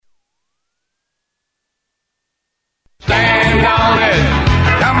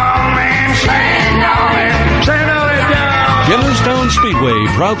Speedway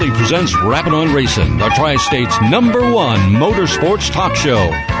proudly presents Rappin' on Racing, the Tri-State's #1 motorsports talk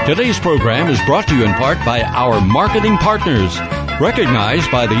show. Today's program is brought to you in part by our marketing partners. Recognized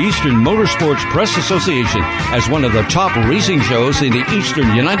by the Eastern Motorsports Press Association as one of the top racing shows in the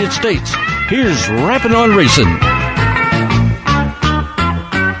eastern United States, here's Rappin' on Racing.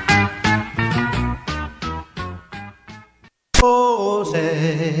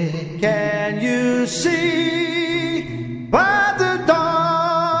 Jose, can you see by the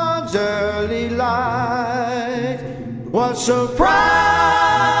dawn's early light what so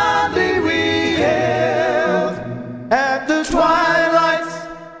proudly we hailed at the twilight's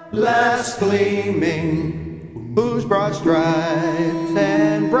last gleaming, whose broad stripes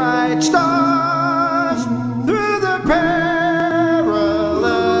and bright stars through the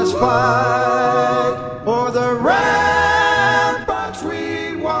perilous fight o'er the ramparts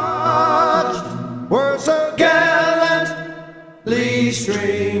we watched were so gallantly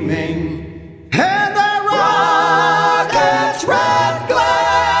streaming, and the rocket's red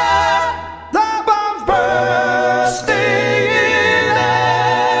glare, the bombs bursting in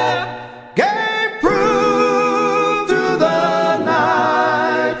air, gave proof through the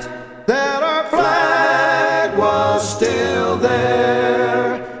night that our flag was still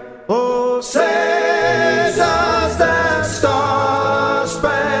there. Oh, say does that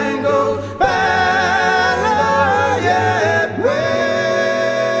star-spangled banner yet wave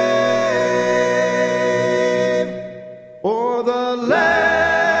o'er the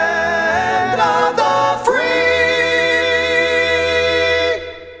land of the free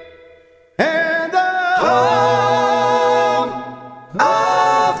and the home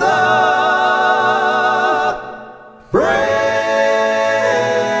of the brave.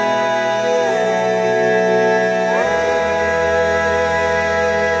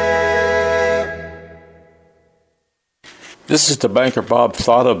 This is the Banker Bob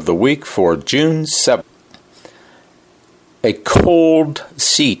thought of the week for June 7th. A cold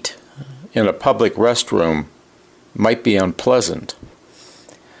seat in a public restroom might be unpleasant,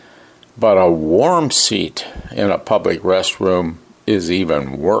 but a warm seat in a public restroom is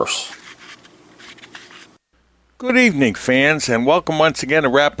even worse. Good evening, fans, and welcome once again to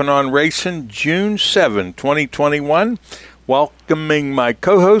Rappin' on Racing, June 7, 2021. Welcoming my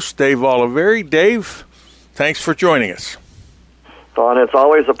co-host, Dave Oliveri. Dave, thanks for joining us. Don, it's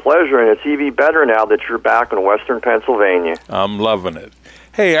always a pleasure, and it's even better now that you're back in western Pennsylvania. I'm loving it.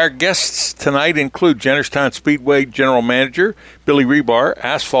 Hey, our guests tonight include Jennerstown Speedway General Manager Billy Rebar,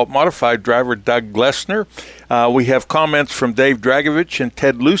 Asphalt Modified driver Doug Glessner. We have comments from Dave Dragovich and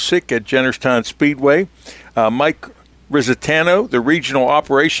Ted Lusick at Jennerstown Speedway. Mike Rizzitano, the Regional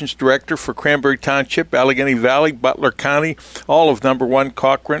Operations Director for Cranberry Township, Allegheny Valley, Butler County, all of #1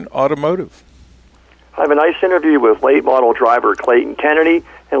 Cochran Automotive. I have a nice interview with late model driver Clayton Kennedy,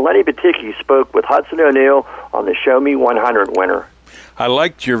 and Lenny Baticki spoke with Hudson O'Neill on the Show Me 100 winner. I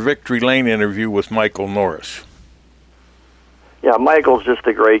liked your Victory Lane interview with Michael Norris. Yeah, Michael's just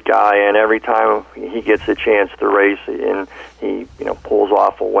a great guy, and every time he gets a chance to race and he pulls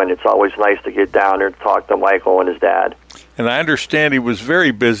off a win, it's always nice to get down there to talk to Michael and his dad. And I understand he was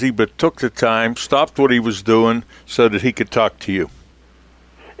very busy, but took the time, stopped what he was doing so that he could talk to you.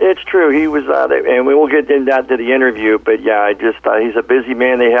 It's true. He was, and we will get into that to the interview. But yeah, he's a busy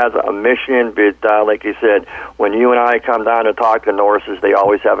man. They have a mission, but like you said, when you and I come down to talk to Norris's, they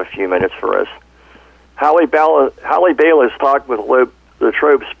always have a few minutes for us. Hallie Bayless talked with the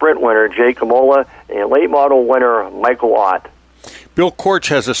Trobe Sprint winner Jay Kamola and late model winner Michael Ott. Bill Korch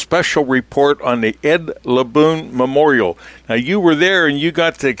has a special report on the Ed LeBoon Memorial. Now, you were there and you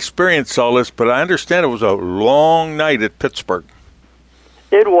got to experience all this, but I understand it was a long night at Pittsburgh.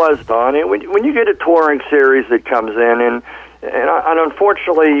 It was, Don. And when you get a touring series that comes in, and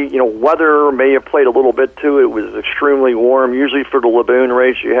unfortunately, weather may have played a little bit too. It was extremely warm. Usually for the LeBoon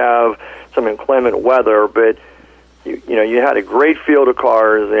race, you have some inclement weather, but you had a great field of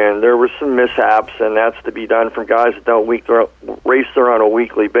cars, and there were some mishaps, and that's to be done from guys that don't race there on a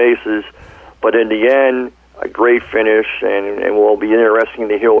weekly basis. But in the end, a great finish, and it will be interesting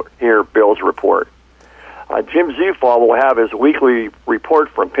to hear Bill's report. Jim Zufall will have his weekly report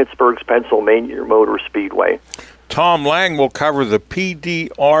from Pittsburgh's Pennsylvania Motor Speedway. Tom Lang will cover the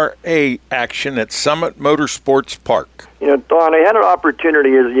PDRA action at Summit Motorsports Park. Don, I had an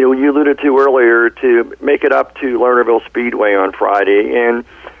opportunity, as you alluded to earlier, to make it up to Lernerville Speedway on Friday, and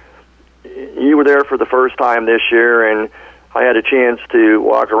you were there for the first time this year, and I had a chance to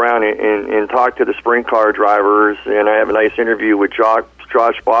walk around and talk to the sprint car drivers, and I have a nice interview with Josh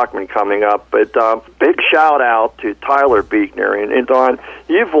Josh Bachman coming up. But big shout-out to Tyler Buechner. And Don,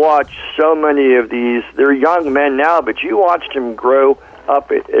 you've watched so many of these. They're young men now, but you watched them grow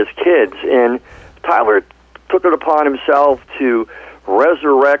up as kids. And Tyler took it upon himself to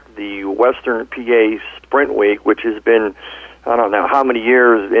resurrect the Western PA Sprint Week, which has been, I don't know how many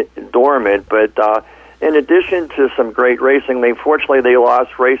years dormant, but in addition to some great racing, unfortunately they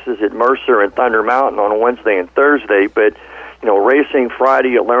lost races at Mercer and Thunder Mountain on Wednesday and Thursday, but racing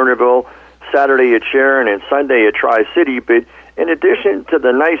Friday at Lernerville, Saturday at Sharon, and Sunday at Tri-City. But in addition to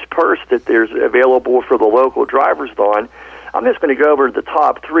the nice purse that there's available for the local drivers, Don, I'm just going to go over the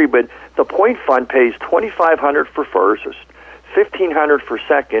top three, but the point fund pays $2,500 for first, $1,500 for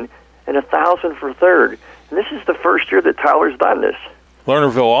second, and $1,000 for third. And this is the first year that Tyler's done this.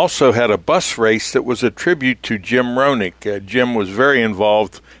 Lernerville also had a bus race that was a tribute to Jim Roenick. Jim was very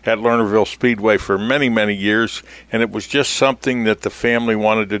involved at Lernerville Speedway for many, many years, and it was just something that the family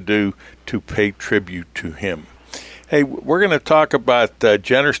wanted to do to pay tribute to him. Hey, we're going to talk about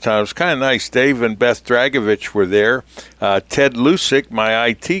Jennerstown. It was kind of nice. Dave and Beth Dragovich were there. Ted Lusick, my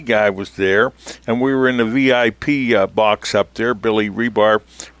IT guy, was there. And we were in the VIP box up there. Billy Rebar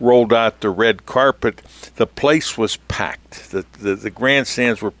rolled out the red carpet. The place was packed. The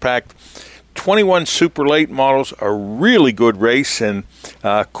grandstands were packed. 21 super late models, a really good race. And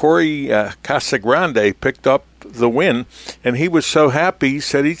Corey Casagrande picked up the win, and he was so happy. He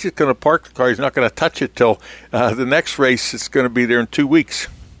said he's just going to park the car. He's not going to touch it till the next race. It's going to be there in 2 weeks.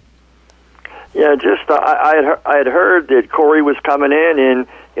 Yeah, just I had heard that Corey was coming in, and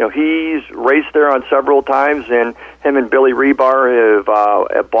he's raced there on several times, and him and Billy Rebar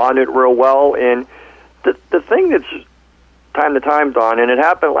have bonded real well. And the thing that's time to time, Don, and it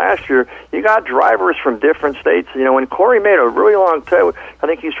happened last year, you got drivers from different states. When Corey made a really long tow, I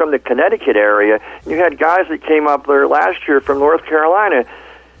think he's from the Connecticut area, you had guys that came up there last year from North Carolina.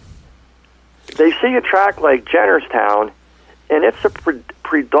 They see a track like Jennerstown, and it's a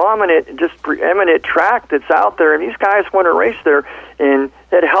predominant, just preeminent track that's out there, and these guys want to race there, and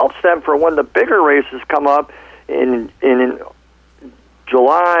it helps them for when the bigger races come up in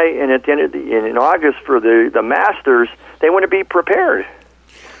July and at the end of in August for the Masters. They want to be prepared.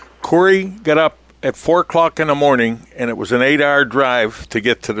 Corey got up at 4 o'clock in the morning, and it was an 8-hour drive to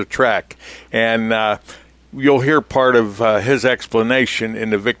get to the track. And you'll hear part of his explanation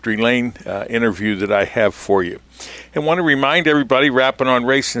in the Victory Lane interview that I have for you. And want to remind everybody, Rappin' on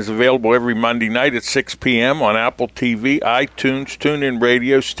Racing is available every Monday night at 6 p.m. on Apple TV, iTunes, TuneIn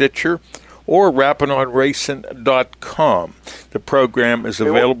Radio, Stitcher, or rappinonracing.com. The program is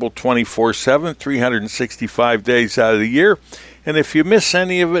available 24/7, 365 days out of the year. And if you miss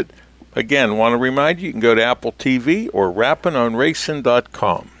any of it, again, want to remind you can go to Apple TV or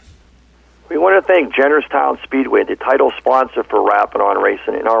rappinonracing.com. We want to thank Jennerstown Speedway, the title sponsor for Rappin' on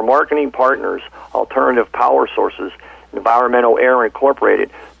Racing, and our marketing partners, Alternative Power Sources, Environmental Air Incorporated,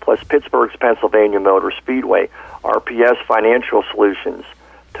 plus Pittsburgh's Pennsylvania Motor Speedway, RPS Financial Solutions,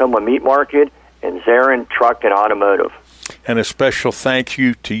 Toma Meat Market, and Zarin Truck and Automotive. And a special thank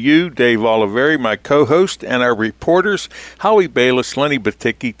you to you, Dave Oliveri, my co-host, and our reporters, Howie Bayless, Lenny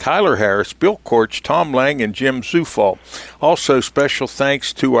Baticki, Tyler Harris, Bill Korch, Tom Lang, and Jim Zufall. Also, special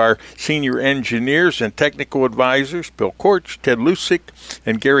thanks to our senior engineers and technical advisors, Bill Korch, Ted Lusick,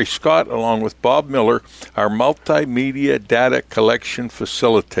 and Gary Scott, along with Bob Miller, our multimedia data collection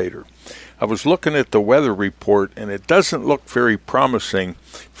facilitator. I was looking at the weather report, and it doesn't look very promising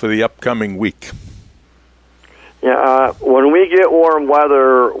for the upcoming week. Yeah, when we get warm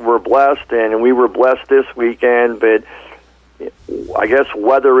weather, we're blessed, and we were blessed this weekend, but I guess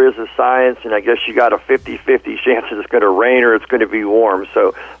weather is a science, and I guess you got a 50-50 chance that it's going to rain or it's going to be warm.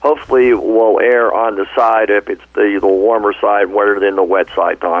 So hopefully we'll err on the side if it's the warmer side rather than the wet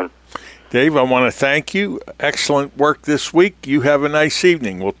side, Don. Dave, I want to thank you. Excellent work this week. You have a nice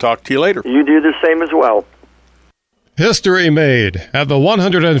evening. We'll talk to you later. You do the same as well. History made at the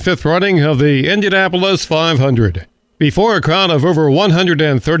 105th running of the Indianapolis 500. Before a crowd of over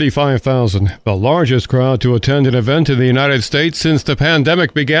 135,000, the largest crowd to attend an event in the United States since the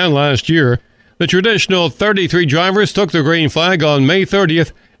pandemic began last year, the traditional 33 drivers took the green flag on May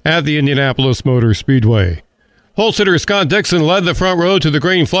 30th at the Indianapolis Motor Speedway. Pole sitter Scott Dixon led the front row to the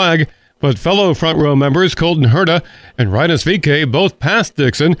green flag, but fellow front row members Colton Herta and Rinus VeeKay both passed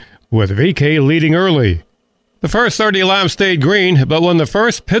Dixon, with VeeKay leading early. The first 30 laps stayed green, but when the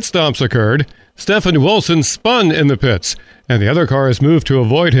first pit stops occurred, Stephen Wilson spun in the pits, and the other cars moved to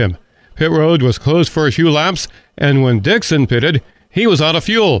avoid him. Pit road was closed for a few laps, and when Dixon pitted, he was out of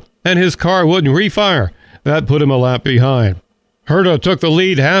fuel, and his car wouldn't refire. That put him a lap behind. Herta took the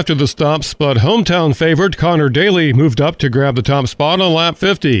lead after the stops, but hometown favorite Connor Daly moved up to grab the top spot on lap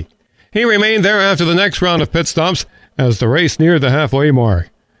 50. He remained there after the next round of pit stops as the race neared the halfway mark.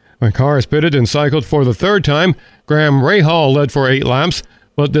 When cars pitted and cycled for the third time, Graham Rahal led for 8 laps,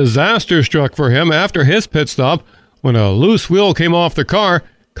 but disaster struck for him after his pit stop when a loose wheel came off the car,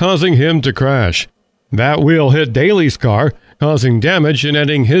 causing him to crash. That wheel hit Daly's car, causing damage and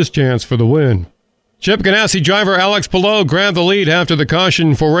ending his chance for the win. Chip Ganassi driver Alex Palou grabbed the lead after the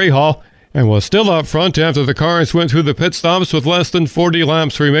caution for Rahal and was still up front after the cars went through the pit stops with less than 40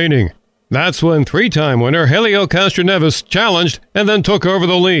 laps remaining. That's when 3-time winner Helio Castroneves challenged and then took over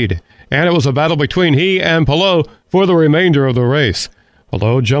the lead, and it was a battle between he and Palou for the remainder of the race.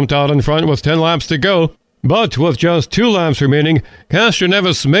 Palou jumped out in front with 10 laps to go, but with just 2 laps remaining,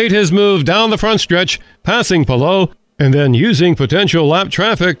 Castroneves made his move down the front stretch, passing Palou, and then using potential lap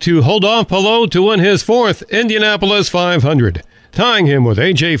traffic to hold off Palou to win his 4th Indianapolis 500, tying him with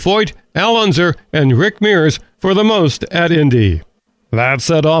A.J. Foyt, Al Unser, and Rick Mears for the most at Indy. That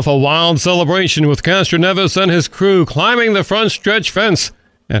set off a wild celebration with Castroneves and his crew climbing the front stretch fence,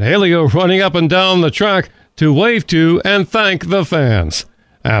 and Helio running up and down the track to wave to and thank the fans.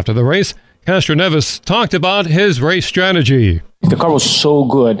 After the race, Castroneves talked about his race strategy. The car was so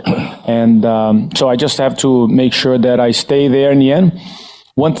good, and so I just have to make sure that I stay there in the end.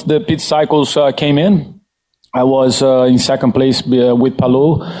 Once the pit cycles came in, I was in second place with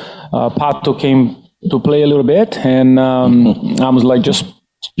Palou. Pato came to play a little bit, and I was like, just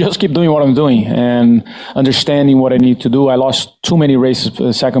keep doing what I'm doing and understanding what I need to do. I lost too many races for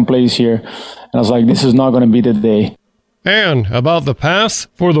the second place here, and I was like, this is not going to be the day. And about the pass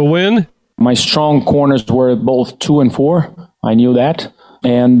for the win? My strong corners were both 2 and 4. I knew that.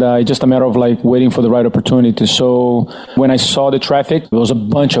 And it's just a matter of like waiting for the right opportunity. So when I saw the traffic, there was a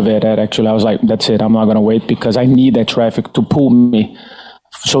bunch of it. Actually, I was like, that's it. I'm not going to wait because I need that traffic to pull me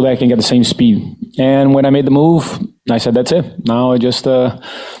so that I can get the same speed. And when I made the move, I said, that's it. Now I just,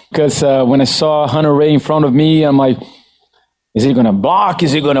 because when I saw Hunter Ray in front of me, I'm like, is he going to block?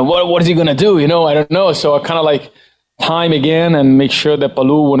 Is he going to, what is he going to do? I don't know. So I kind of like time again and make sure that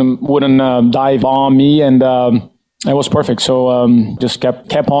Palou wouldn't dive on me, and it was perfect. So just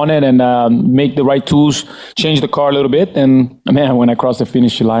kept on it and make the right tools, change the car a little bit, and man, when I crossed the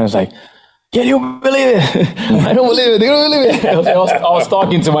finish line, I was like, can you believe it? I don't believe it. You don't believe it. I was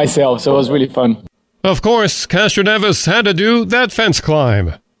talking to myself, so it was really fun. Of course, Castroneves had to do that fence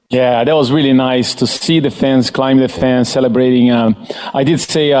climb. Yeah, that was really nice to see the fans climb the fence, celebrating. I did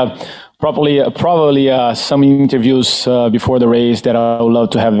say probably some interviews before the race that I would love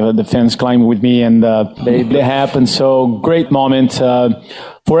to have the fans climb with me, and they happened. So great moment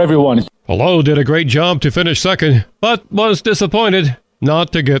for everyone. Palou did a great job to finish second, but was disappointed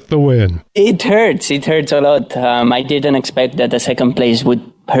not to get the win. It hurts a lot. I didn't expect that the second place would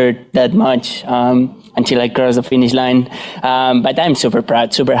hurt that much until I crossed the finish line. But I'm super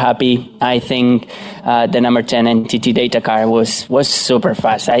proud, super happy. I think the number 10 NTT Data car was super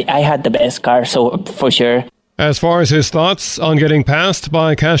fast. I had the best car, so for sure. As far as his thoughts on getting passed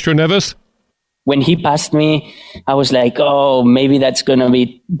by Castroneves? When he passed me, I was like, oh, maybe that's going to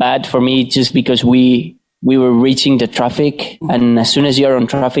be bad for me just because we were reaching the traffic, and as soon as you're on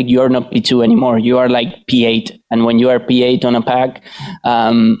traffic, you're not P2 anymore. You are like P8. And when you are P8 on a pack,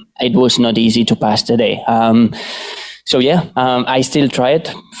 it was not easy to pass today. So yeah, I still tried,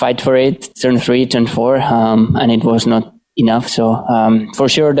 fight for it, turn 3, turn 4, and it was not enough. So for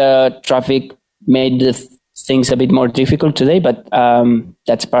sure, the traffic made the things a bit more difficult today, but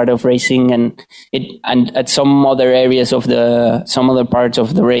that's part of racing, and at some other areas of some other parts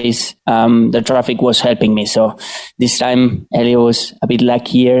of the race, the traffic was helping me. So this time, Helio was a bit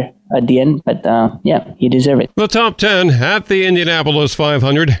luckier at the end, but yeah, he deserved it. The top 10 at the Indianapolis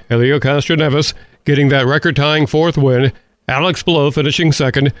 500, Helio Castroneves getting that record-tying 4th win, Alex Palou finishing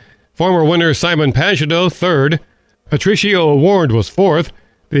 2nd, former winner Simon Pagenaud 3rd, Patricio O'Ward was 4th,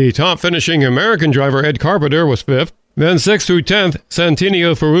 the top finishing American driver Ed Carpenter was 5th. Then 6th through 10th,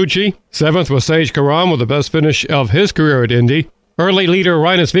 Santinio Ferrucci. 7th was Sage Karam with the best finish of his career at Indy. Early leader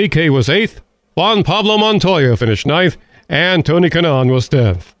Rinus VeeKay was 8th. Juan Pablo Montoya finished 9th. And Tony Kanaan was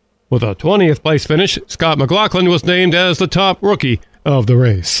 10th. With a 20th place finish, Scott McLaughlin was named as the top rookie of the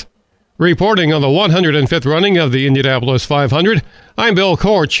race. Reporting on the 105th running of the Indianapolis 500, I'm Bill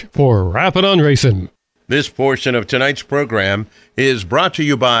Korch for Rappin' on Racing. This portion of tonight's program is brought to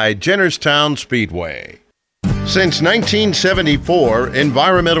you by Jennerstown Speedway. Since 1974,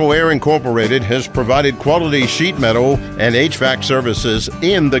 Environmental Air Incorporated has provided quality sheet metal and HVAC services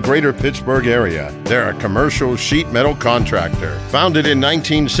in the greater Pittsburgh area. They're a commercial sheet metal contractor. Founded in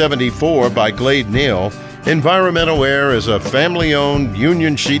 1974 by Glade Neal, Environmental Air is a family-owned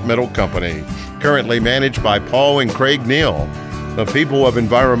union sheet metal company, currently managed by Paul and Craig Neal. The people of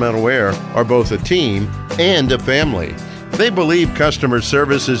Environmental Air are both a team and a family. They believe customer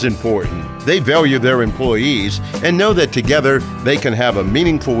service is important. They value their employees and know that together they can have a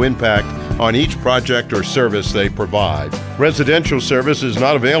meaningful impact on each project or service they provide. Residential service is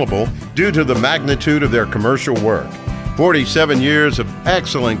not available due to the magnitude of their commercial work. 47 years of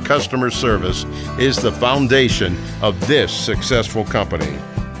excellent customer service is the foundation of this successful company.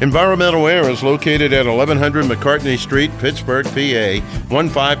 Environmental Air is located at 1100 McCartney Street, Pittsburgh, PA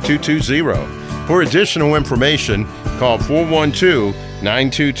 15220. For additional information, call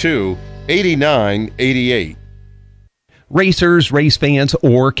 412-922-8988. Racers, race fans,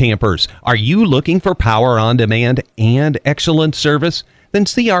 or campers, are you looking for power on demand and excellent service? Then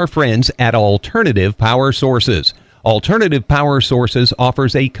see our friends at Alternative Power Sources. Alternative Power Sources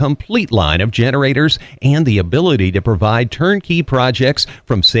offers a complete line of generators and the ability to provide turnkey projects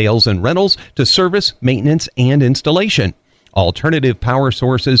from sales and rentals to service, maintenance, and installation. Alternative Power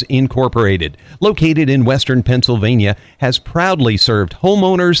Sources Incorporated, located in western Pennsylvania, has proudly served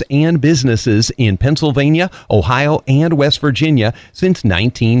homeowners and businesses in Pennsylvania, Ohio, and West Virginia since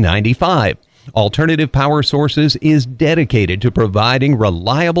 1995. Alternative Power Sources is dedicated to providing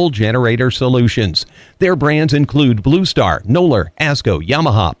reliable generator solutions. Their brands include Blue Star, Noller, ASCO,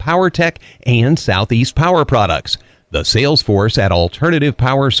 Yamaha, PowerTech, and Southeast Power Products. The sales force at Alternative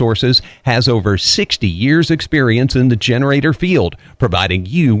Power Sources has over 60 years' experience in the generator field, providing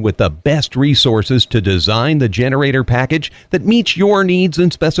you with the best resources to design the generator package that meets your needs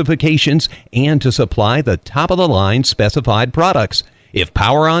and specifications and to supply the top-of-the-line specified products. If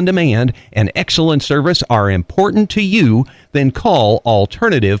power on demand and excellent service are important to you, then call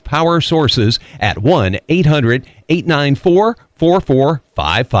Alternative Power Sources at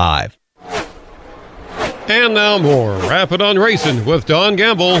 1-800-894-4455. And now more Rapid on Racing with Don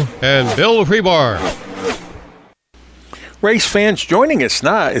Gamble and Bill Rebar. Race fans, joining us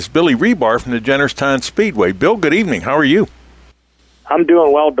now is Billy Rebar from the Jennerstown Speedway. Bill, good evening. How are you? I'm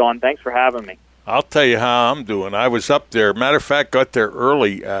doing well, Don. Thanks for having me. I'll tell you how I'm doing. I was up there. Matter of fact, got there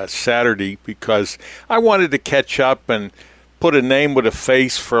early Saturday because I wanted to catch up and put a name with a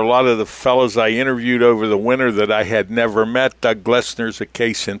face for a lot of the fellows I interviewed over the winter that I had never met. Doug Glessner's a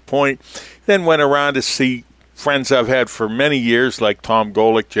case in point. Then went around to see friends I've had for many years like Tom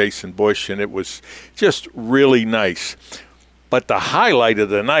Golick, Jason Bush, and it was just really nice. But the highlight of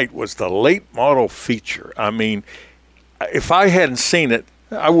the night was the late model feature. I mean, if I hadn't seen it,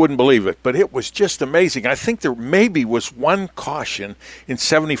 I wouldn't believe it, but it was just amazing. I think there maybe was one caution in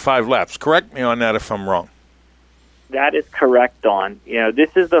 75 laps. Correct me on that if I'm wrong. That is correct, Don. You know,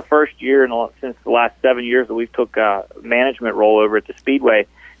 this is the first year since the last 7 years that we've took a management role over at the Speedway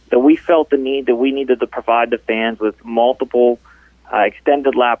that we felt the need that we needed to provide the fans with multiple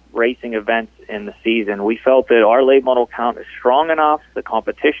extended lap racing events in the season. We felt that our late model count is strong enough, the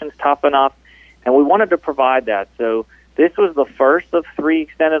competition's tough enough, and we wanted to provide that. So this was the first of 3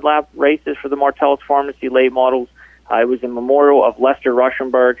 extended lap races for the Martellus Pharmacy late models. It was in memorial of Lester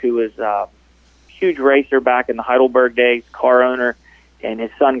Ruschenberg, who was a huge racer back in the Heidelberg days, car owner, and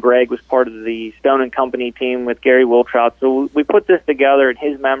his son Greg was part of the Stone & Company team with Gary Wiltrout. So we put this together in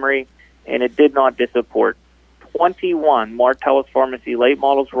his memory, and it did not disappoint. 21 Martellus Pharmacy late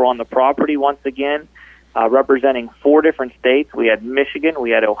models were on the property once again, representing 4 different states. We had Michigan, we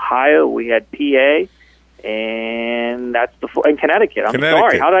had Ohio, we had PA, and Connecticut.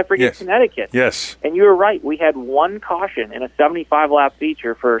 Sorry, how did I forget Connecticut? Yes. And you were right. We had one caution in a 75-lap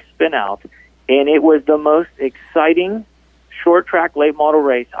feature for a spin-out, and it was the most exciting short-track late model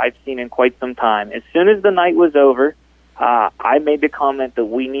race I've seen in quite some time. As soon as the night was over, I made the comment that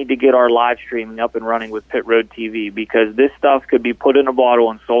we need to get our live streaming up and running with Pit Road TV because this stuff could be put in a bottle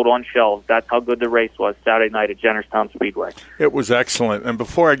and sold on shelves. That's how good the race was Saturday night at Jennerstown Speedway. It was excellent. And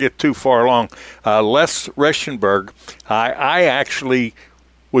before I get too far along, Les Reschenberg, I actually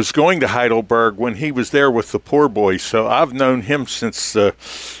was going to Heidelberg when he was there with the Poor Boys. So I've known him since,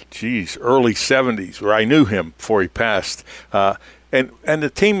 early 70s, where I knew him before he passed. And the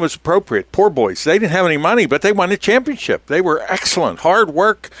team was appropriate. Poor Boys. They didn't have any money, but they won the championship. They were excellent. Hard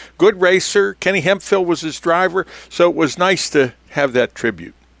work, good racer. Kenny Hemphill was his driver. So it was nice to have that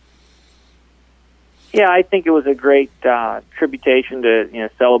tribute. Yeah, I think it was a great tributation to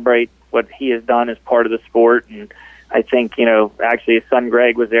celebrate what he has done as part of the sport. And I think, actually his son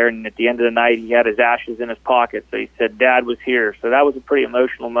Greg was there, and at the end of the night he had his ashes in his pocket. So he said, Dad was here. So that was a pretty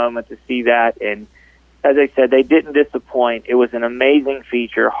emotional moment to see that. And as I said, they didn't disappoint. It was an amazing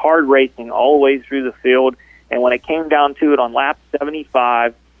feature, hard racing all the way through the field. And when it came down to it on lap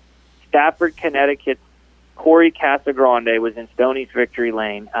 75, Stafford, Connecticut's Corey Casagrande was in Stoney's Victory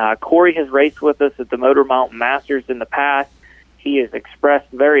Lane. Corey has raced with us at the Motor Mountain Masters in the past. He has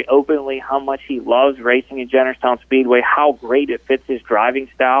expressed very openly how much he loves racing at Jennerstown Speedway, how great it fits his driving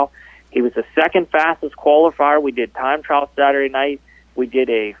style. He was the second fastest qualifier. We did time trial Saturday night. We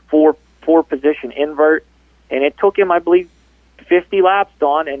did a four position invert, and it took him, I believe, 50 laps,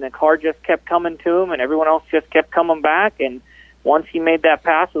 Don, and the car just kept coming to him, and everyone else just kept coming back. And once he made that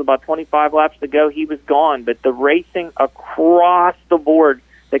pass with about 25 laps to go, he was gone. But the racing across the board,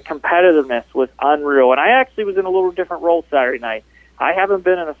 the competitiveness was unreal. And I actually was in a little different role Saturday night. I haven't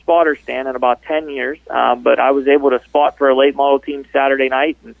been in a spotter stand in about 10 years, but I was able to spot for a late model team Saturday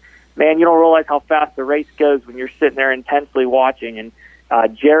night. And, man, you don't realize how fast the race goes when you're sitting there intensely watching.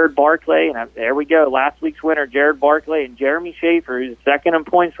 And Jared Barclay, and there we go, last week's winner, Jared Barclay, and Jeremy Schaefer, who's second in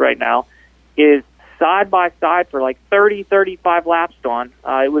points right now, is side by side for like 30, 35 laps, Don.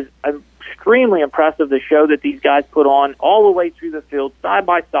 It was extremely impressive, the show that these guys put on all the way through the field, side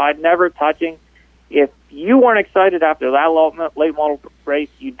by side, never touching. If you weren't excited after that late model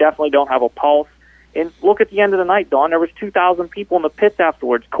race, you definitely don't have a pulse. And look at the end of the night, Don. There was 2,000 people in the pits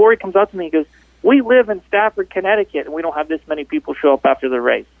afterwards. Corey comes up to me and goes, "We live in Stafford, Connecticut, and we don't have this many people show up after the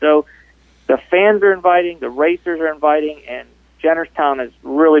race." So the fans are inviting, the racers are inviting, and Jennerstown is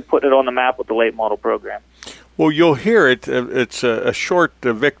really putting it on the map with the late model program. Well, you'll hear it. It's a short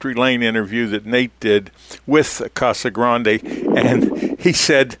Victory Lane interview that Nate did with Casagrande, and he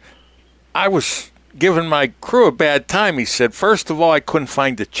said, "I was giving my crew a bad time." He said, "First of all, I couldn't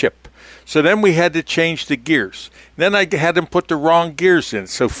find the chip. So then we had to change the gears. Then I had them put the wrong gears in.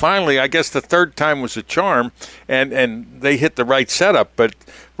 So finally, I guess the third time was a charm, and they hit the right setup. But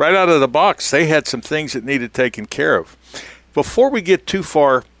right out of the box, they had some things that needed taken care of." Before we get too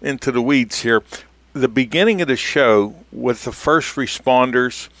far into the weeds here, the beginning of the show with the first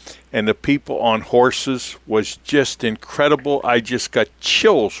responders and the people on horses was just incredible. I just got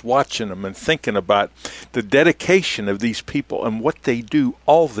chills watching them and thinking about the dedication of these people and what they do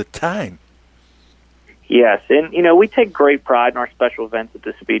all the time. Yes, and, we take great pride in our special events at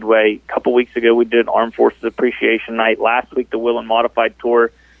the Speedway. A couple weeks ago, we did an Armed Forces Appreciation Night. Last week, the Whelen Modified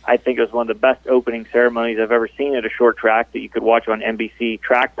Tour. I think it was one of the best opening ceremonies I've ever seen at a short track that you could watch on NBC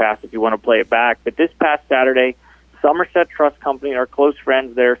Track Pass if you want to play it back. But this past Saturday, Somerset Trust Company, our close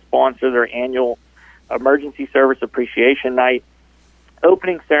friends there, sponsor their annual Emergency Service Appreciation Night.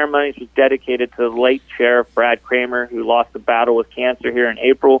 Opening ceremonies was dedicated to the late Sheriff Brad Kramer, who lost the battle with cancer here in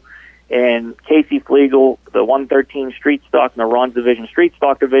April. And Casey Flegel, the 113 Street Stock and the Ron's Division Street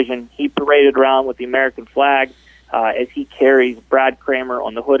Stock Division, he paraded around with the American flag as he carries Brad Kramer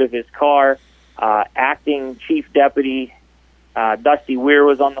on the hood of his car. Acting Chief Deputy Dusty Weir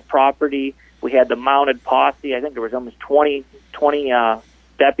was on the property. We had the mounted posse. I think there was almost 20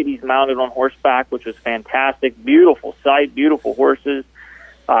 deputies mounted on horseback, which was fantastic. Beautiful sight, beautiful horses.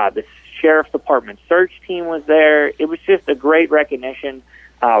 The Sheriff's Department search team was there. It was just a great recognition.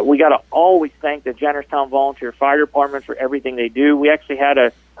 We got to always thank the Jennerstown Volunteer Fire Department for everything they do. We actually had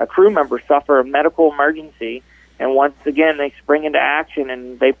a crew member suffer a medical emergency, and once again, they spring into action,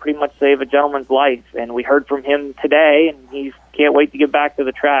 and they pretty much save a gentleman's life. And we heard from him today, and he can't wait to get back to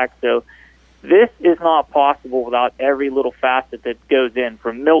the track. So this is not possible without every little facet that goes in,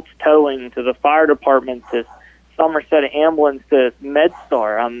 from Milt's Towing to the fire department to Somerset Ambulance to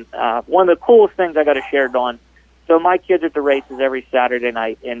MedStar. One of the coolest things I got to share, Dawn. So my kids are at the races every Saturday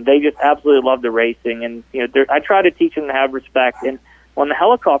night, and they just absolutely love the racing. And I try to teach them to have respect. And when the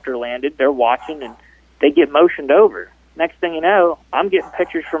helicopter landed, they're watching, and they get motioned over. Next thing you know, I'm getting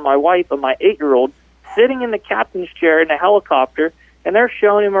pictures from my wife of my 8-year-old sitting in the captain's chair in a helicopter, and they're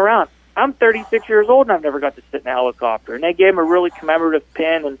showing him around. I'm 36 years old, and I've never got to sit in a helicopter. And they gave him a really commemorative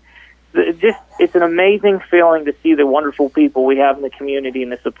pin, and it's an amazing feeling to see the wonderful people we have in the community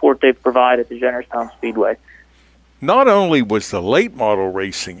and the support they've provided at the Jennerstown Speedway. Not only was the late model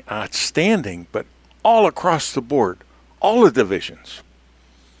racing outstanding, but all across the board, all the divisions.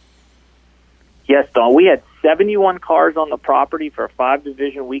 Yes, Don. We had 71 cars on the property for a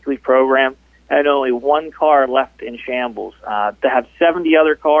 5-division weekly program, and only one car left in shambles. To have 70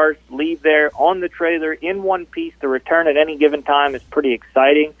 other cars leave there on the trailer in one piece to return at any given time is pretty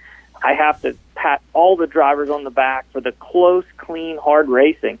exciting. I have to pat all the drivers on the back for the close, clean, hard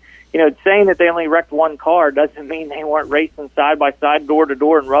racing. Saying that they only wrecked one car doesn't mean they weren't racing side by side, door to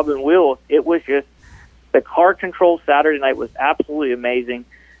door, and rubbing wheels. It was just the car control Saturday night was absolutely amazing.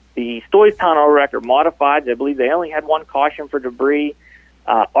 The Stoystown Auto Record Modifieds, I believe they only had one caution for debris.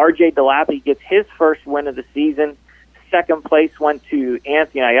 R.J. DeLappy gets his first win of the season. second place went to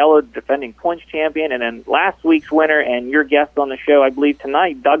Anthony Aiello, defending points champion, and then last week's winner and your guest on the show, I believe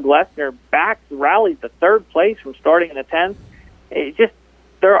tonight, Doug Lesnar, rallied the third place from starting in the 10th.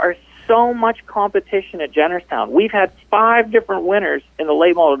 There are so much competition at Jennerstown. We've had 5 different winners in the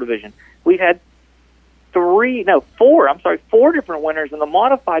late model division. We've had 4 different winners in the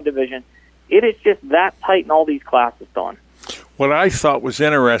modified division. It is just that tight in all these classes, Don. What I thought was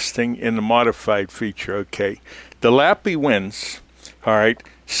interesting in the modified feature, okay, DeLappy wins, all right.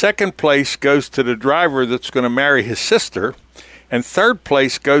 Second place goes to the driver that's going to marry his sister, and third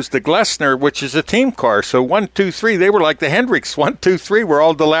place goes to Glessner, which is a team car. So 1, 2, 3, they were like the Hendricks. 1, 2, 3 were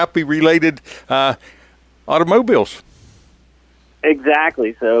all DeLappy-related automobiles.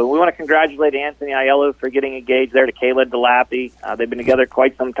 Exactly. So we want to congratulate Anthony Aiello for getting engaged there to Kayla DeLappy. They've been together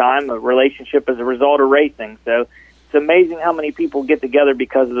quite some time, a relationship as a result of racing. So it's amazing how many people get together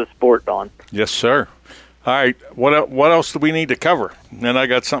because of the sport, Don. Yes, sir. All right. What else do we need to cover? And I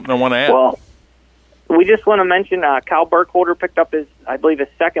got something I want to add. Well, we just want to mention Kyle Burkholder picked up his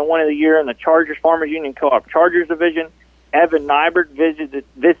second win of the year in the Chargers Farmers Union Co-op Chargers division. Evan Nybert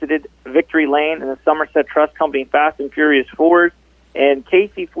visited Victory Lane in the Somerset Trust Company Fast and Furious 4s. And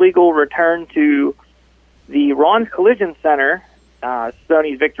Casey Flegel returned to the Ron's Collision Center,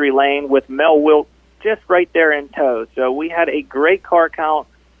 Sony's Victory Lane, with Mel Wilt just right there in tow. So we had a great car count,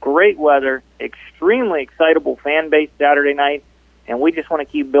 great weather, extremely excitable fan base Saturday night, and we just want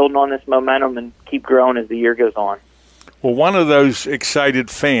to keep building on this momentum and keep growing as the year goes on. Well, one of those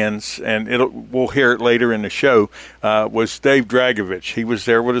excited fans, and we'll hear it later in the show, was Dave Dragovich. He was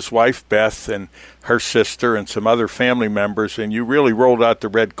there with his wife, Beth, and her sister and some other family members, and you really rolled out the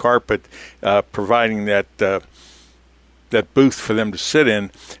red carpet, providing that booth for them to sit in.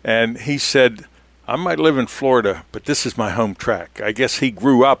 And he said, I might live in Florida, but this is my home track. I guess he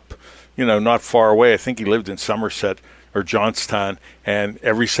grew up, not far away. I think he lived in Somerset or Johnstown, and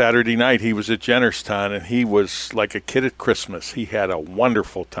every Saturday night he was at Jennerstown, and he was like a kid at Christmas. He had a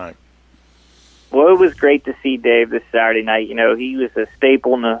wonderful time. Well, it was great to see Dave this Saturday night. He was a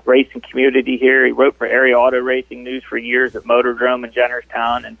staple in the racing community here. He wrote for Area Auto Racing News for years at Motordrome in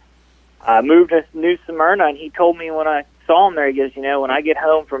Jennerstown, and moved to New Smyrna, and he told me when I saw him there, he goes, when I get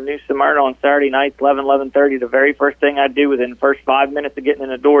home from New Smyrna on Saturday nights, 11:30, the very first thing I do within the first 5 minutes of getting in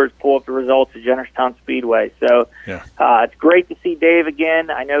the door is pull up the results of Jennerstown Speedway. So it's great to see Dave again.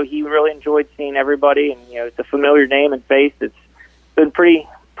 I know he really enjoyed seeing everybody, and it's a familiar name and face. It's been pretty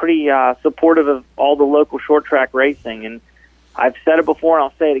supportive of all the local short track racing, and I've said it before and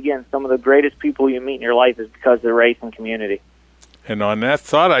I'll say it again, some of the greatest people you meet in your life is because of the racing community. And on that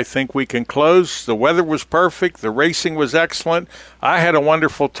thought, I think we can close. The weather was perfect. The racing was excellent. I had a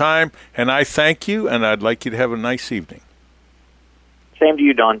wonderful time, and I thank you, and I'd like you to have a nice evening. Same to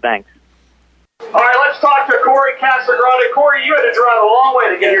you, Don. Thanks. All right, let's talk to Corey Casagrande. Corey, you had to drive a long way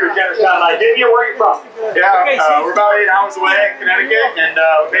to get here to Jennerstown tonight, didn't you? Where are you from? Yeah, we're about 8 hours away in Connecticut, and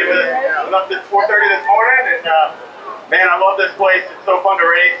we left at 4:30 this morning, and man, I love this place. It's so fun to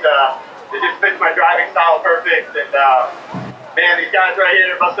race. It just fits my driving style perfect, and man, these guys right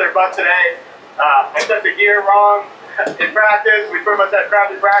here busted their butts today. I set the gear wrong in practice. We pretty much had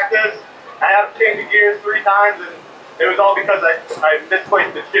crap in practice. I had to change the gears 3 times, and it was all because I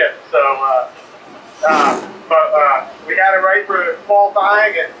misplaced the shift. So, but we had it right for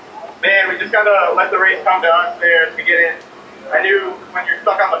qualifying, and man, we just gotta let the race come to us there to get in. I knew when you're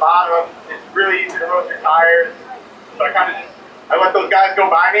stuck on the bottom, it's really easy to roast your tires. So I let those guys go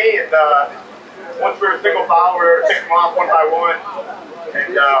by me, and once we were single file, we were picking them off one by one,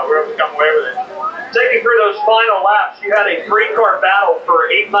 and we were able to come away with it. Taking through those final laps, you had a 3-car battle for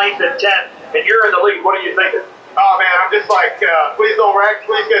 8th, 9th, and 10th, and you're in the lead. What are you thinking? Oh man, I'm just like, please don't wreck,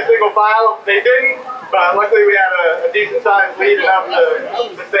 please get single file. They didn't, but luckily we had a decent sized lead enough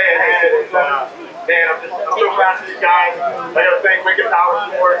to stay ahead. And man, I'm so proud of these guys. I gotta thank Wicked Power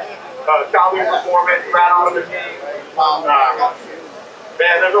Sports, Chalu Performance, Brad on the team.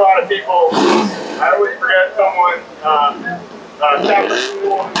 Man, there's a lot of people. I always forget someone. Chapter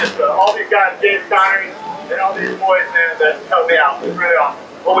School, just all these guys, James Connors, and all these boys, man, that helped me out. It's really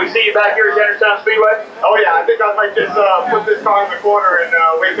awesome. Will we see you back here at Jennerstown Speedway? Oh yeah, I think I might just put this car in the corner and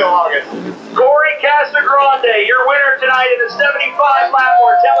wait till August. Corey Casagrande, your winner tonight in the 75-lap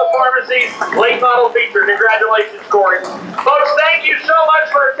Ortella Pharmacy late model feature. Congratulations, Corey. Folks, thank you so much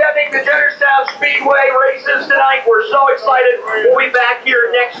for attending the Jennerstown Speedway races tonight. We're so excited. We'll be back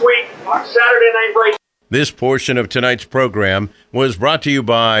here next week on Saturday Night Race. This portion of tonight's program was brought to you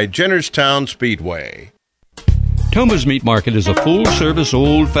by Jennerstown Speedway. Toma's Meat Market is a full-service,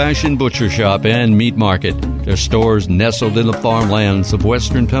 old-fashioned butcher shop and meat market. Their stores nestled in the farmlands of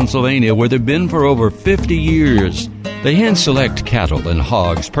western Pennsylvania, where they've been for over 50 years. They hand-select cattle and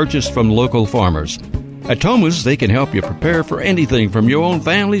hogs purchased from local farmers. At Toma's, they can help you prepare for anything from your own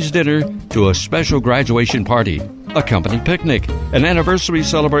family's dinner to a special graduation party, a company picnic, an anniversary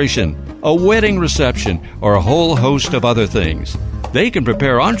celebration, a wedding reception, or a whole host of other things. They can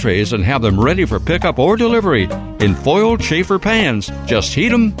prepare entrees and have them ready for pickup or delivery in foiled Schaefer pans. Just heat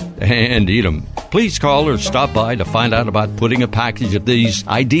them and eat them. Please call or stop by to find out about putting a package of these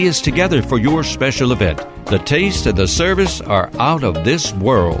ideas together for your special event. The taste and the service are out of this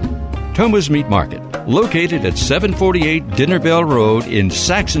world. Toma's Meat Market, located at 748 Dinner Bell Road in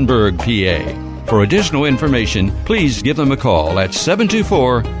Saxonburg, PA. For additional information, please give them a call at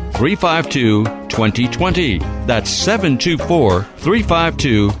 724-352-2020. That's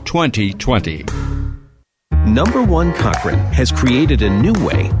 724-352-2020. Number One Cochrane has created a new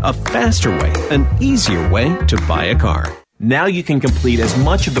way, a faster way, an easier way to buy a car. Now you can complete as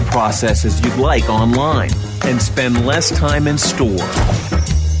much of the process as you'd like online and spend less time in store.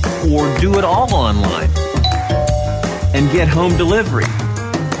 Or do it all online and get home delivery.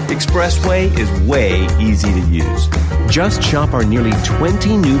 Expressway is way easy to use. Just shop our nearly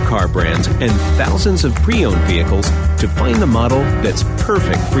 20 new car brands and thousands of pre-owned vehicles to find the model that's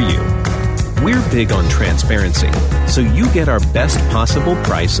perfect for you. We're big on transparency, so you get our best possible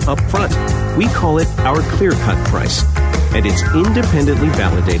price up front. We call it our clear-cut price, and it's independently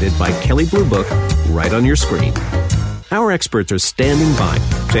validated by Kelley Blue Book right on your screen. Our experts are standing by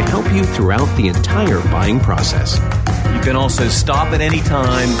to help you throughout the entire buying process. You can also stop at any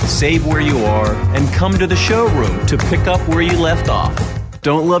time, save where you are, and come to the showroom to pick up where you left off.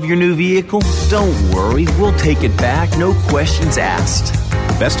 Don't love your new vehicle? Don't worry, we'll take it back, no questions asked.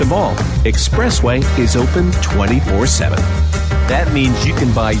 Best of all, Expressway is open 24/7. That means you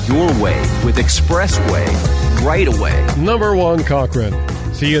can buy your way with Expressway right away. Number One Cochrane.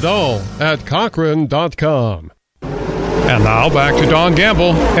 See it all at Cochrane.com. And now back to Don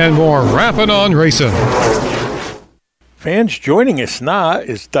Gamble and more Rappin' on Racing. Fans, joining us now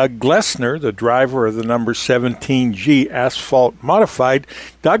is Doug Glessner, the driver of the number 17G Asphalt Modified.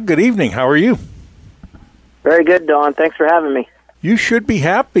 Doug, good evening. How are you? Very good, Don. Thanks for having me. You should be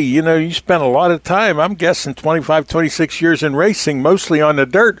happy. You know, you spent a lot of time, I'm guessing 25, 26 years in racing, mostly on the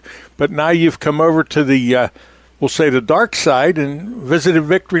dirt, but now you've come over to the, we'll say the dark side and visited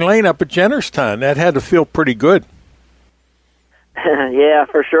Victory Lane up at Jennerstown. That had to feel pretty good. Yeah,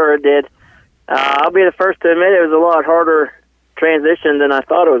 for sure it did. I'll be the first to admit it was a lot harder transition than I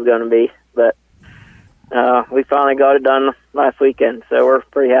thought it was going to be, but we finally got it done last weekend, so we're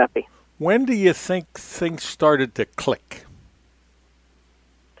pretty happy. When do you think things started to click?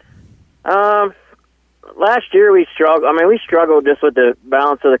 Last year we struggled. I mean, we struggled just with the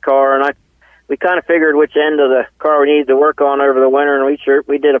balance of the car, and we kind of figured which end of the car we needed to work on over the winter, and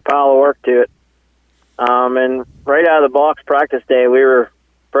we did a pile of work to it. And right out of the box practice day, we were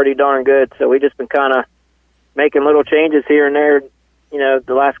pretty darn good. So we just been kind of making little changes here and there, you know,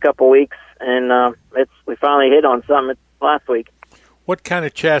 the last couple of weeks, and we finally hit on something last week. What kind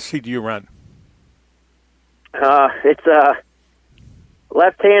of chassis do you run? It's a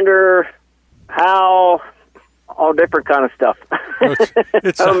left-hander, Howe, all different kind of stuff.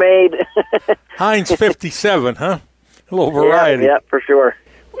 It's homemade. Heinz 57, huh? A little variety. Yeah, for sure.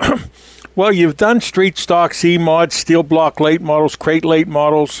 Well, you've done street stocks, E-mods, steel block late models, crate late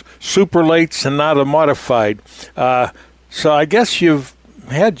models, super lates, and now the modified. So I guess you've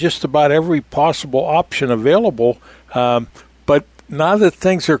had just about every possible option available. But now that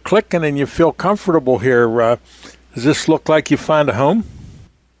things are clicking and you feel comfortable here, does this look like you found a home?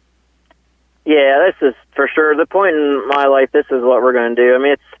 Yeah, this is for sure the point in my life. This is what we're going to do. I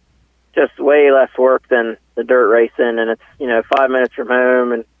mean, it's just way less work than the dirt racing, and it's, 5 minutes from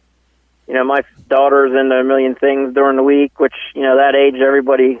home, and my daughter's into a million things during the week, which, that age,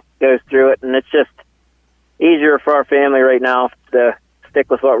 everybody goes through it, and it's just easier for our family right now to stick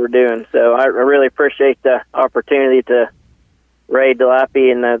with what we're doing. So I really appreciate the opportunity to Ray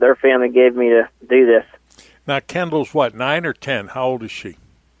DeLappy and their family gave me to do this. Now, Kendall's what, 9 or 10? How old is she?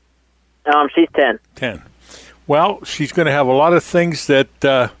 She's 10. 10. Well, she's going to have a lot of things that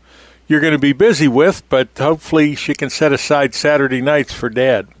you're going to be busy with, but hopefully she can set aside Saturday nights for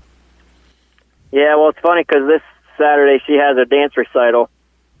Dad. Yeah, well, it's funny because this Saturday she has a dance recital,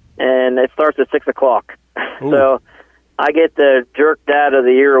 and it starts at 6 o'clock. So I get the Jerk Dad of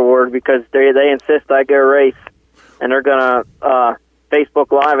the Year award because they insist I go race, and they're going to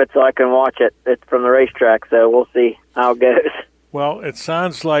Facebook Live it so I can watch it. It's from the racetrack, so we'll see how it goes. Well, it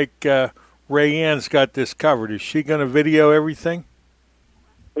sounds like Rayanne's got this covered. Is she going to video everything?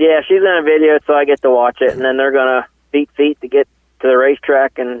 Yeah, she's going to video it so I get to watch it, and then they're going to beat feet to get to the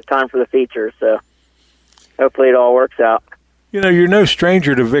racetrack in time for the feature. So hopefully it all works out. You know, you're no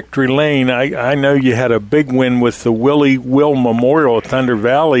stranger to Victory Lane. I know you had a big win with the Willie Will Memorial at Thunder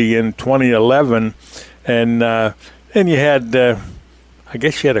Valley in 2011, and then you had, I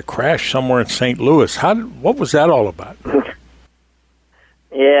guess you had a crash somewhere in St. Louis. What was that all about?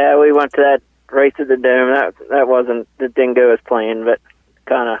 Yeah, we went to that race at the Dome. That didn't go as planned, but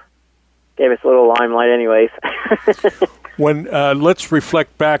kind of gave us a little limelight anyways. When let's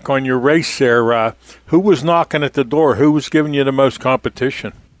reflect back on your race there. Who was knocking at the door? Who was giving you the most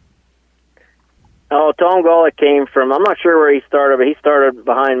competition? Oh, Tom Golick came from, I'm not sure where he started, but he started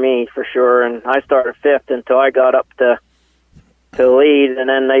behind me for sure, and I started fifth until I got up to lead, and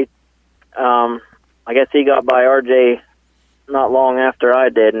then I guess he got by RJ not long after I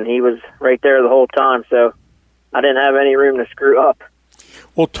did, and he was right there the whole time, so I didn't have any room to screw up.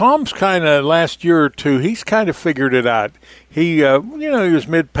 Well, Tom's kind of, last year or two, he's kind of figured it out. He was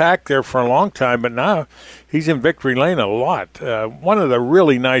mid-pack there for a long time, but now he's in Victory Lane a lot. One of the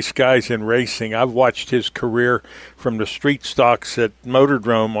really nice guys in racing. I've watched his career from the street stocks at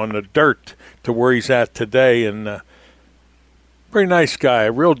Motordrome on the dirt to where he's at today, and very nice guy,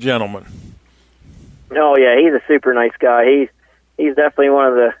 a real gentleman. Oh, yeah, he's a super nice guy. He's definitely one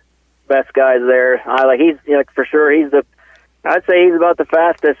of the best guys there. For sure, I'd say he's about the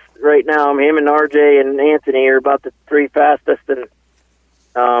fastest right now. Him and RJ and Anthony are about the three fastest, and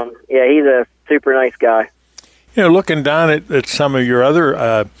he's a super nice guy. You know, looking down at some of your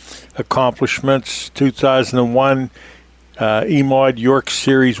other accomplishments, 2001 EMAUD York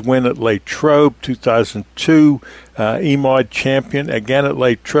Series win at Latrobe, 2002 EMAUD champion again at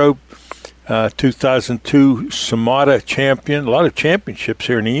Latrobe, 2002 Samada champion, a lot of championships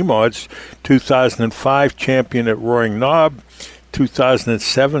here in the EMAUDs, 2005 champion at Roaring Knob,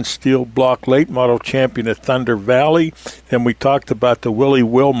 2007 Steel Block Late Model champion at Thunder Valley. Then we talked about the Willie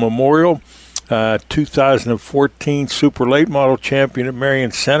Will Memorial, 2014 Super Late Model champion at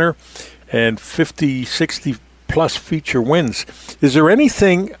Marion Center, and 50, 60-plus feature wins. Is there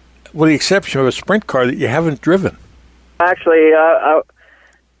anything, with the exception of a sprint car, that you haven't driven? Actually,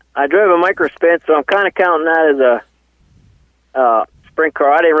 I drove a micro spin, so I'm kind of counting that as a sprint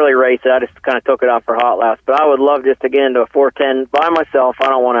car. I didn't really race it. I just kind of took it out for hot laps. But I would love just to get into a 410 by myself. I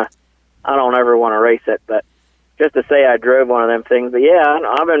don't ever want to race it, but just to say I drove one of them things. But yeah,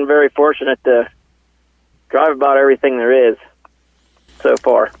 I've been very fortunate to drive about everything there is so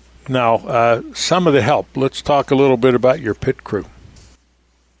far. Now, some of the help. Let's talk a little bit about your pit crew.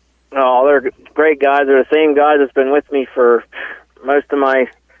 Oh, they're great guys. They're the same guys that's been with me for most of my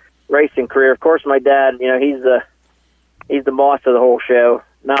racing career. Of course, my dad, he's the boss of the whole show.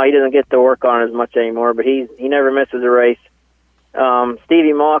 Now he doesn't get to work on it as much anymore, but he never misses a race.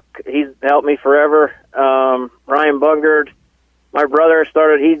 Stevie Mock, he's helped me forever. Ryan Bungard, my brother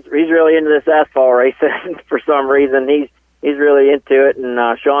started. He's really into this asphalt racing for some reason. He's really into it,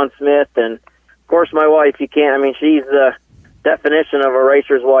 and Sean Smith, and of course my wife. She's the definition of a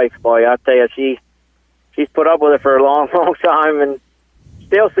racer's wife, boy. I tell you, she's put up with it for a long, long time, and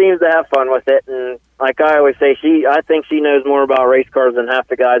still seems to have fun with it. And like I always say, I think she knows more about race cars than half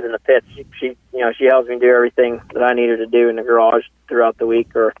the guys in the pits. She helps me do everything that I need her to do in the garage throughout the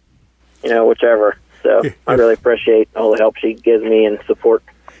week, or whichever. So I really appreciate all the help she gives me and support.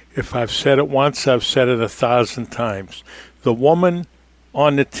 If I've said it once, I've said it 1,000 times. The woman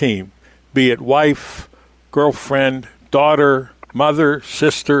on the team, be it wife, girlfriend, daughter, mother,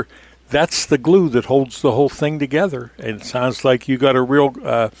 sister, that's the glue that holds the whole thing together. And it sounds like you got a real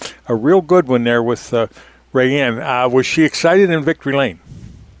good one there with Rayanne. Was she excited in Victory Lane?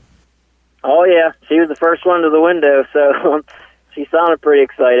 Oh, yeah. She was the first one to the window, so she sounded pretty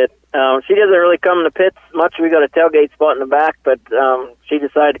excited. She doesn't really come in the pits much. We got a tailgate spot in the back, but she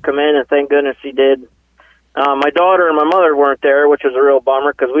decided to come in, and thank goodness she did. My daughter and my mother weren't there, which was a real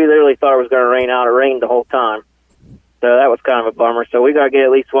bummer because we literally thought it was going to rain out. It rained the whole time. So that was kind of a bummer. So we got to get at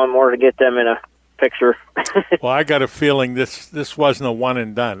least one more to get them in a picture. Well, I got a feeling this wasn't a one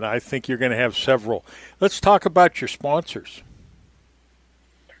and done. I think you're going to have several. Let's talk about your sponsors.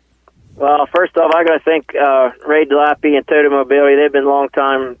 Well, first off, I got to thank Ray Delappy and Toto Mobility. They've been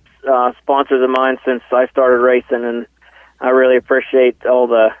long-time sponsors of mine since I started racing, and I really appreciate all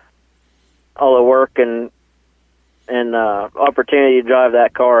the work and opportunity to drive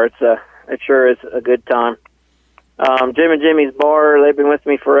that car. It sure is a good time. Jim and Jimmy's Bar, they've been with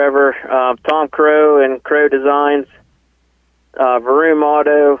me forever. Tom Crow and Crow Designs, Vroom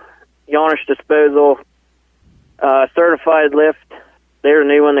Auto, Yonish Disposal, Certified Lift, they're a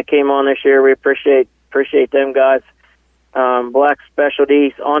new one that came on this year. We appreciate them guys. Black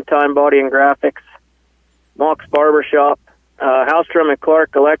Specialties, On Time Body and Graphics, Mox Barbershop, Hallstrom and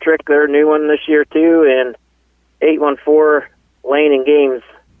Clark Electric, they're a new one this year too, and 814 Lane and Games,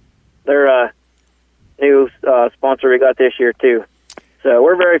 they're a new sponsor we got this year too. So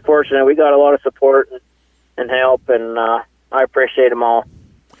we're very fortunate. We got a lot of support and help, and I appreciate them all.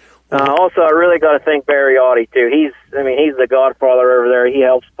 Also, I really got to thank Barry Audi too. He's the godfather over there. He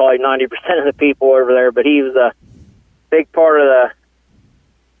helps probably 90% of the people over there, but he was a big part of the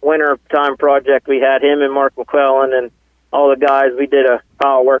winter time project. We had him and Mark McClellan and all the guys. We did a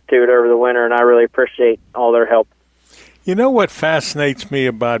pile of work to it over the winter, and I really appreciate all their help. You know what fascinates me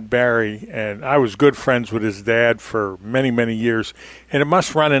about Barry, and I was good friends with his dad for many, many years, and it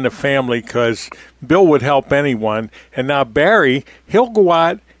must run in the family because Bill would help anyone, and now Barry, he'll go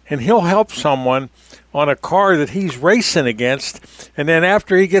out and he'll help someone on a car that he's racing against, and then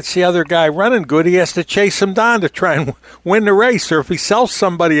after he gets the other guy running good, he has to chase him down to try and win the race, or if he sells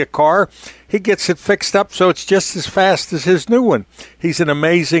somebody a car, he gets it fixed up so it's just as fast as his new one. He's an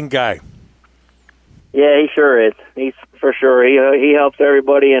amazing guy. Yeah, he sure is. He's for sure. He helps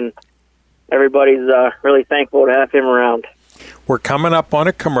everybody, and everybody's really thankful to have him around. We're coming up on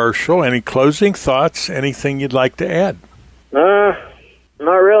a commercial. Any closing thoughts? Anything you'd like to add? Not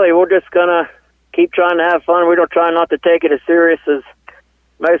really. We're just gonna keep trying to have fun. We don't try not to take it as serious as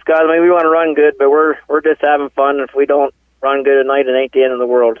most guys. I mean, we want to run good, but we're just having fun. If we don't run good at night, it ain't the end of the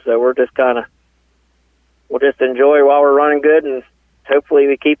world. So we'll just enjoy while we're running good, and hopefully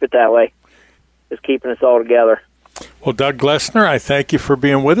we keep it that way. Just keeping us all together. Well, Doug Glessner, I thank you for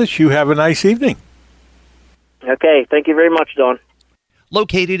being with us. You have a nice evening. Okay, thank you very much, Don.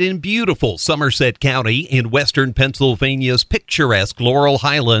 Located in beautiful Somerset County in western Pennsylvania's picturesque Laurel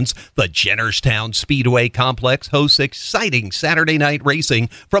Highlands, the Jennerstown Speedway Complex hosts exciting Saturday night racing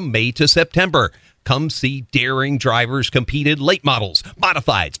from May to September. Come see daring drivers compete in late models,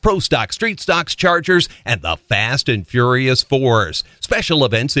 modifieds, pro stock, street stocks, chargers, and the Fast and Furious 4s. Special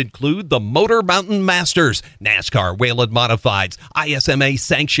events include the Motor Mountain Masters, NASCAR Whelen Modifieds, ISMA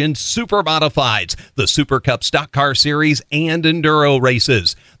sanctioned Super Modifieds, the Super Cup Stock Car Series, and Enduro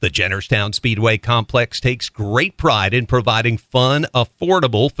races. The Jennerstown Speedway Complex takes great pride in providing fun,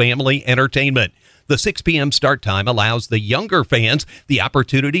 affordable family entertainment. The 6 p.m. start time allows the younger fans the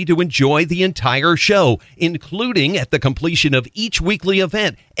opportunity to enjoy the entire show, including at the completion of each weekly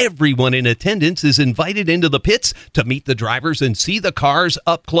event. Everyone in attendance is invited into the pits to meet the drivers and see the cars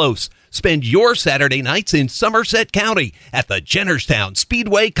up close. Spend your Saturday nights in Somerset County at the Jennerstown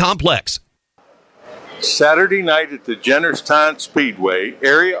Speedway Complex. Saturday night at the Jennerstown Speedway,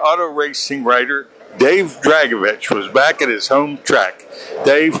 area auto racing writer Dave Dragovich was back at his home track.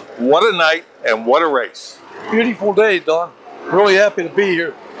 Dave, what a night and what a race. Beautiful day, Don. Really happy to be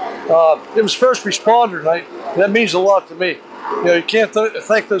here. It was first responder night. That means a lot to me. You know, you can't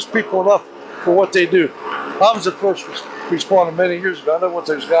thank those people enough for what they do. I was a first responder many years ago. I know what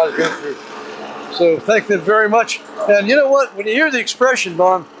those guys go through. So thank them very much. And you know what? When you hear the expression,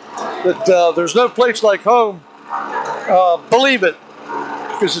 Don, that there's no place like home, believe it,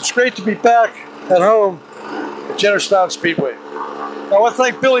 because it's great to be back at home at Jennerstown Speedway. I want to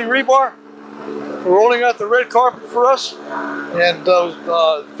thank Billy Rebar for rolling out the red carpet for us, and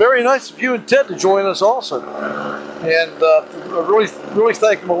very nice of you and Ted to join us also. And I really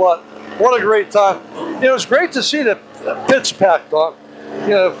thank him a lot. What a great time! You know, it's great to see the pits packed on. You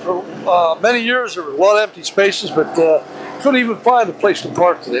know, for many years there were a lot of empty spaces, but couldn't even find a place to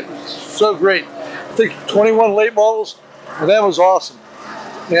park today. It was so great. I think 21 late models, and that was awesome.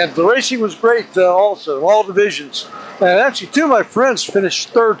 And the racing was great also, in all divisions. And actually, two of my friends finished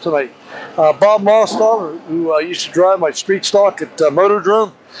third tonight. Bob Mostall, who used to drive my street stock at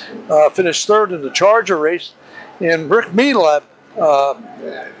Motordrome, finished third in the Charger race. And Rick Meadlab,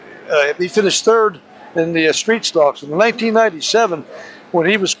 he finished third in the street stocks. In 1997, when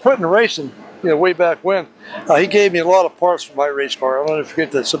he was quitting racing, you know, way back when, he gave me a lot of parts for my race car. I'll never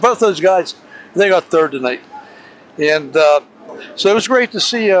forget that. So both those guys, they got third tonight. And so it was great to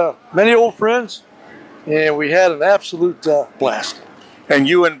see many old friends, and we had an absolute blast. And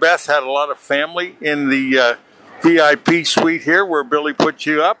you and Beth had a lot of family in the VIP suite here where Billy put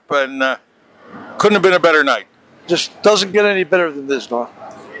you up, and couldn't have been a better night. Just doesn't get any better than this, Don.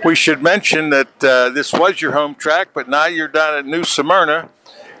 We should mention that this was your home track, but now you're down at New Smyrna,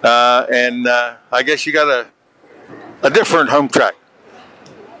 and I guess you got a different home track.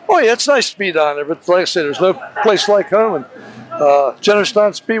 Oh, yeah, it's nice to be down there, but like I said, there's no place like home, and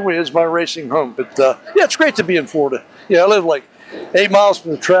Jennerstown Speedway is my racing home. But, yeah, it's great to be in Florida. Yeah, I live like 8 miles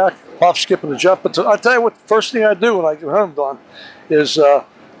from the track, hop, skip, and a jump. But I'll tell you what, the first thing I do when I get home, Don, is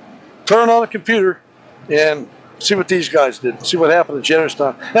turn on the computer and see what these guys did, see what happened at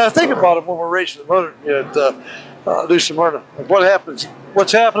Jennerstown. And I think about it when we're racing the motor at New Smyrna.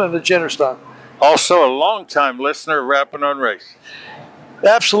 What's happening at Jennerstown? Also a longtime listener of Rapping on Race.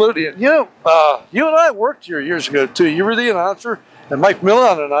 Absolutely. You know, you and I worked here years ago, too. You were the announcer, and Mike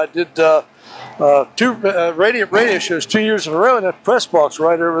Milon and I did two radio shows 2 years in a row in that press box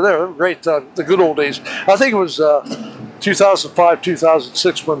right over there. Great time, the good old days. I think it was 2005,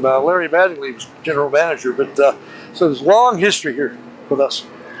 2006 when Larry Mattingly was general manager. But so there's a long history here with us.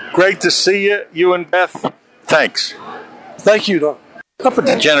 Great to see you and Beth. Thanks. Thank you, Don. Up at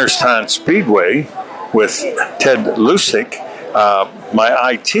the Jennerstown Speedway with Ted Lusick,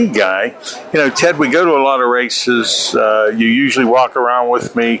 my IT guy. You know, Ted, we go to a lot of races. You usually walk around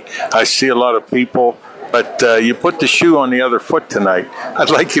with me. I see a lot of people. But you put the shoe on the other foot tonight. I'd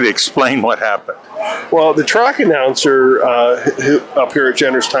like you to explain what happened. Well, the track announcer who up here at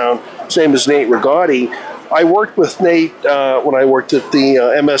Jennerstown, his name is Nate Rigotti. I worked with Nate when I worked at the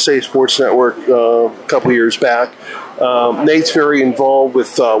MSA Sports Network a couple years back. Nate's very involved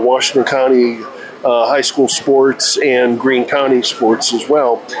with Washington County high school sports and Greene County sports as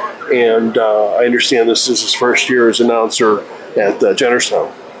well. And I understand this is his first year as announcer at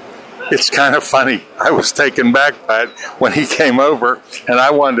Jennerstown. It's kind of funny. I was taken back by it when he came over, and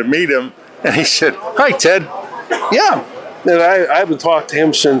I wanted to meet him, and he said, "Hi, Ted." Yeah. And I haven't talked to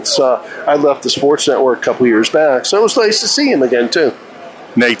him since I left the Sports Network a couple years back, so it was nice to see him again, too.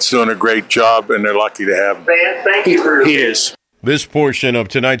 Nate's doing a great job, and they're lucky to have him. Thank you for He is. This portion of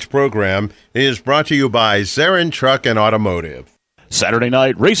tonight's program is brought to you by Zarin Truck and Automotive. Saturday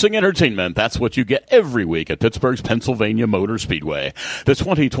night racing entertainment. That's what you get every week at Pittsburgh's Pennsylvania Motor Speedway. The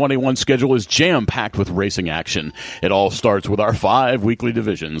 2021 schedule is jam-packed with racing action. It all starts with our 5 weekly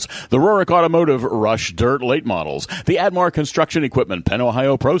divisions. The Rorick Automotive Rush Dirt Late Models, the Admar Construction Equipment Penn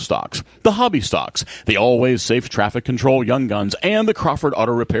Ohio Pro Stocks, the Hobby Stocks, the Always Safe Traffic Control Young Guns, and the Crawford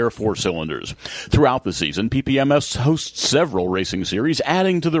Auto Repair 4-cylinders. Throughout the season, PPMS hosts several racing series,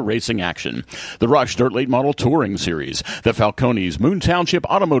 adding to the racing action. The Rush Dirt Late Model Touring Series, the Falcones Moon Township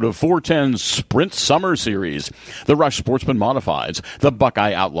Automotive 410 Sprint Summer Series, the Rush Sportsman Modifieds, the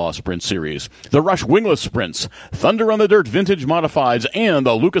Buckeye Outlaw Sprint Series, the Rush Wingless Sprints, Thunder on the Dirt Vintage Modifieds, and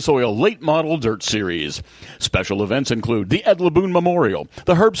the Lucas Oil Late Model Dirt Series. Special events include the Ed Laboon Memorial,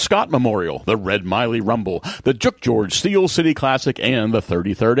 the Herb Scott Memorial, the Red Miley Rumble, the Juk George Steel City Classic, and the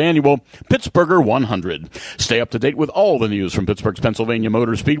 33rd Annual Pittsburgher 100. Stay up to date with all the news from Pittsburgh's Pennsylvania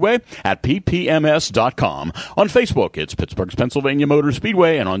Motor Speedway at ppms.com. On Facebook, it's Pittsburgh's Pennsylvania Motor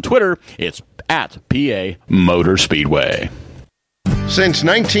Speedway, and on Twitter, it's at PA Motor Speedway. Since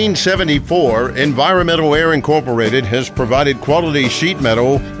 1974, Environmental Air Incorporated has provided quality sheet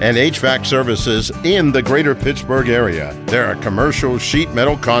metal and HVAC services in the greater Pittsburgh area. They're a commercial sheet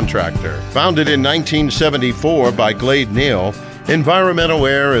metal contractor. Founded in 1974 by Glade Neal, Environmental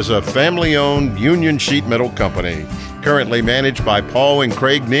Air is a family-owned union sheet metal company, currently managed by Paul and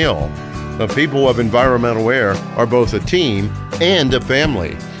Craig Neal. The people of Environmental Air are both a team and a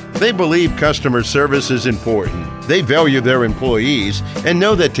family. They believe customer service is important. They value their employees and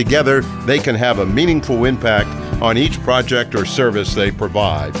know that together they can have a meaningful impact on each project or service they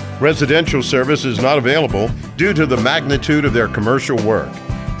provide. Residential service is not available due to the magnitude of their commercial work.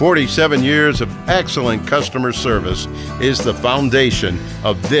 47 years of excellent customer service is the foundation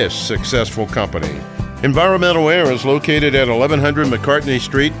of this successful company. Environmental Air is located at 1100 McCartney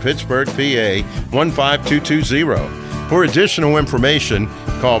Street, Pittsburgh, PA 15220. For additional information,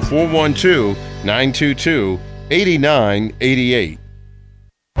 call 412-922-8988.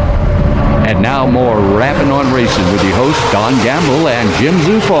 And now more Rapping on Racing with your hosts Don Gamble and Jim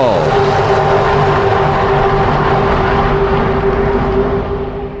Zufall.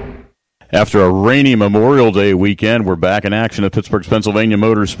 After a rainy Memorial Day weekend, we're back in action at Pittsburgh's Pennsylvania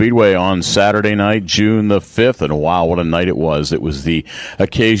Motor Speedway on Saturday night, June the 5th. And wow, what a night it was. It was the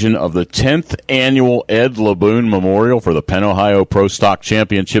occasion of the 10th annual Ed Laboon Memorial for the Penn Ohio Pro Stock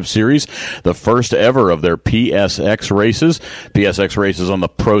Championship Series, the first ever of their PSX races. PSX races on the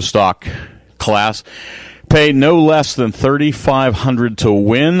Pro Stock class pay no less than $3,500 to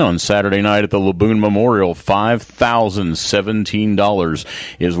win on Saturday night at the Laboon Memorial. $5,017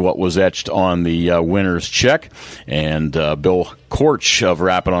 is what was etched on the winner's check. And Bill Korch of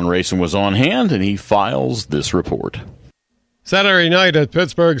Rapping on Racing was on hand, and he files this report. Saturday night at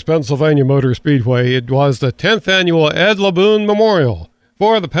Pittsburgh's Pennsylvania Motor Speedway, it was the 10th annual Ed Laboon Memorial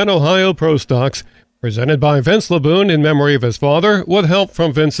for the Penn Ohio Pro Stocks, presented by Vince Laboon in memory of his father, with help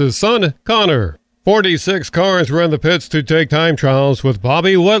from Vince's son, Connor. 46 cars were in the pits to take time trials, with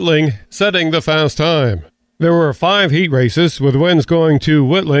Bobby Whitling setting the fast time. There were 5 heat races, with wins going to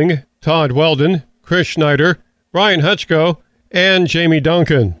Whitling, Todd Weldon, Chris Schneider, Brian Hutchko, and Jamie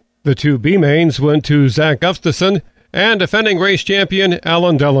Duncan. The 2 B mains went to Zach Gustafson and defending race champion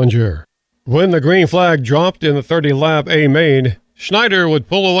Alan Dellinger. When the green flag dropped in the 30-lap A main, Schneider would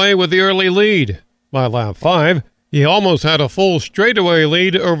pull away with the early lead. By lap 5, he almost had a full straightaway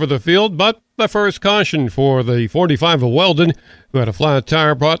lead over the field, but the first caution for the 45 of Weldon, who had a flat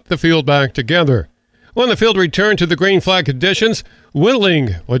tire, brought the field back together. When the field returned to the green flag conditions,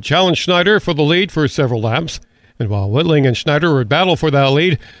 Whitling would challenge Schneider for the lead for several laps. And while Whitling and Schneider would battle for that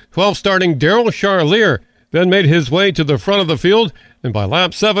lead, 12 starting Daryl Charlier then made his way to the front of the field, and by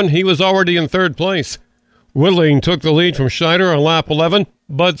lap 7, he was already in 3rd place. Whitling took the lead from Schneider on lap 11,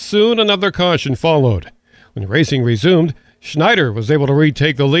 but soon another caution followed. When racing resumed, Schneider was able to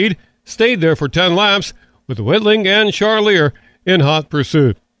retake the lead, stayed there for 10 laps, with Whitling and Charlier in hot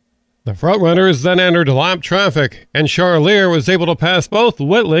pursuit. The front-runners then entered lap traffic, and Charlier was able to pass both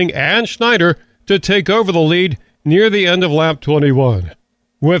Whitling and Schneider to take over the lead near the end of lap 21.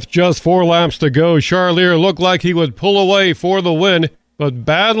 With just 4 laps to go, Charlier looked like he would pull away for the win, but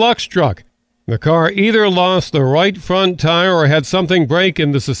bad luck struck. The car either lost the right front tire or had something break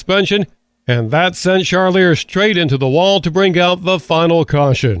in the suspension, and that sent Charlier straight into the wall to bring out the final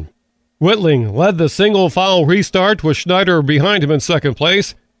caution. Whitling led the single-file restart with Schneider behind him in 2nd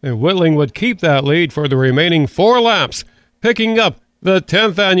place, and Whitling would keep that lead for the remaining 4 laps, picking up the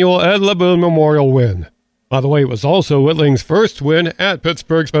 10th annual Ed LeBoon Memorial win. By the way, it was also Whitling's first win at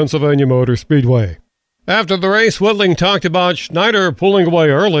Pittsburgh's Pennsylvania Motor Speedway. After the race, Whitling talked about Schneider pulling away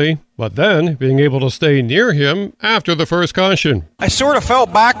early, but then being able to stay near him after the first caution. I sort of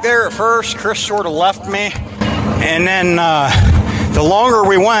felt back there at first. Chris sort of left me, and then the longer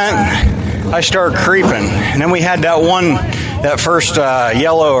we went, I started creeping. And then we had that first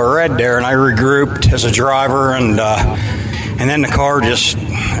yellow or red there, and I regrouped as a driver, and then the car just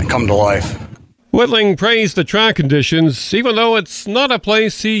come to life. Whitling praised the track conditions, even though it's not a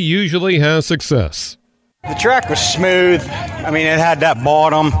place he usually has success. The track was smooth. I mean, it had that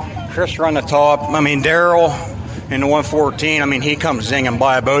bottom. Chris run the top. I mean, Daryl in the 114, I mean, he comes zinging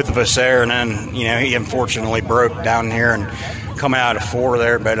by both of us there, and then, he unfortunately broke down here and coming out of 4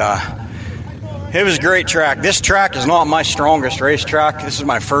 there, but it was a great track. This track is not my strongest racetrack. This is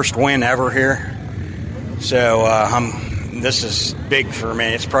my first win ever here, so this is big for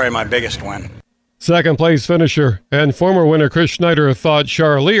me. It's probably my biggest win. 2nd place finisher and former winner Chris Schneider thought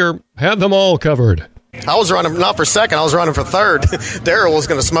Charlier had them all covered. I was running not for 2nd, I was running for 3rd. Daryl was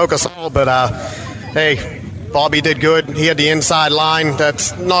going to smoke us all, but hey, Bobby did good. He had the inside line.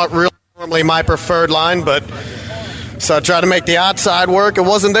 That's not really normally my preferred line, but so I tried to make the outside work. It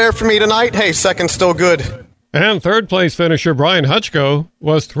wasn't there for me tonight. Hey, 2nd's still good. And 3rd place finisher Brian Hutchko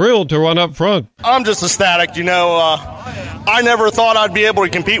was thrilled to run up front. I'm just ecstatic. I never thought I'd be able to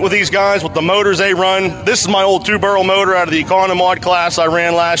compete with these guys with the motors they run. This is my old 2-barrel motor out of the Economod class I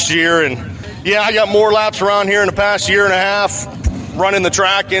ran last year. And, yeah, I got more laps around here in the past year and a half running the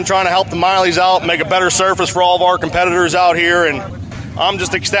track and trying to help the Mileys out, make a better surface for all of our competitors out here. And I'm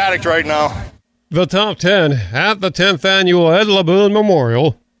just ecstatic right now. The top 10 at the 10th annual Ed LeBoon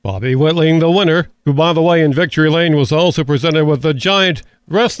Memorial. Bobby Whitling, the winner, who, by the way, in Victory Lane was also presented with the giant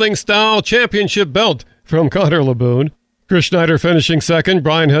wrestling-style championship belt from Connor LeBoon. Chris Schneider finishing 2nd,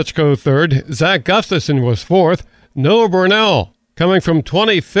 Brian Hutchko 3rd, Zach Gustafson was 4th, Noah Burnell, coming from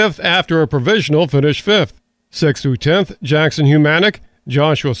 25th after a provisional, finished 5th. 6th through 10th, Jackson Humanick,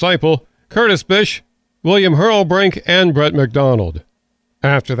 Joshua Seipel, Curtis Bish, William Hurlbrink, and Brett McDonald.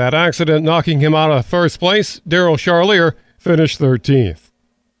 After that accident knocking him out of 1st place, Daryl Charlier finished 13th.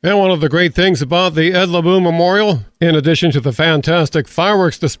 And one of the great things about the Ed LeBoon Memorial, in addition to the fantastic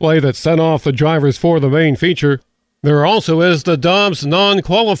fireworks display that sent off the drivers for the main feature, there also is the Dobbs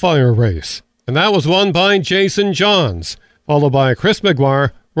non-qualifier race, and that was won by Jason Johns, followed by Chris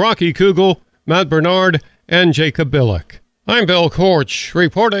McGuire, Rocky Kugel, Matt Bernard, and Jacob Billick. I'm Bill Korch,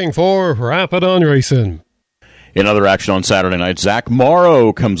 reporting for Rapid on Racing. In other action on Saturday night, Zach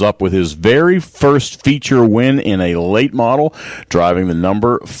Morrow comes up with his very first feature win in a late model, driving the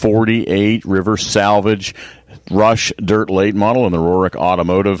number 48 River Salvage Rush Dirt Late Model in the Rorick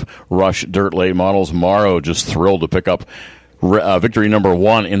Automotive Rush Dirt Late Models. Morrow just thrilled to pick up victory number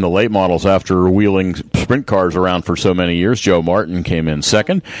 1 in the late models after wheeling sprint cars around for so many years. Joe Martin came in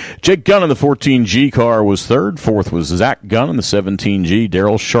 2nd. Jake Gunn in the 14G car was 3rd. 4th was Zach Gunn in the 17G.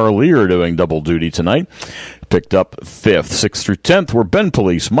 Daryl Charlier doing double duty tonight picked up 5th. 6th through 10th were Ben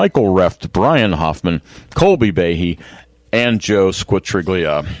Police, Michael Reft, Brian Hoffman, Colby Behe, and Joe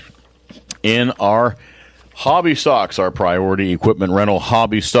Squitriglia. In our hobby stocks, our priority equipment rental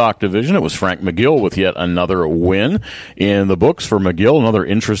hobby stock division, it was Frank McGill with yet another win in the books for McGill. Another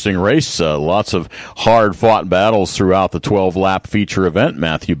interesting race. Lots of hard-fought battles throughout the 12-lap feature event.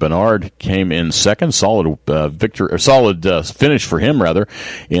 Matthew Bernard came in second. Solid finish for him, rather,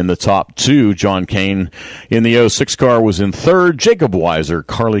 in the top two. John Kane in the 06 car was in third. Jacob Weiser,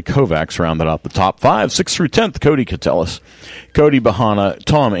 Carly Kovacs rounded out the top five. 6th through 10th, Cody Catellus, Cody Bahana,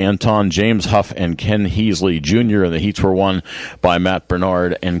 Tom Anton, James Huff, and Ken Heasley Jr. And the heats were won by Matt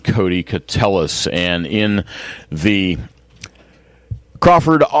Bernard and Cody Catellus. And in the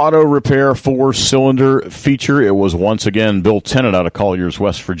Crawford Auto Repair 4-cylinder feature, it was once again Bill Tennant out of Colliers,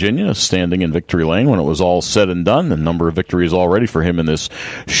 West Virginia, standing in victory lane when it was all said and done. A number of victories already for him in this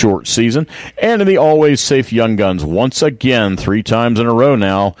short season. And in the Always Safe Young Guns, once again, 3 times in a row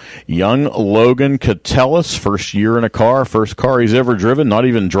now, young Logan Catellus, first year in a car, first car he's ever driven, not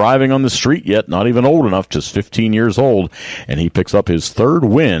even driving on the street yet, not even old enough, just 15 years old. And he picks up his 3rd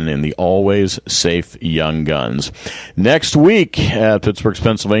win in the Always Safe Young Guns. Next week at Pittsburgh's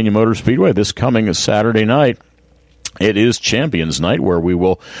Pennsylvania Motor Speedway, this coming Saturday night, it is Champions Night, where we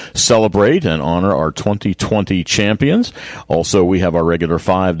will celebrate and honor our 2020 champions. Also, we have our regular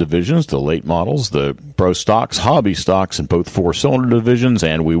 5 divisions, the late models, the pro stocks, hobby stocks, and both 4-cylinder divisions,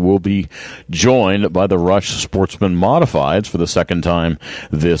 and we will be joined by the Rush Sportsman Modifieds for the 2nd time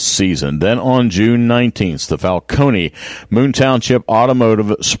this season. Then on June 19th, the Falcone Moon Township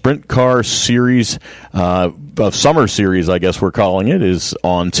Automotive Sprint Car Series, Summer Series, I guess we're calling it, is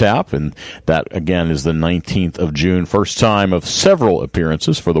on tap, and that, again, is the 19th of June. First time of several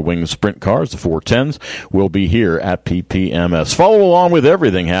appearances for the Wing Sprint Cars. The 410s will be here at PPMS. Follow along with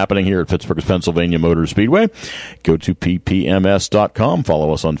everything happening here at Pittsburgh's Pennsylvania Motor Speedway. Go to ppms.com.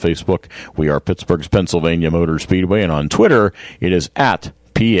 Follow us on Facebook. We are Pittsburgh's Pennsylvania Motor Speedway, and on Twitter, it is at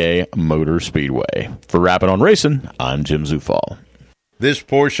PA Motor Speedway. For Rappin' on Racing, I'm Jim Zufall. This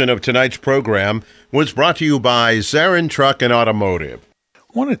portion of tonight's program was brought to you by Zarin Truck and Automotive. I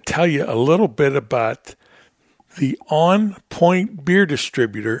want to tell you a little bit about the On Point Beer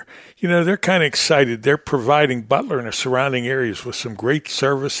Distributor. You know, they're kind of excited. They're providing Butler and the surrounding areas with some great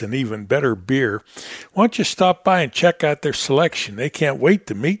service and even better beer. Why don't you stop by and check out their selection? They can't wait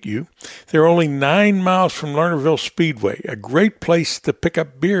to meet you. They're only 9 miles from Lernerville Speedway, a great place to pick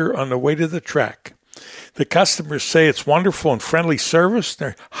up beer on the way to the track. The customers say it's wonderful and friendly service.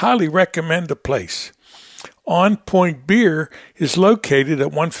 They highly recommend the place. On Point Beer is located at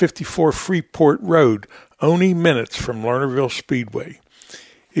 154 Freeport Road, only minutes from Lernerville Speedway.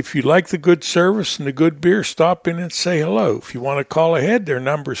 If you like the good service and the good beer, stop in and say hello. If you want to call ahead, their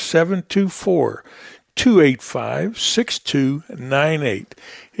number is 724-285-6298.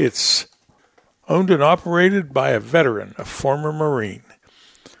 It's owned and operated by a veteran, a former Marine.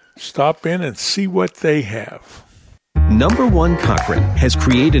 Stop in and see what they have. Number One Cochrane has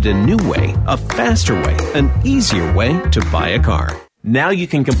created a new way, a faster way, an easier way to buy a car. Now you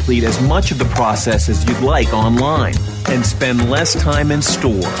can complete as much of the process as you'd like online and spend less time in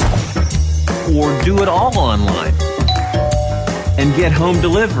store. Or do it all online and get home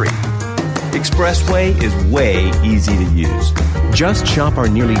delivery. Expressway is way easy to use. Just shop our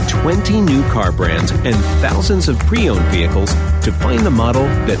nearly 20 new car brands and thousands of pre-owned vehicles to find the model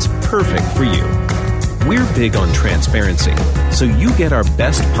that's perfect for you. We're big on transparency, so you get our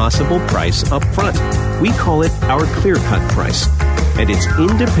best possible price up front. We call it our clear-cut price, and it's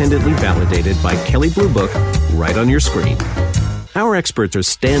independently validated by Kelley Blue Book right on your screen. Our experts are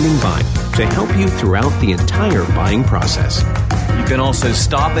standing by to help you throughout the entire buying process. You can also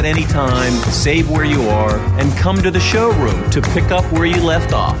stop at any time, save where you are, and come to the showroom to pick up where you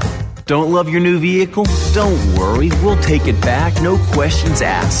left off. Don't love your new vehicle? Don't worry, we'll take it back, no questions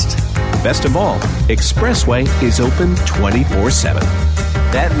asked. Best of all, Expressway is open 24/7.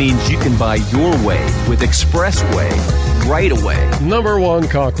 That means you can buy your way with Expressway right away. Number One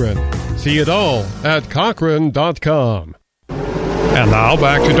Cochrane. See it all at Cochrane.com. And now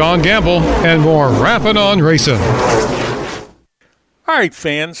back to Don Gamble and more Rappin' on Racing. All right,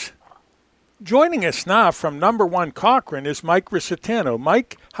 fans. Joining us now from Number One Cochrane is Mike Risitano.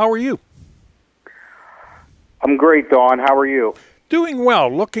 Mike, how are you? I'm great, Don. How are you? Doing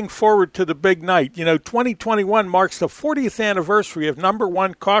well. Looking forward to the big night. You know, 2021 marks the 40th anniversary of Number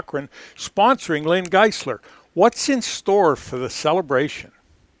One Cochrane sponsoring Lynn Geisler. What's in store for the celebration?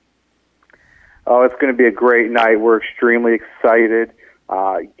 Oh, it's going to be a great night. We're extremely excited.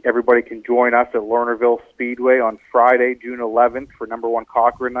 Everybody can join us at Lernerville Speedway on Friday, June 11th for Number One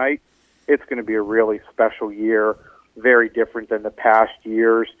Cochrane night. It's going to be a really special year, very different than the past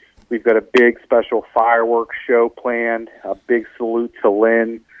years. We've got a big special fireworks show planned, a big salute to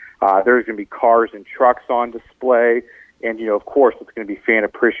Lynn, There's going to be cars and trucks on display. And, of course, it's going to be fan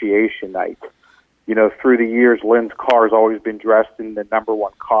appreciation night. Through the years, Lynn's car has always been dressed in the number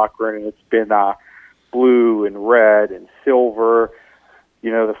one Cochran, and it's been blue and red and silver.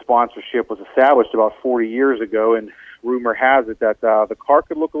 The sponsorship was established about 40 years ago, and rumor has it that the car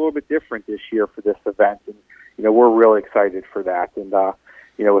could look a little bit different this year for this event. And, we're really excited for that. And,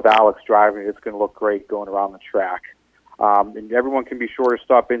 with Alex driving, it's going to look great going around the track. And everyone can be sure to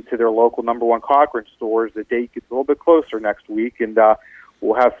stop into their local number one Cochran stores. The date gets a little bit closer next week, and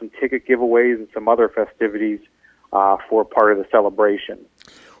we'll have some ticket giveaways and some other festivities for part of the celebration.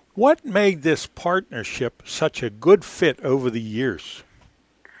 What made this partnership such a good fit over the years?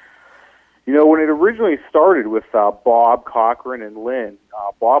 When it originally started with Bob Cochran and Lynn,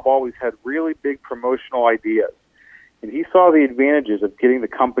 Bob always had really big promotional ideas. And he saw the advantages of getting the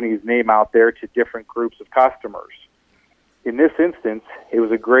company's name out there to different groups of customers. In this instance, it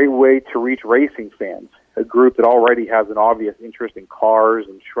was a great way to reach racing fans, a group that already has an obvious interest in cars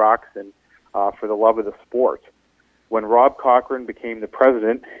and trucks and for the love of the sport. When Rob Cochran became the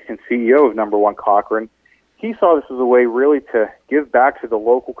president and CEO of Number One Cochran, he saw this as a way really to give back to the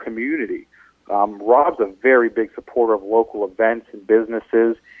local community. Rob's a very big supporter of local events and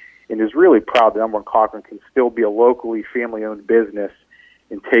businesses and is really proud that Number One Cochran can still be a locally family-owned business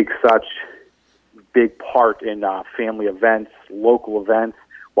and take such big part in family events, local events,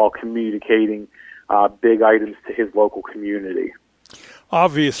 while communicating big items to his local community.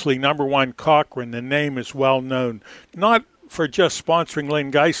 Obviously, Number One Cochran, the name is well known, not for just sponsoring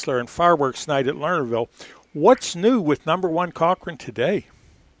Lynn Geisler and Fireworks Night at Lernerville. What's new with Number One Cochran today?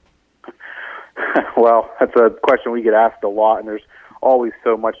 Well, that's a question we get asked a lot, and there's always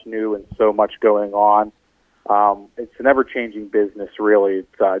so much new and so much going on. It's an ever-changing business, really.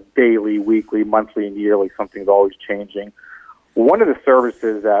 It's daily, weekly, monthly, and yearly. Something's always changing. One of the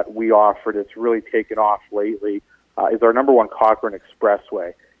services that we offer that's really taken off lately is our Number One Cochran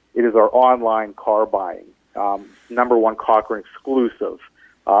Expressway. It is our online car buying, Number One Cochran exclusive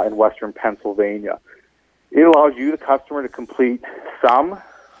in Western Pennsylvania. It allows you, the customer, to complete some,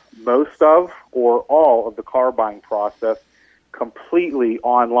 most of, or all of the car buying process completely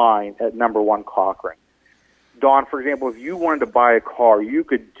online at Number One Cochran. Don, for example, if you wanted to buy a car, you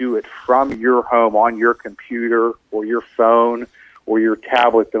could do it from your home on your computer or your phone or your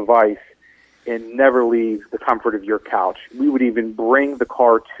tablet device and never leave the comfort of your couch. We would even bring the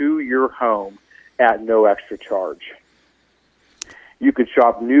car to your home at no extra charge. You could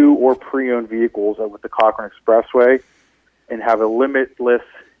shop new or pre-owned vehicles with the Cochran Expressway and have a limitless,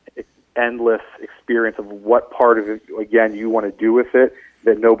 endless experience of what part of it, again, you want to do with it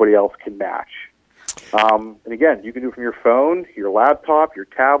that nobody else can match. And again, you can do it from your phone, your laptop, your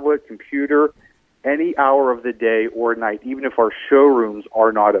tablet, computer, any hour of the day or night, even if our showrooms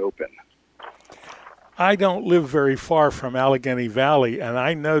are not open. I don't live very far from Allegheny Valley, and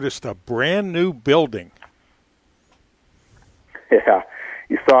I noticed a brand new building. Yeah,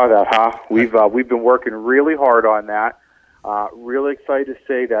 you saw that, huh? We've been working really hard on that. Really excited to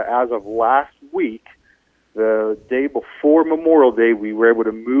say that as of last week, the day before Memorial Day, we were able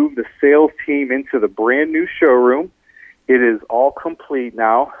to move the sales team into the brand new showroom. It is all complete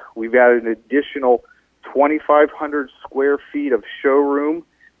now. We've added an additional 2,500 square feet of showroom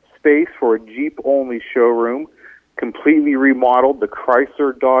space for a Jeep-only showroom, completely remodeled the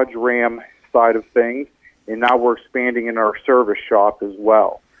Chrysler, Dodge, Ram side of things, and now we're expanding in our service shop as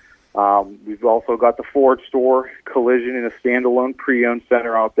well. We've also got the Ford store, collision, and a standalone pre-owned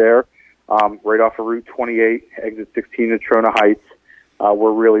center out there, right off of Route 28, exit 16 in Trona Heights.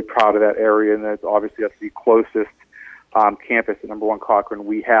 We're really proud of that area, and that's obviously that's the closest campus at Number One Cochran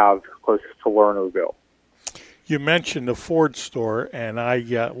we have, closest to Lernerville. You mentioned the Ford store, and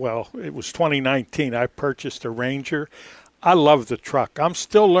it was 2019. I purchased a Ranger. I love the truck. I'm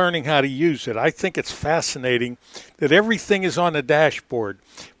still learning how to use it. I think it's fascinating that everything is on the dashboard,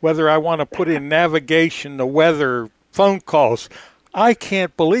 whether I want to put in navigation, the weather, phone calls. I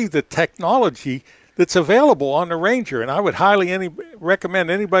can't believe the technology that's available on the Ranger, and I would highly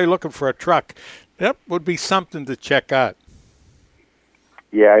recommend anybody looking for a truck. That would be something to check out.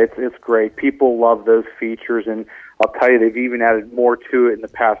 Yeah, it's great. People love those features, and I'll tell you, they've even added more to it in the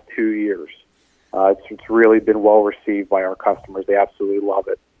past 2 years. It's really been well received by our customers. They absolutely love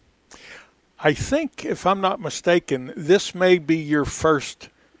it. I think, if I'm not mistaken, this may be your first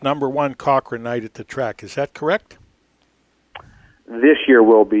Number One Cochran night at the track. Is that correct? This year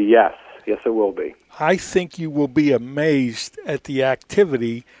will be, yes. Yes, it will be. I think you will be amazed at the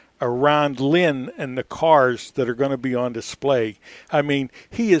activity around Lynn and the cars that are going to be on display. I mean,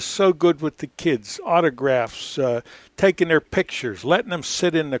 he is so good with the kids, autographs, taking their pictures, letting them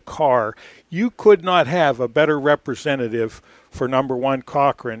sit in the car. You could not have a better representative for number one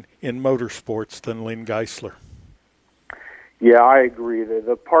Cochran in motorsports than Lynn Geisler. Yeah, I agree.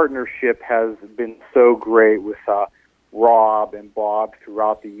 The partnership has been so great with Rob and Bob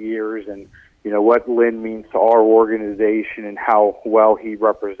throughout the years, and you know what Lynn means to our organization and how well he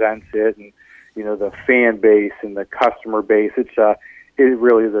represents it, and you know the fan base and the customer base. It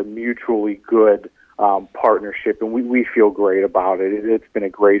really is a mutually good partnership, and we feel great about it. It's been a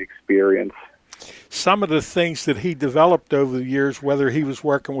great experience. Some of the things that he developed over the years, whether he was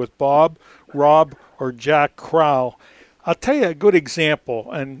working with Bob, Rob, or Jack Crowell. I'll tell you a good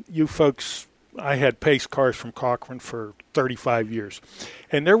example, and you folks, I had pace cars from Cochran for 35 years,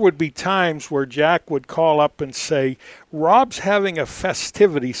 and there would be times where Jack would call up and say, Rob's having a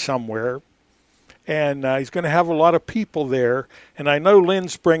festivity somewhere, and he's going to have a lot of people there, and I know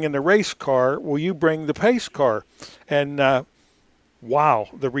Lynn's bringing the race car. Will you bring the pace car? And wow,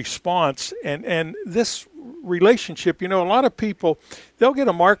 the response. And this relationship, you know, a lot of people, they'll get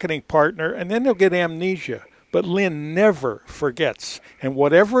a marketing partner, and then they'll get amnesia. But Lynn never forgets. And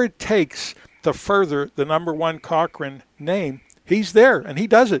whatever it takes to further the number one Cochran name, he's there, and he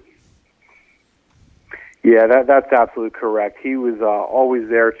does it. Yeah, that's absolutely correct. He was always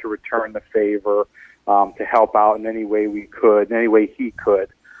there to return the favor, to help out in any way we could, in any way he could.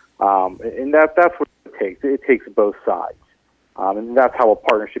 And that's what it takes. It takes both sides. And that's how a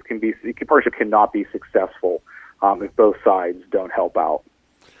partnership can be. A partnership cannot be successful if both sides don't help out.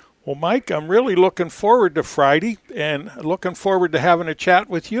 Well, Mike, I'm really looking forward to Friday and looking forward to having a chat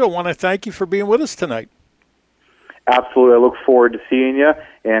with you. I want to thank you for being with us tonight. Absolutely. I look forward to seeing you,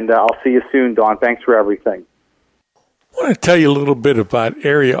 and I'll see you soon, Don. Thanks for everything. I want to tell you a little bit about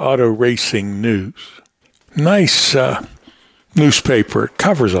Area Auto Racing News. Nice newspaper. It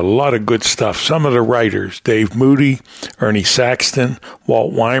covers a lot of good stuff. Some of the writers, Dave Moody, Ernie Saxton,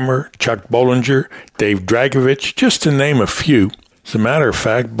 Walt Weimer, Chuck Bollinger, Dave Dragovich, just to name a few. As a matter of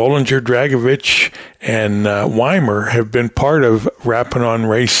fact, Bollinger, Dragovich, and Weimer have been part of Rappin' on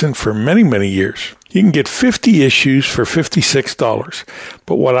Racing for many, many years. You can get 50 issues for $56.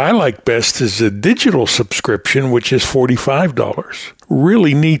 But what I like best is the digital subscription, which is $45.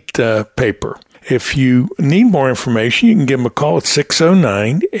 Really neat paper. If you need more information, you can give them a call at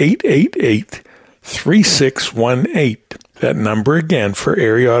 609-888-3618. That number again for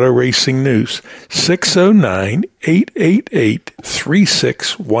Area Auto Racing News,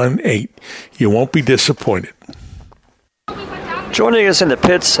 609-888-3618. You won't be disappointed. Joining us in the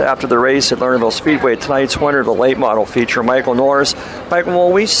pits after the race at Lernerville Speedway, tonight's winner of the late model feature, Michael Norris. Michael,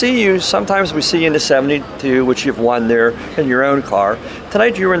 well, we see you, sometimes we see you in the 72, which you've won there in your own car.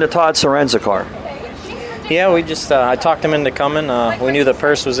 Tonight you were in the Todd Sorenza car. Yeah, we just, I talked him into coming. We knew the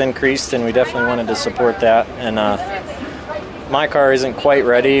purse was increased, and we definitely wanted to support that. And my car isn't quite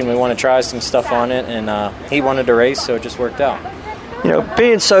ready, and we want to try some stuff on it, and he wanted to race, so it just worked out. You know,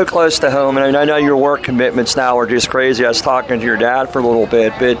 being so close to home, and I know your work commitments now are just crazy. I was talking to your dad for a little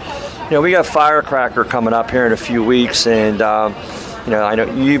bit, but, you know, we got Firecracker coming up here in a few weeks, and, you know, I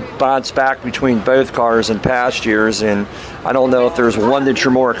know you bounce back between both cars in past years, and I don't know if there's one that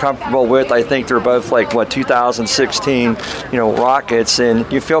you're more comfortable with. I think they're both 2016, you know, rockets,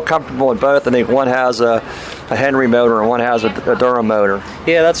 and you feel comfortable in both. I think one has a Henry motor and one has a Durham motor.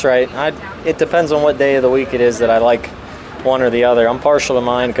 Yeah, that's right. It depends on what day of the week it is that I like one or the other. I'm partial to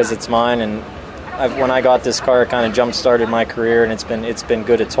mine because it's mine, and when I got this car, it kind of jump-started my career, and it's been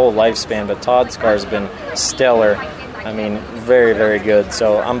good its whole lifespan, but Todd's car has been stellar. I mean, very, very good.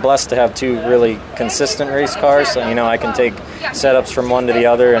 So I'm blessed to have two really consistent race cars. So, you know, I can take setups from one to the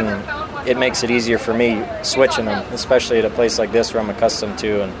other, and it makes it easier for me switching them, especially at a place like this where I'm accustomed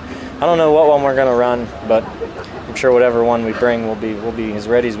to. And I don't know what one we're going to run, but I'm sure whatever one we bring will be as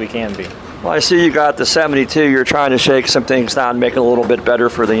ready as we can be. Well, I see you got the 72. You're trying to shake some things down, make it a little bit better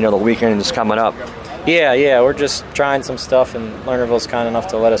for the weekend that's coming up. Yeah, we're just trying some stuff, and Lernerville's kind enough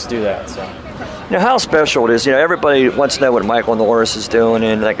to let us do that. So. You know, how special it is. You know, everybody wants to know what Michael Norris is doing,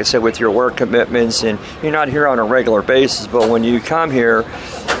 and like I said, with your work commitments, and you're not here on a regular basis, but when you come here,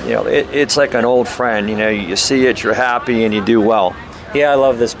 you know, it's like an old friend. You know, you see it, you're happy, and you do well. Yeah, I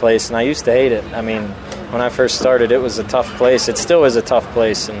love this place, and I used to hate it. I mean, when I first started, it was a tough place. It still is a tough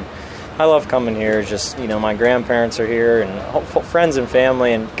place, and I love coming here. Just, you know, my grandparents are here, and friends and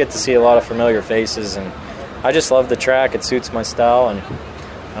family, and get to see a lot of familiar faces, and I just love the track. It suits my style, and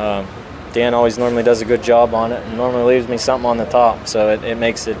Dan always normally does a good job on it and normally leaves me something on the top, so it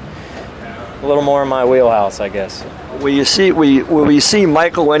makes it a little more in my wheelhouse, I guess. Will we see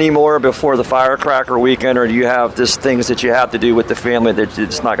Michael anymore before the Firecracker weekend, or do you have just things that you have to do with the family that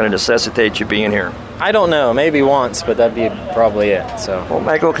it's not going to necessitate you being here? I don't know. Maybe once, but that'd be probably it. So, well,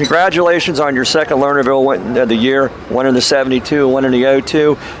 Michael, congratulations on your second Lernerville win of the year, one in the 72, one in the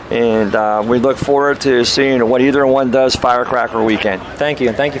 02, and we look forward to seeing what either one does Firecracker weekend. Thank you,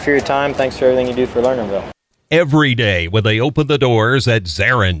 and thank you for your time. Thanks for everything you do for Lernerville. Every day when they open the doors at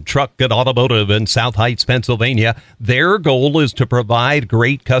Zarin Truck and Automotive in South Heights, Pennsylvania, their goal is to provide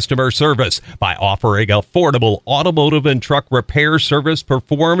great customer service by offering affordable automotive and truck repair service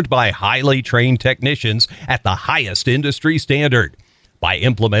performed by highly trained technicians at the highest industry standard. By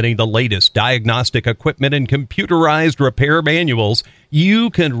implementing the latest diagnostic equipment and computerized repair manuals, you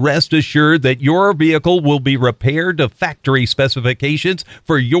can rest assured that your vehicle will be repaired to factory specifications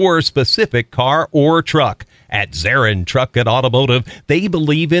for your specific car or truck. At Zarin Truck and Automotive, they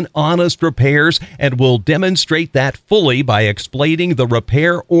believe in honest repairs and will demonstrate that fully by explaining the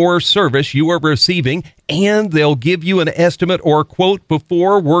repair or service you are receiving, and they'll give you an estimate or quote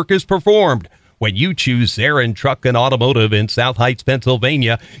before work is performed. When you choose Zarin Truck and Automotive in South Heights,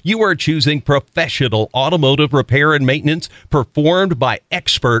 Pennsylvania, you are choosing professional automotive repair and maintenance performed by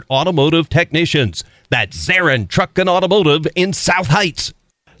expert automotive technicians. That's Zarin Truck and Automotive in South Heights.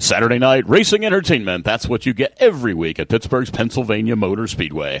 Saturday night racing entertainment. That's what you get every week at Pittsburgh's Pennsylvania Motor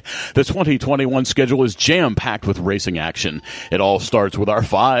Speedway. The 2021 schedule is jam-packed with racing action. It all starts with our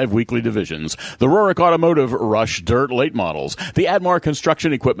 5 weekly divisions: the Rorick Automotive Rush Dirt Late Models, the Admar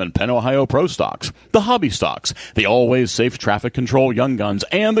Construction Equipment Penn Ohio Pro Stocks, the Hobby Stocks, the Always Safe Traffic Control Young Guns,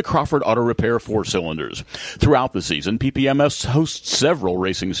 and the Crawford Auto Repair 4-cylinders. Throughout the season, PPMS hosts several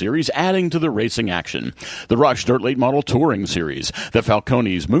racing series, adding to the racing action: the Rush Dirt Late Model Touring Series, the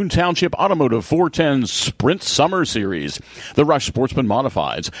Falcones Moon Township Automotive 410 Sprint Summer Series, the Rush Sportsman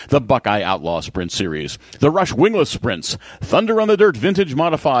Modifieds, the Buckeye Outlaw Sprint Series, the Rush Wingless Sprints, Thunder on the Dirt Vintage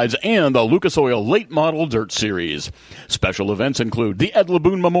Modifieds, and the Lucas Oil Late Model Dirt Series. Special events include the Ed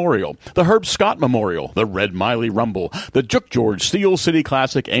LeBoon Memorial, the Herb Scott Memorial, the Red Miley Rumble, the Juk George Steel City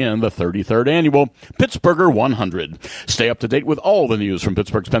Classic, and the 33rd Annual Pittsburgher 100. Stay up to date with all the news from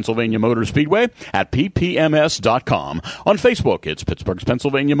Pittsburgh's Pennsylvania Motor Speedway at ppms.com. On Facebook, it's Pittsburgh's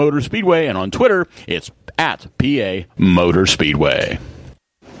Pennsylvania Motor Speedway, and on Twitter, it's at PA Motor Speedway.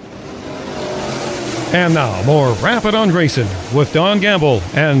 And now, more Rapid on Racing with Don Gamble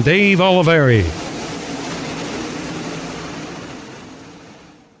and Dave Oliveri.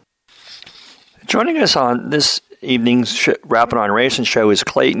 Joining us on this evening's Rapid on Racing show is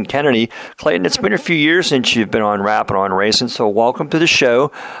Clayton Kennedy. Clayton, it's been a few years since you've been on Rapid on Racing, so welcome to the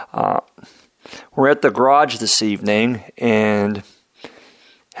show. We're at the garage this evening and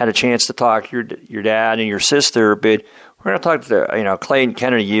had a chance to talk to your dad and your sister, but we're going to talk to Clayton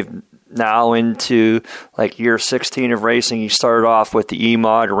Kennedy. You've now into like year 16 of racing. You started off with the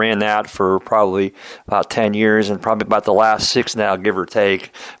E-Mod, ran that for probably about 10 years, and probably about the last 6 now, give or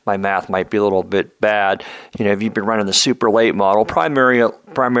take. My math might be a little bit bad. You've been running the super late model, primarily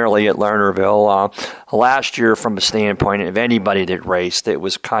at Lernerville. Last year, from a standpoint of anybody that raced, it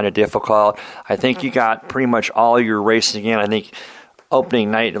was kind of difficult. I think you got pretty much all your races again. I think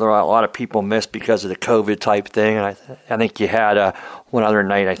opening night, there were a lot of people missed because of the COVID type thing, and I think you had one other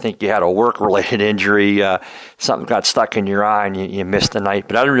night. I think you had a work-related injury. Something got stuck in your eye, and you missed the night.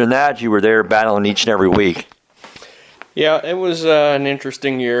 But other than that, you were there battling each and every week. Yeah, it was an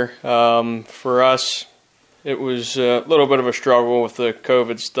interesting year for us. It was a little bit of a struggle with the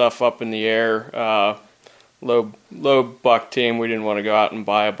COVID stuff up in the air. Low buck team. We didn't want to go out and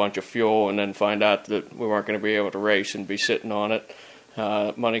buy a bunch of fuel and then find out that we weren't going to be able to race and be sitting on it.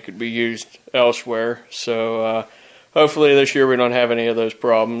 Money could be used elsewhere. So hopefully this year we don't have any of those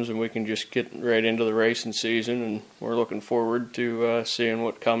problems and we can just get right into the racing season. And we're looking forward to seeing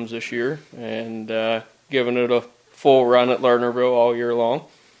what comes this year and giving it a full run at Lernerville all year long.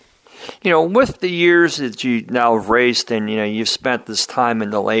 With the years that you now have raced and, you've spent this time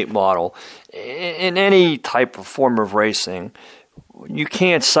in the late model, in any type of form of racing, you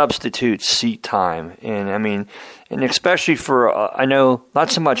can't substitute seat time. And especially for, I know,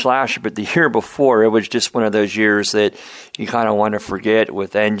 not so much last year, but the year before, it was just one of those years that you kind of want to forget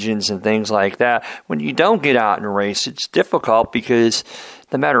with engines and things like that. When you don't get out and race, it's difficult because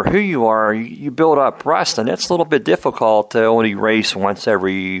no matter who you are, you build up rust, and it's a little bit difficult to only race once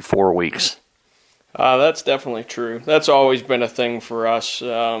every 4 weeks. That's definitely true. That's always been a thing for us.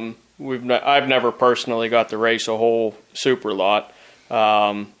 I've never personally got to race a whole super lot.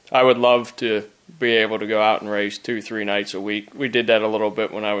 I would love to be able to go out and race 2-3 nights a week. We did that a little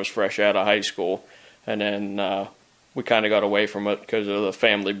bit when I was fresh out of high school, and then we kind of got away from it because of the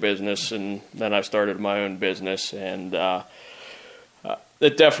family business, and then I started my own business, and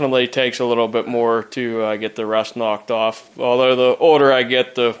it definitely takes a little bit more to get the rust knocked off. Although the older I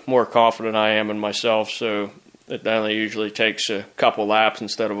get, the more confident I am in myself, so it only usually takes a couple laps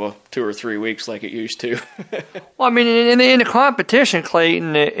instead of 2 or 3 weeks like it used to. Well, I mean, in the competition,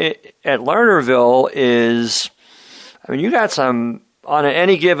 Clayton, at Lernerville is, I mean, you got some on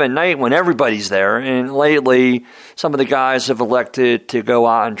any given night when everybody's there, and lately some of the guys have elected to go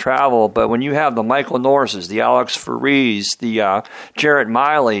out and travel, but when you have the Michael Norrises, the Alex Ferrees, the Jarrett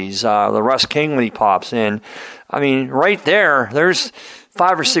Mileys, the Russ King when he pops in, I mean, right there's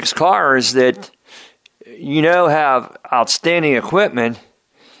 5 or 6 cars that have outstanding equipment,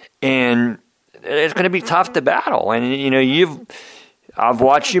 and it's going to be tough to battle. And I've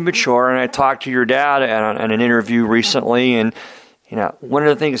watched you mature, and I talked to your dad in an interview recently, and one of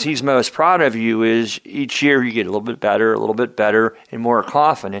the things he's most proud of you is each year you get a little bit better, and more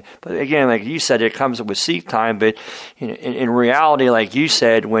confident. But again, like you said, it comes with seat time. But in reality, like you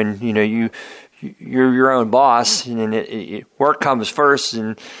said, when you're your own boss, and work comes first.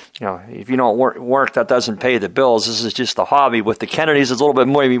 And if you don't work, that doesn't pay the bills. This is just a hobby. With the Kennedys, it's a little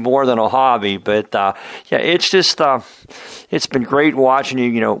bit maybe more than a hobby. But it's just it's been great watching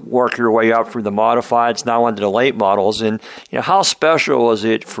you work your way up through the modifieds, now into the late models. And how special is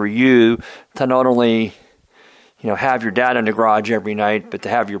it for you to not only have your dad in the garage every night, but to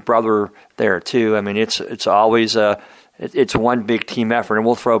have your brother there too? I mean, it's always it's one big team effort, and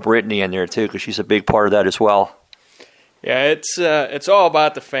we'll throw Brittany in there too because she's a big part of that as well. Yeah, it's all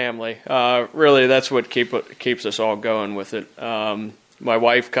about the family. Really, that's what keeps us all going with it. My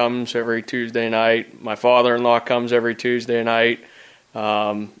wife comes every Tuesday night. My father-in-law comes every Tuesday night.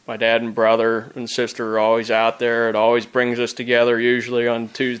 My dad and brother and sister are always out there. It always brings us together, usually on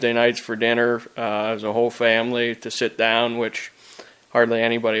Tuesday nights for dinner as a whole family to sit down, which hardly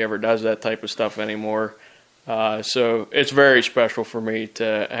anybody ever does that type of stuff anymore. So it's very special for me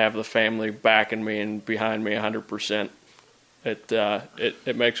to have the family backing me and behind me 100%.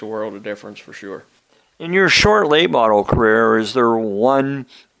 It makes a world of difference for sure. In your short late model career, is there one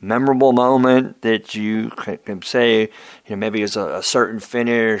memorable moment that you can say, maybe it's a certain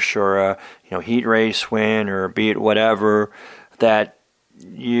finish or a heat race win or be it whatever, that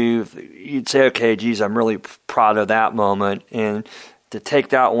you'd say, okay, geez, I'm really proud of that moment, and to take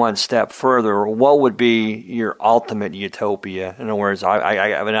that one step further, what would be your ultimate utopia? In other words, I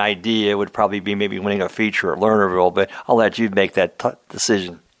have an idea. It would probably be maybe winning a feature at Lernerville, but I'll let you make that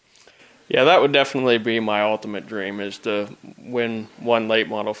decision. Yeah, that would definitely be my ultimate dream, is to win one late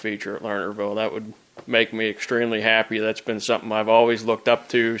model feature at Lernerville. That would make me extremely happy. That's been something I've always looked up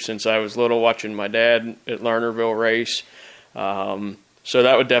to since I was little, watching my dad at Lernerville race. So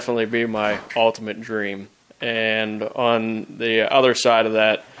that would definitely be my ultimate dream. And on the other side of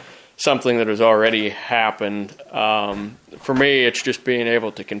that, something that has already happened, for me, it's just being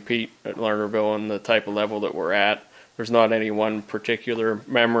able to compete at Lernerville and the type of level that we're at. There's not any one particular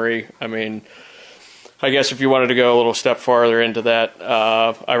memory. I mean, I guess if you wanted to go a little step farther into that,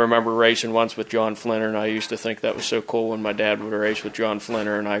 I remember racing once with John Flinner, and I used to think that was so cool when my dad would race with John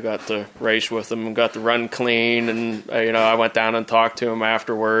Flinner, and I got to race with him and got to run clean, and I went down and talked to him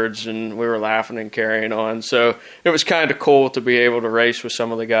afterwards, and we were laughing and carrying on. So it was kind of cool to be able to race with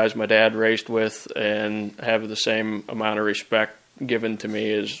some of the guys my dad raced with and have the same amount of respect given to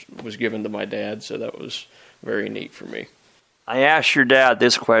me as was given to my dad. So that was very neat for me. I asked your dad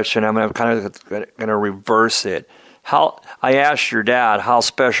this question. I'm kind of going to reverse it. I asked your dad how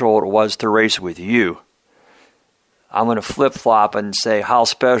special it was to race with you. I'm going to flip-flop and say how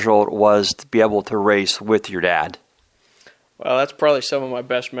special it was to be able to race with your dad. Well, that's probably some of my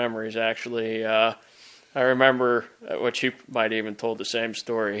best memories, actually. I remember, which he might even told the same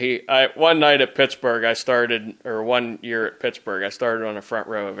story. One night at Pittsburgh, one year at Pittsburgh, I started on the front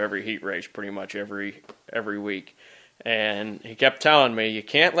row of every heat race pretty much every week. And he kept telling me, you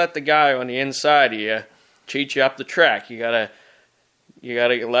can't let the guy on the inside of you cheat you up the track. You gotta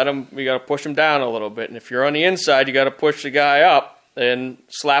push him down a little bit. And if you're on the inside, you gotta push the guy up and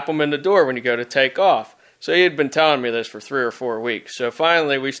slap him in the door when you go to take off. So he had been telling me this for 3 or 4 weeks. So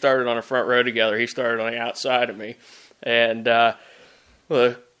finally we started on the front row together. He started on the outside of me. And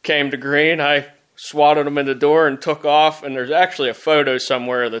came to green, I swatted him in the door and took off, and there's actually a photo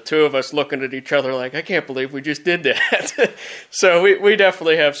somewhere of the two of us looking at each other like, I can't believe we just did that. So we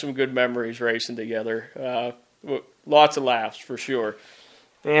definitely have some good memories racing together. Lots of laughs for sure.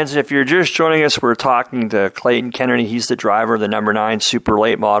 Fans, if you're just joining us, we're talking to Clayton Kennedy. He's the driver of the number 9 Super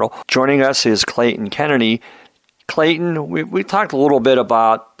Late Model. Joining us is Clayton Kennedy. Clayton, we talked a little bit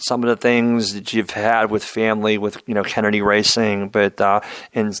about some of the things that you've had with family, with Kennedy Racing, but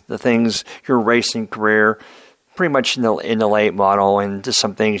and the things your racing career, pretty much in the late model, and just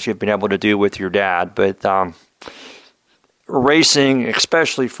some things you've been able to do with your dad. But racing,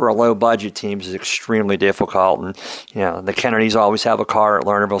 especially for a low budget team, is extremely difficult. And the Kennedys always have a car at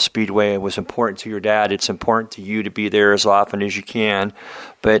Lernerville Speedway. It was important to your dad. It's important to you to be there as often as you can,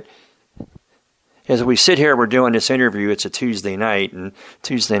 but as we sit here, we're doing this interview, it's a Tuesday night, and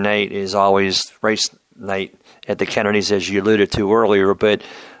Tuesday night is always race night at the Kennedys, as you alluded to earlier. But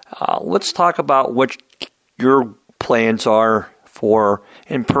let's talk about what your plans are for,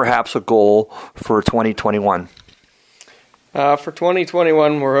 and perhaps a goal for 2021. For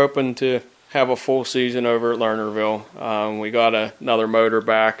 2021, we're hoping to have a full season over at Lernerville. We got another motor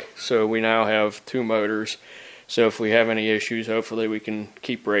back, so we now have 2 motors. So if we have any issues, hopefully we can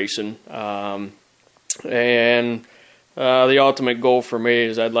keep racing. And the ultimate goal for me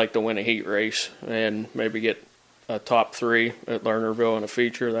is I'd like to win a heat race and maybe get a top 3 at Lernerville in a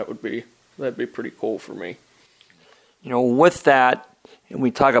feature. That'd be pretty cool for me. With that, and we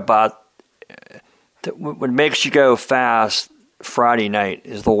talk about what makes you go fast Friday night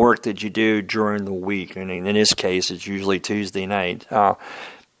is the work that you do during the week. And in this case, it's usually Tuesday night.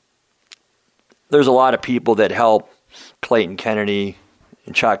 There's a lot of people that help Clayton Kennedy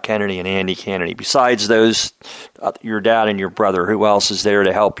and Chuck Kennedy and Andy Kennedy. Besides those, your dad and your brother, who else is there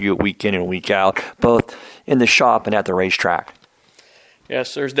to help you week in and week out, both in the shop and at the racetrack?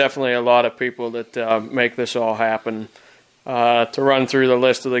 Yes, there's definitely a lot of people that make this all happen. To run through the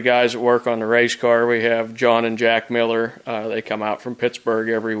list of the guys that work on the race car, we have John and Jack Miller. They come out from Pittsburgh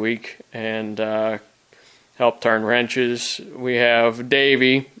every week and help turn wrenches. We have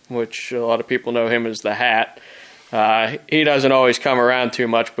Davey, which a lot of people know him as the Hat. He doesn't always come around too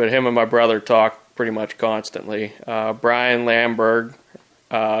much, but him and my brother talk pretty much constantly. Brian Lamberg,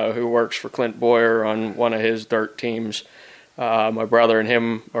 who works for Clint Boyer on one of his dirt teams. My brother and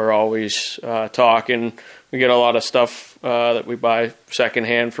him are always talking. We get a lot of stuff that we buy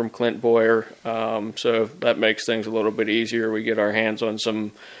secondhand from Clint Boyer, so that makes things a little bit easier. We get our hands on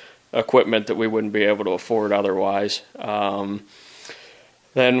some equipment that we wouldn't be able to afford otherwise.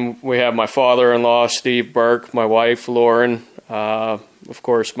 Then we have my father-in-law, Steve Burke, my wife, Lauren, of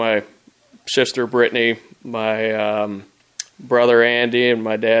course, my sister, Brittany, my brother, Andy, and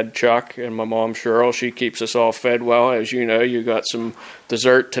my dad, Chuck, and my mom, Cheryl. She keeps us all fed well. As you know, you got some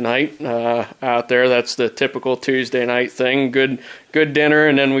dessert tonight out there. That's the typical Tuesday night thing. Good dinner,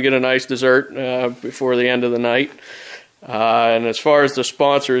 and then we get a nice dessert before the end of the night. And as far as the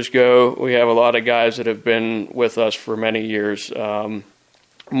sponsors go, we have a lot of guys that have been with us for many years.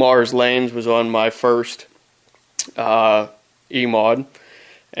 Mars Lanes was on my first E-Mod,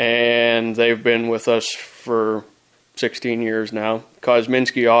 and they've been with us for 16 years now.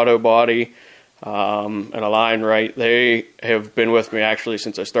 Kosminski Auto Body and Align Right, they have been with me actually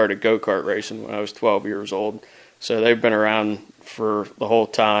since I started go-kart racing when I was 12 years old. So they've been around for the whole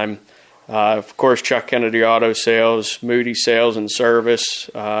time. Of course, Chuck Kennedy Auto Sales, Moody Sales and Service.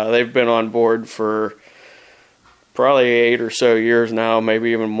 They've been on board for probably 8 or so years now,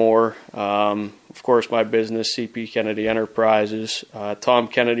 maybe even more. Of course, my business, CP Kennedy Enterprises. Tom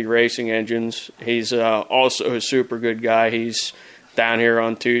Kennedy Racing Engines. He's also a super good guy. He's down here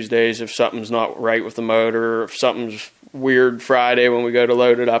on Tuesdays. If something's not right with the motor, or if something's weird Friday when we go to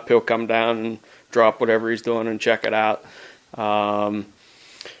load it up, he'll come down and drop whatever he's doing and check it out.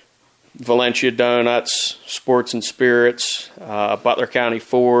 Valencia Donuts, Sports and Spirits, Butler County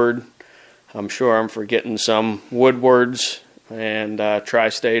Ford. I'm sure I'm forgetting some. Woodwards and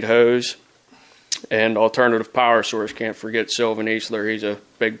Tri-State Hose. And Alternative Power Source. Can't forget Sylvan Eastler. He's a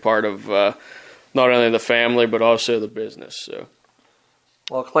big part of not only the family but also the business. So,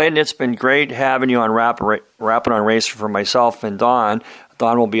 well, Clayton, it's been great having you on Rapping on Racer for myself and Don.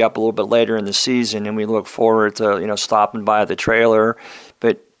 Don will be up a little bit later in the season, and we look forward to stopping by the trailer.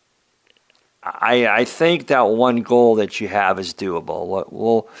 But I think that one goal that you have is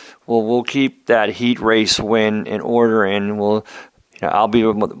doable. We'll keep that heat race win in order, and I'll be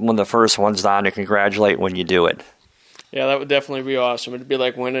one of the first ones down to congratulate when you do it. Yeah, that would definitely be awesome. It'd be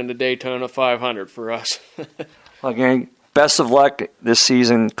like winning the Daytona 500 for us. Again, best of luck this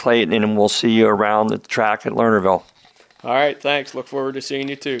season, Clayton, and we'll see you around the track at Lernerville. All right, thanks. Look forward to seeing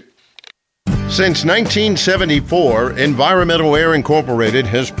you too. Since 1974, Environmental Air Incorporated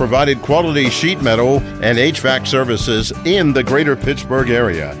has provided quality sheet metal and HVAC services in the greater Pittsburgh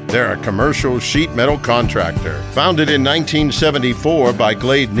area. They're a commercial sheet metal contractor. Founded in 1974 by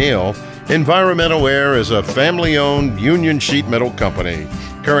Glade Neal, Environmental Air is a family-owned union sheet metal company,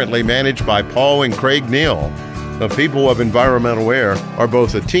 currently managed by Paul and Craig Neal. The people of Environmental Air are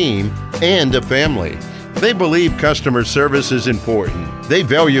both a team and a family. They believe customer service is important. They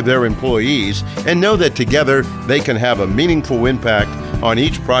value their employees and know that together they can have a meaningful impact on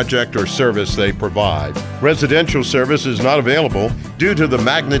each project or service they provide. Residential service is not available due to the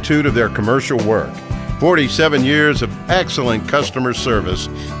magnitude of their commercial work. 47 years of excellent customer service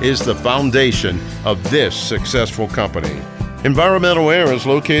is the foundation of this successful company. Environmental Air is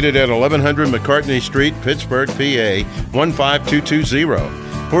located at 1100 McCartney Street, Pittsburgh, PA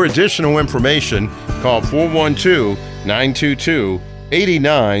 15220. For additional information, call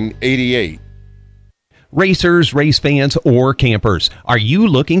 412-922-8988. Racers, race fans, or campers, are you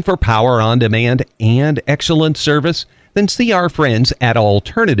looking for power on demand and excellent service? Then see our friends at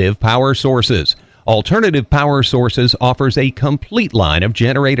Alternative Power Sources. Alternative Power Sources offers a complete line of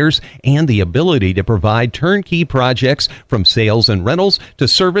generators and the ability to provide turnkey projects from sales and rentals to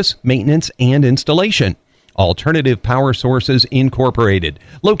service, maintenance, and installation. Alternative Power Sources Incorporated,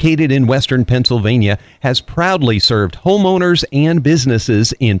 located in western Pennsylvania, has proudly served homeowners and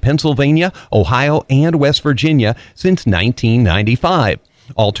businesses in Pennsylvania, Ohio, and West Virginia since 1995.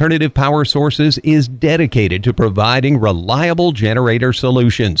 Alternative Power Sources is dedicated to providing reliable generator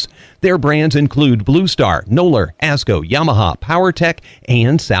solutions. Their brands include Blue Star, Noller, ASCO, Yamaha, PowerTech,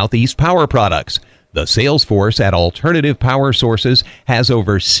 and Southeast Power Products. The sales force at Alternative Power Sources has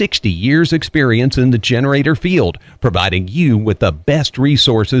over 60 years' experience in the generator field, providing you with the best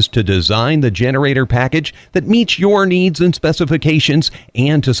resources to design the generator package that meets your needs and specifications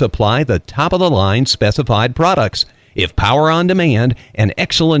and to supply the top-of-the-line specified products. If power on demand and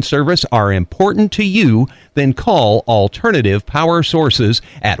excellent service are important to you, then call Alternative Power Sources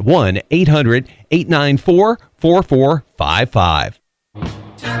at 1-800-894-4455.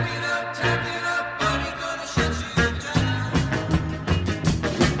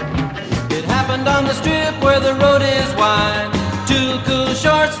 On the strip where the road is wide, two cool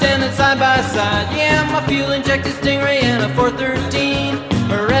shorts standing side by side. Yeah, my fuel injected Stingray and a 413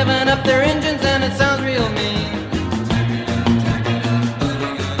 are revving up their engines and it sounds real mean.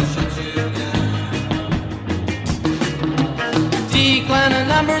 Declining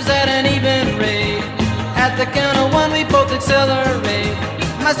numbers at an even rate. At the count of one we both accelerate.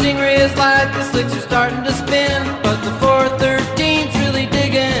 My Stingray is light, the slicks are starting to spin, but the 413's really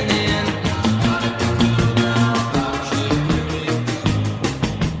digging in.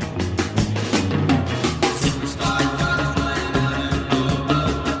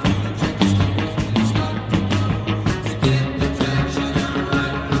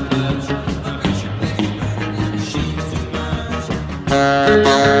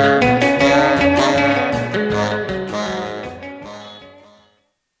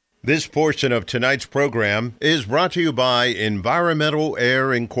 This portion of tonight's program is brought to you by Environmental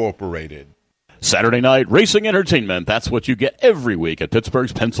Air Incorporated. Saturday night racing entertainment. That's what you get every week at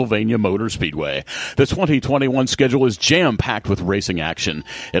Pittsburgh's Pennsylvania Motor Speedway. The 2021 schedule is jam-packed with racing action.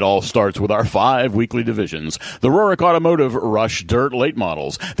 It all starts with our 5 weekly divisions. The Rorick Automotive Rush Dirt Late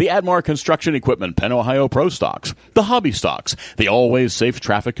Models, the Admar Construction Equipment Penn Ohio Pro Stocks, the Hobby Stocks, the Always Safe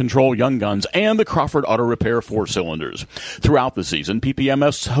Traffic Control Young Guns, and the Crawford Auto Repair 4-cylinders. Throughout the season,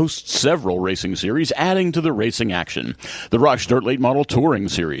 PPMS hosts several racing series, adding to the racing action. The Rush Dirt Late Model Touring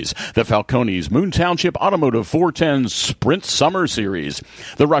Series, the Falcones Moon Township Automotive 410 Sprint Summer Series,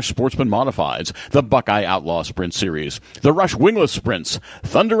 the Rush Sportsman Modifieds, the Buckeye Outlaw Sprint Series, the Rush Wingless Sprints,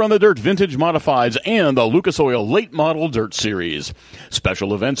 Thunder on the Dirt Vintage Modifieds, and the Lucas Oil Late Model Dirt Series.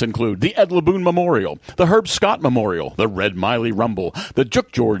 Special events include the Ed LeBoon Memorial, the Herb Scott Memorial, the Red Miley Rumble, the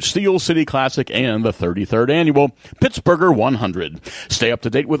Juk George Steel City Classic, and the 33rd Annual Pittsburgher 100. Stay up to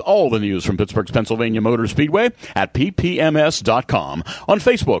date with all the news from Pittsburgh's Pennsylvania Motor Speedway at ppms.com. On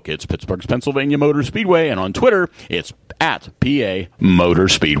Facebook, it's Pittsburgh's Pennsylvania Motor Speedway, and on Twitter, it's at PA Motor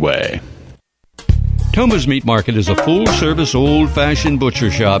Speedway. Toma's Meat Market is a full-service, old-fashioned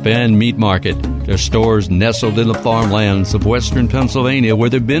butcher shop and meat market. Their stores nestled in the farmlands of western Pennsylvania, where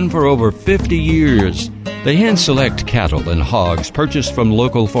they've been for over 50 years. They hand-select cattle and hogs purchased from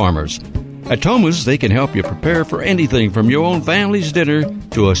local farmers. At Toma's, they can help you prepare for anything from your own family's dinner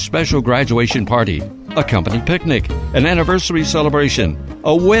to a special graduation party, a company picnic, an anniversary celebration,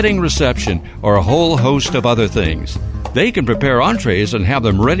 a wedding reception, or a whole host of other things. They can prepare entrees and have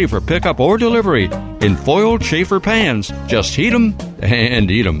them ready for pickup or delivery in foiled Schaefer pans. Just heat them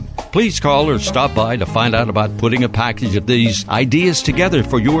and eat them. Please call or stop by to find out about putting a package of these ideas together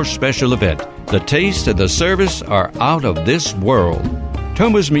for your special event. The taste and the service are out of this world.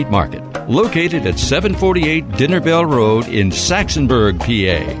 Toma's Meat Market, located at 748 Dinner Bell Road in Saxonburg,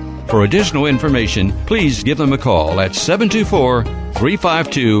 PA. For additional information, please give them a call at 724-5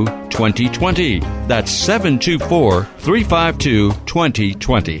 724-352-2020. That's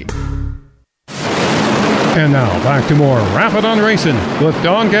 724-352-2020. And now back to more Rapid on Racing with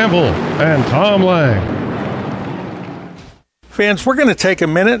Don Gamble and Tom Lang. Fans, we're going to take a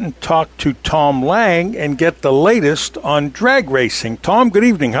minute and talk to Tom Lang and get the latest on drag racing. Tom, good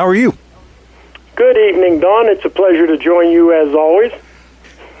evening. How are you? Good evening, Don. It's a pleasure to join you as always.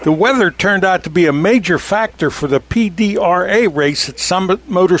 The weather turned out to be a major factor for the PDRA race at Summit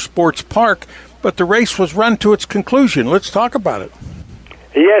Motorsports Park, but the race was run to its conclusion. Let's talk about it.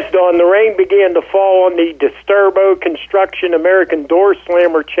 Yes, Don. The rain began to fall on the Disturbo Construction American Door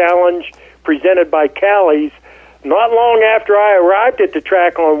Slammer Challenge presented by Callies not long after I arrived at the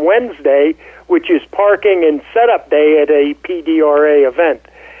track on Wednesday, which is parking and setup day at a PDRA event.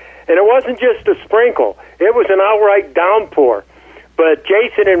 And it wasn't just a sprinkle. It was an outright downpour. But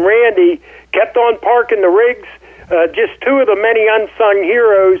Jason and Randy kept on parking the rigs, just two of the many unsung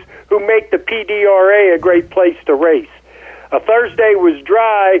heroes who make the PDRA a great place to race. Thursday was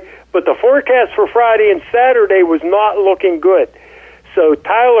dry, but the forecast for Friday and Saturday was not looking good. So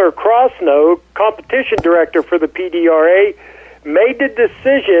Tyler Crosno, competition director for the PDRA, made the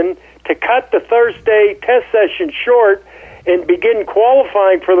decision to cut the Thursday test session short and begin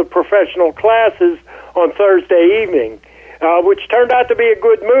qualifying for the professional classes on Thursday evening, which turned out to be a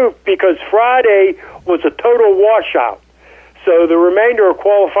good move because Friday was a total washout. So the remainder of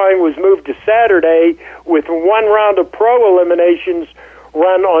qualifying was moved to Saturday with one round of pro eliminations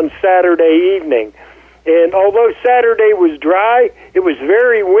run on Saturday evening. And although Saturday was dry, it was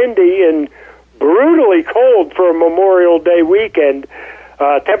very windy and brutally cold for a Memorial Day weekend.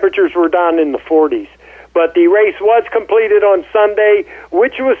 Temperatures were down in the 40s. But the race was completed on Sunday,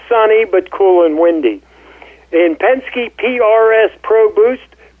 which was sunny but cool and windy. In Penske PRS Pro Boost,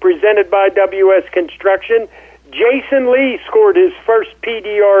 presented by WS Construction, Jason Lee scored his first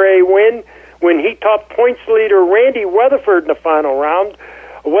PDRA win when he topped points leader Randy Weatherford in the final round.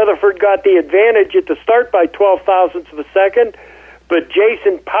 Weatherford got the advantage at the start by 12 thousandths of a second, but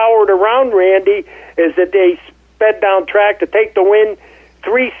Jason powered around Randy as they sped down track to take the win,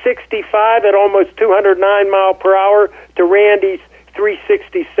 365 at almost 209 mile per hour to Randy's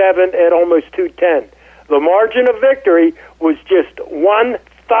 367 at almost 210. The margin of victory was just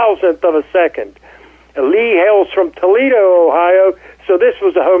 1/1000th of a second. Lee hails from Toledo, Ohio, so this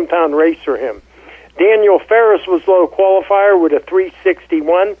was a hometown race for him. Daniel Ferris was low qualifier with a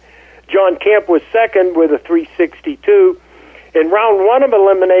 361. John Camp was second with a 362. In round one of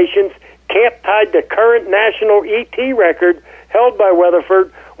eliminations, Camp tied the current national ET record held by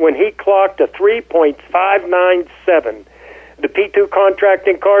Weatherford when he clocked a 3.597. The P2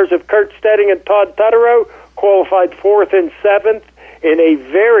 contracting cars of Kurt Stedding and Todd Tutterow qualified 4th and 7th in a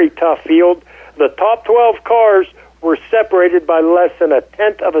very tough field. The top 12 cars were separated by less than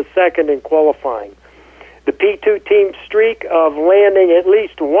 1/10 of a second in qualifying. The P2 team streak of landing at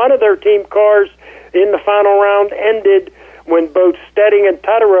least one of their team cars in the final round ended when both Stedding and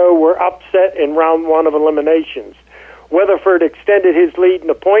Tutterow were upset in round one of eliminations. Weatherford extended his lead in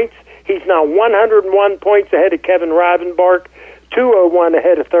the points. He's now 101 points ahead of Kevin Rivenbark, 201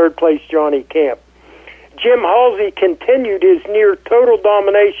 ahead of third place Johnny Camp. Jim Halsey continued his near total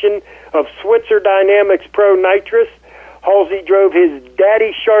domination of Switzer Dynamics Pro Nitrous. Halsey drove his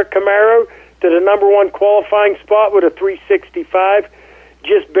Daddy Shark Camaro to the number one qualifying spot with a 365,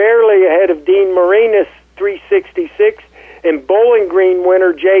 just barely ahead of Dean Marinas' 366 and Bowling Green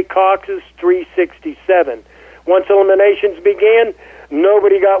winner Jay Cox's 367. Once eliminations began,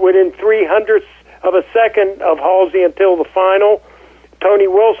 nobody got within 0.03 of a second of Halsey until the final. Tony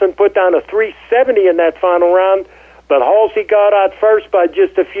Wilson put down a 370 in that final round, but Halsey got out first by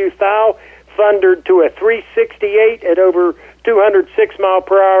just a few thou, thundered to a 368 at over 206 mile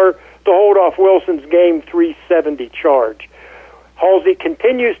per hour to hold off Wilson's game 370 charge. Halsey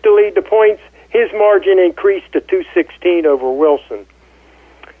continues to lead the points. His margin increased to 216 over Wilson.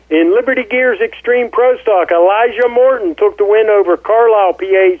 In Liberty Gears Extreme Pro Stock, Elijah Morton took the win over Carlisle,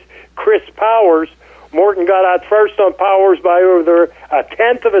 PA's Chris Powers. Morton got out first on Powers by over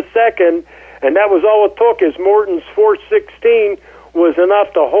 1/10 of a second, and that was all it took, as Morton's 416 was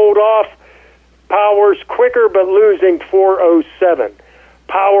enough to hold off Powers quicker, but losing 407.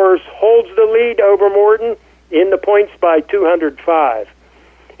 Powers holds the lead over Morton in the points by 205.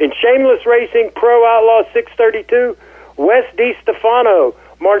 In Shameless Racing Pro Outlaw 632, Wes DiStefano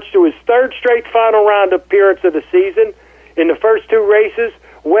marched to his third straight final round appearance of the season. In the first two races,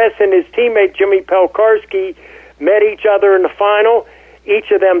 Wes and his teammate Jimmy Pelkarski met each other in the final.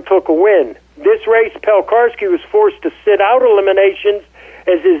 Each of them took a win. This race, Pelkarski was forced to sit out eliminations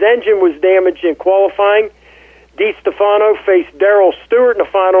as his engine was damaged in qualifying. DiStefano faced Darrell Stewart in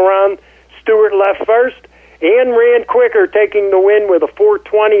the final round. Stewart left first and ran quicker, taking the win with a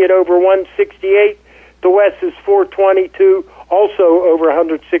 4:20 at over 168 to Wes's 4:22, also over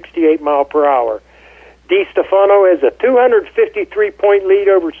 168 mile per hour. DiStefano has a 253-point lead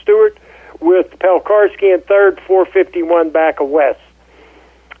over Stewart, with Pelkarski in third, 451 back of Wes.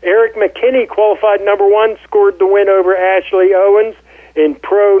 Eric McKinney qualified number 1, scored the win over Ashley Owens in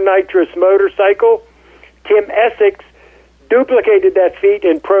Pro Nitrous Motorcycle. Tim Essex duplicated that feat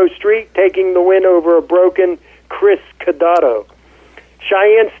in Pro Street, taking the win over a broken Chris Cadato.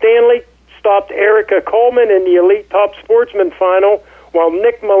 Cheyenne Stanley stopped Erica Coleman in the Elite Top Sportsman final, while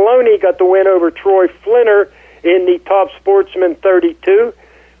Nick Maloney got the win over Troy Flinner in the Top Sportsman 32.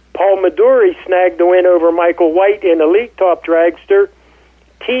 Paul Maduri snagged the win over Michael White in Elite Top Dragster.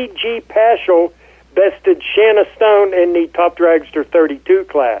 T.G. Paschal bested Shanna Stone in the Top Dragster 32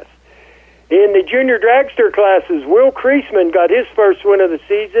 class. In the junior dragster classes, Will Kreisman got his first win of the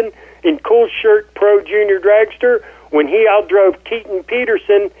season in Cool Shirt Pro Junior Dragster when he outdrove Keaton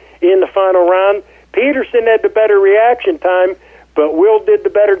Peterson in the final round. Peterson had the better reaction time, but Will did the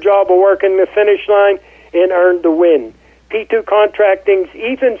better job of working the finish line and earned the win. P2 Contracting's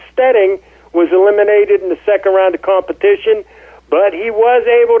Ethan Stedding was eliminated in the second round of competition, but he was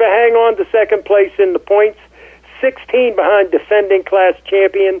able to hang on to second place in the points, 16 behind defending class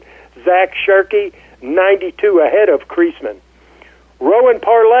champion Zach Sherkey, 92 ahead of Kreisman. Rowan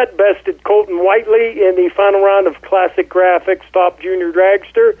Parlett bested Colton Whiteley in the final round of Classic Graphics Top Junior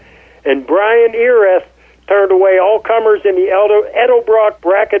Dragster, and Brian Ereth turned away all comers in the Edelbrock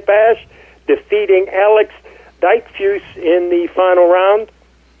Bracket Bash, defeating Alex Dykefuse in the final round.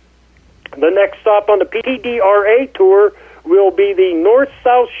 The next stop on the PDRA Tour will be the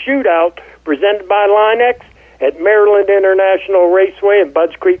North-South Shootout presented by Linex at Maryland International Raceway in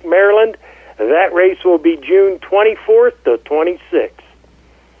Budds Creek, Maryland. That race will be June 24th to 26th.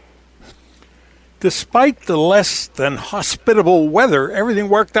 Despite the less than hospitable weather, everything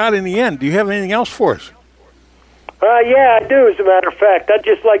worked out in the end. Do you have anything else for us? Yeah, I do, as a matter of fact. I'd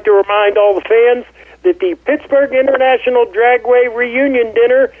just like to remind all the fans that the Pittsburgh International Dragway Reunion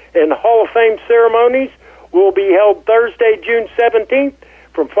Dinner and Hall of Fame ceremonies will be held Thursday, June 17th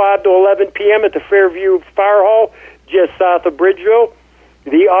from 5 to 11 p.m. at the Fairview Fire Hall just south of Bridgeville.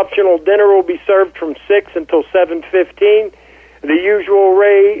 The optional dinner will be served from 6 until 7:15. The usual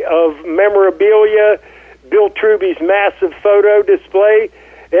array of memorabilia, Bill Truby's massive photo display,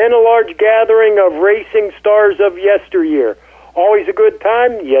 and a large gathering of racing stars of yesteryear. Always a good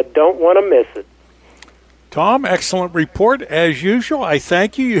time. You don't want to miss it. Tom, excellent report as usual. I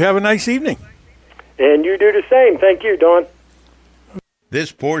thank you. You have a nice evening. And you do the same. Thank you, Don.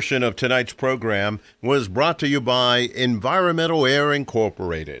 This portion of tonight's program was brought to you by Environmental Air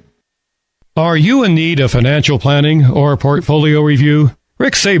Incorporated. Are you in need of financial planning or portfolio review?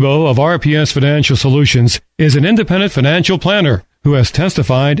 Rick Sabo of RPS Financial Solutions is an independent financial planner who has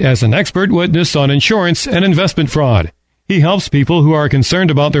testified as an expert witness on insurance and investment fraud. He helps people who are concerned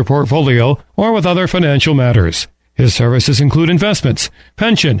about their portfolio or with other financial matters. His services include investments,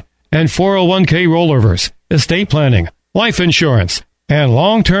 pension, and 401k rollovers, estate planning, life insurance, and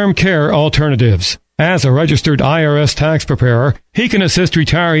long-term care alternatives. As a registered IRS tax preparer, he can assist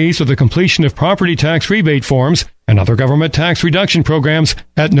retirees with the completion of property tax rebate forms and other government tax reduction programs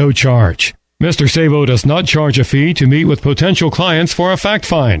at no charge. Mr. Sabo does not charge a fee to meet with potential clients for a fact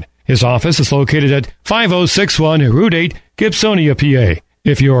find. His office is located at 5061 Route 8, Gibsonia, PA.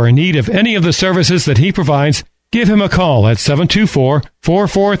 If you are in need of any of the services that he provides, give him a call at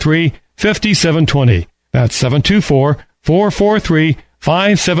 724-443-5720. That's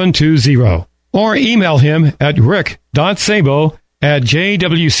 724-443-5720. Or email him at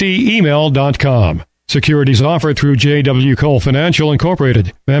rick.sabo@jwcemail.com. Securities offered through J.W. Cole Financial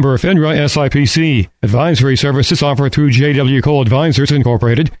Incorporated, member of FINRA SIPC. Advisory services offered through J.W. Cole Advisors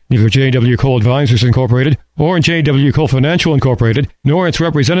Incorporated, neither J.W. Cole Advisors Incorporated or J.W. Cole Financial Incorporated, nor its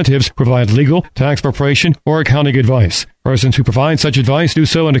representatives provide legal, tax preparation, or accounting advice. Persons who provide such advice do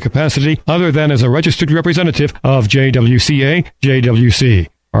so in a capacity other than as a registered representative of JWCA, JWC.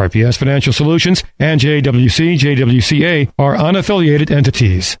 RPS Financial Solutions and JWC, JWCA are unaffiliated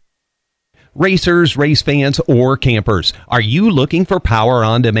entities. Racers, race fans, or campers, are you looking for power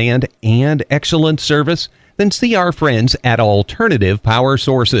on demand and excellent service? Then see our friends at Alternative Power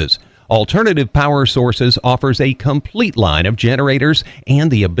Sources. Alternative Power Sources offers a complete line of generators and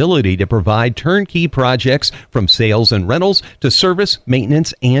the ability to provide turnkey projects from sales and rentals to service,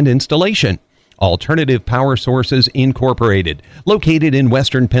 maintenance, and installation. Alternative Power Sources Incorporated, located in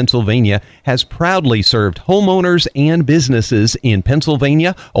western Pennsylvania, has proudly served homeowners and businesses in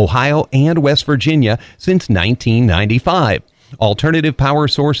Pennsylvania, Ohio, and West Virginia since 1995. Alternative Power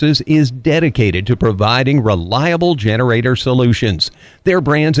Sources is dedicated to providing reliable generator solutions. Their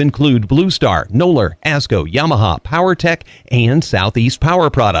brands include Blue Star, Noller, ASCO, Yamaha, PowerTech, and Southeast Power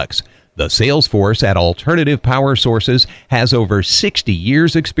Products. The sales force at Alternative Power Sources has over 60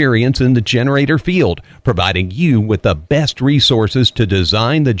 years' experience in the generator field, providing you with the best resources to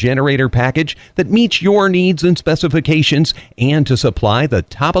design the generator package that meets your needs and specifications and to supply the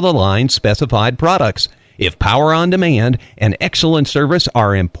top-of-the-line specified products. If power on demand and excellent service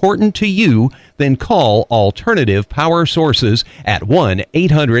are important to you, then call Alternative Power Sources at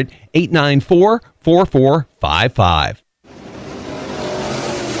 1-800-894-4455.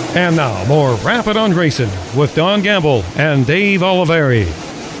 And now, more Rapid on Racing with Don Gamble and Dave Oliveri.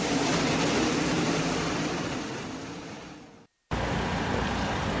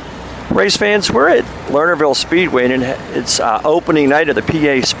 Race fans, we're at Lernerville Speedway, and it's opening night of the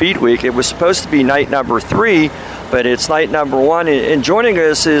PA Speed Week. It was supposed to be night number 3, but it's night number 1. And joining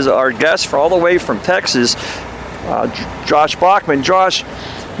us is our guest all the way from Texas, Josh Bachman. Josh,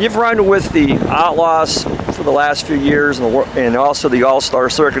 you've run with the Outlaws for the last few years and also the All-Star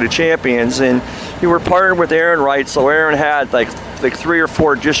Circuit of Champions, and you were partnered with Aaron Wright, so Aaron had like 3 or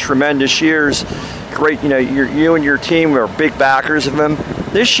 4 just tremendous years. Great, you and your team were big backers of him.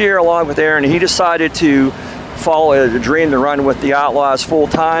 This year, along with Aaron, he decided to follow a dream to run with the Outlaws full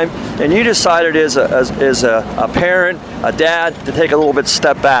time, and you decided as a parent, a dad, to take a little bit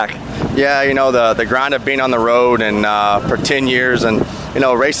step back. Yeah, the grind of being on the road and for 10 years, and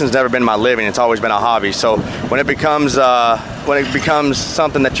racing's never been my living. It's always been a hobby. So when it becomes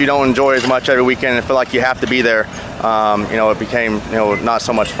something that you don't enjoy as much every weekend and feel like you have to be there, it became not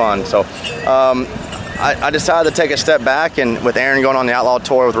so much fun. So I decided to take a step back, and with Aaron going on the Outlaw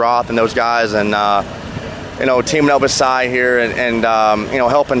Tour with Roth and those guys, and teaming up with Cy here and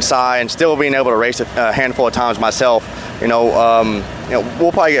helping Cy and still being able to race a handful of times myself.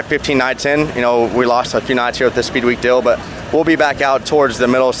 We'll probably get 15 nights in. We lost a few nights here with the Speed Week deal, but we'll be back out towards the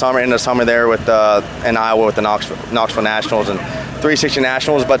middle of summer, end of summer there with in Iowa with the Knoxville Nationals and 360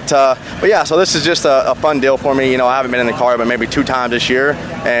 Nationals. But yeah, so this is just a fun deal for me. I haven't been in the car but maybe 2 times this year,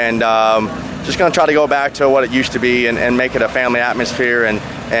 and just going to try to go back to what it used to be and make it a family atmosphere and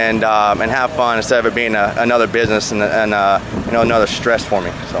have fun instead of it being another business and another stress for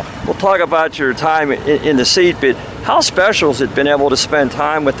me. So we'll talk about your time in the seat, but how special has it been able to spend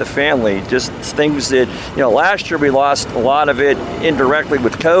time with the family? Just things that last year we lost a lot of it indirectly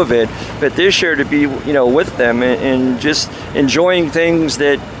with COVID, but this year to be with them and just enjoying things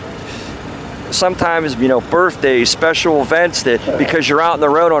that sometimes, birthdays, special events, that because you're out on the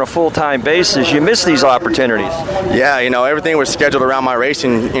road on a full-time basis, you miss these opportunities. Yeah, everything was scheduled around my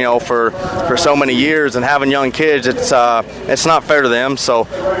racing, for so many years, and having young kids, it's not fair to them. So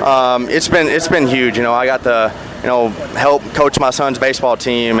it's been huge. I got to help coach my son's baseball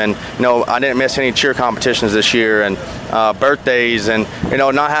team, and I didn't miss any cheer competitions this year, and birthdays, and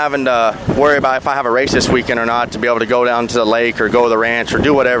not having to worry about if I have a race this weekend or not, to be able to go down to the lake or go to the ranch or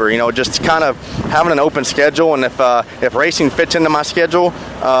do whatever. Just kind of having an open schedule, and if racing fits into my schedule,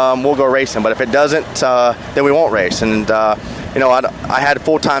 we'll go racing. But if it doesn't, then we won't race. And I had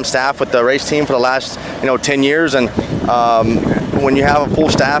full-time staff with the race team for the last 10 years, and when you have a full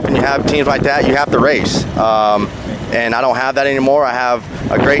staff and you have teams like that, you have to race. And I don't have that anymore. I have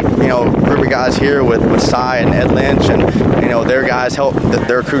a great group of guys here with Cy and Ed Lynch, and their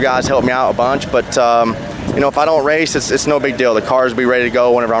crew guys help me out a bunch. But if I don't race, it's no big deal. The cars will be ready to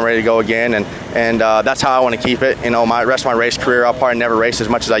go whenever I'm ready to go again, and that's how I want to keep it. My rest of my race career, I'll probably never race as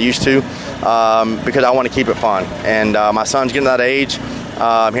much as I used to, because I want to keep it fun. And my son's getting to that age.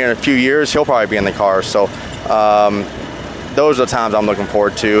 Here in a few years, he'll probably be in the car. So those are the times I'm looking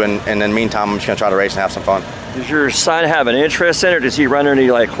forward to, and in the meantime, I'm just going to try to race and have some fun. Does your son have an interest in it? Does he run any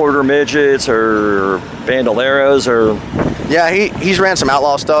quarter midgets or bandoleros or? Yeah, he's ran some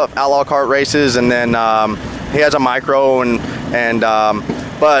outlaw stuff, outlaw kart races, and then he has a micro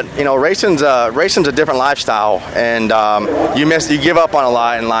but racing's a different lifestyle, and you give up on a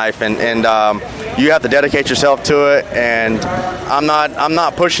lot in life, and you have to dedicate yourself to it. And I'm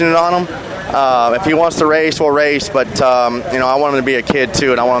not pushing it on him. If he wants to race, we'll race. But I want him to be a kid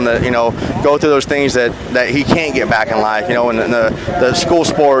too, and I want him to go through those things that he can't get back in life. And the school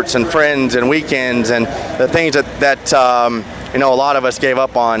sports and friends and weekends and the things that a lot of us gave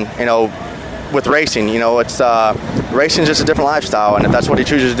up on. With racing, it's racing's just a different lifestyle, and if that's what he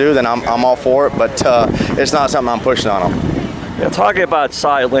chooses to do, then I'm all for it. But it's not something I'm pushing on him. Talking about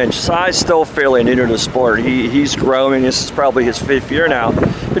Cy Lynch, Cy's still fairly new to the sport. He's growing. This is probably his 5th year now.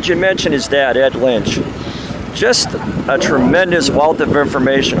 But you mentioned his dad, Ed Lynch. Just a tremendous wealth of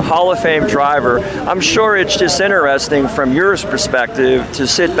information, Hall of Fame driver. I'm sure it's just interesting from your perspective to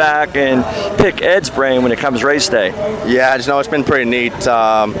sit back and pick Ed's brain when it comes race day. Yeah, it's been pretty neat.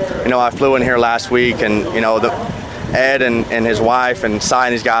 I flew in here last week, and Ed and his wife and Cy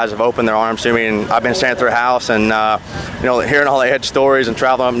and these guys have opened their arms to me, and I've been staying at their house and hearing all the Ed stories and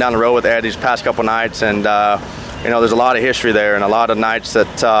traveling up and down the road with Ed these past couple nights, and there's a lot of history there and a lot of nights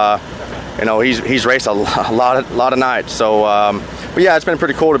that he's raced a lot of nights. So but yeah, it's been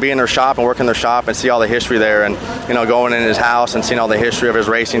pretty cool to be in their shop and work in their shop and see all the history there, and going in his house and seeing all the history of his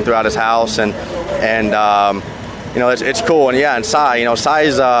racing throughout his house, and it's cool. And yeah, and Cy,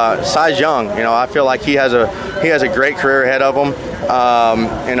 Cy's young. I feel like he has a great career ahead of him.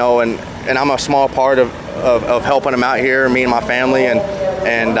 And I'm a small part of helping him out here, me and my family, and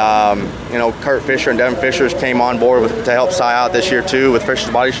Kurt Fisher and Devin Fishers came on board to help Cy out this year too with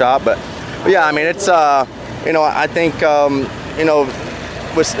Fisher's Body Shop. But yeah, I mean, it's I think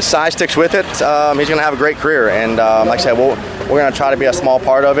with Cy sticks with it, he's going to have a great career. And like I said, we're going to try to be a small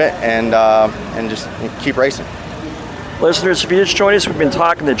part of it and just keep racing. Listeners, if you just joined us, we've been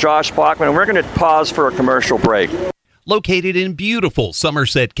talking to Josh Bachman, and we're going to pause for a commercial break. Located in beautiful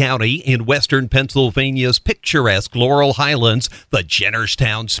Somerset County in western Pennsylvania's picturesque Laurel Highlands, the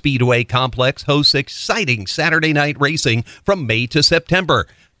Jennerstown Speedway Complex hosts exciting Saturday night racing from May to September.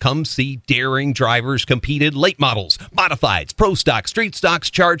 Come see daring drivers compete in late models, modifieds, pro stock, street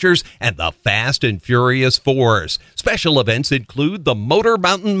stocks, chargers, and the Fast and Furious 4s. Special events include the Motor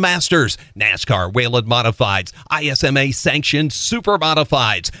Mountain Masters, NASCAR Whelen Modifieds, ISMA sanctioned Super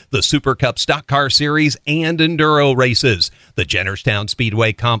Modifieds, the Super Cup Stock Car Series, and Enduro races. The Jennerstown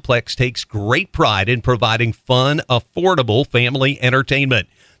Speedway Complex takes great pride in providing fun, affordable family entertainment.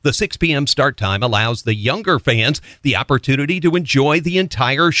 The 6 p.m. start time allows the younger fans the opportunity to enjoy the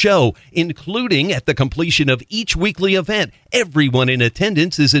entire show, including at the completion of each weekly event. Everyone in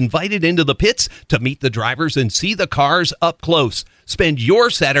attendance is invited into the pits to meet the drivers and see the cars up close. Spend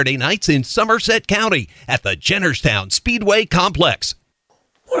your Saturday nights in Somerset County at the Jennerstown Speedway Complex.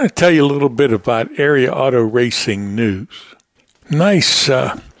 I want to tell you a little bit about Area Auto Racing News. Nice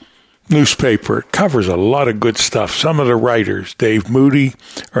newspaper. It covers a lot of good stuff. Some of the writers, Dave Moody,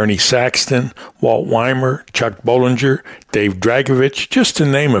 Ernie Saxton, Walt Weimer, Chuck Bollinger, Dave Dragovich, just to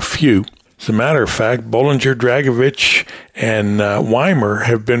name a few. As a matter of fact, Bollinger, Dragovich, and Weimer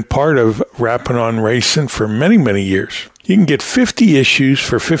have been part of Rappin' on Racing for many, many years. You can get 50 issues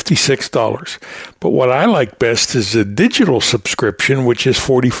for $56. But what I like best is the digital subscription, which is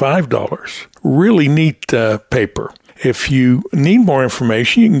 $45. Really neat paper. If you need more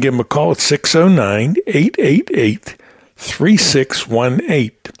information, you can give them a call at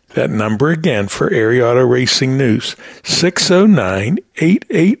 609-888-3618. That number again for Area Auto Racing News,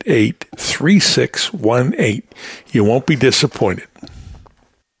 609-888-3618. You won't be disappointed.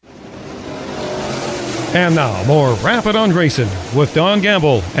 And now, more Rappin' on Racing with Don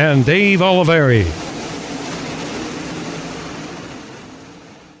Gamble and Dave Oliveri.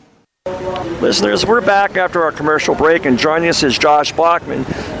 Listeners, we're back after our commercial break, and joining us is Josh Bachman.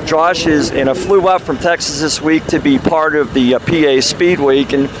 Josh flew up from Texas this week to be part of the PA Speed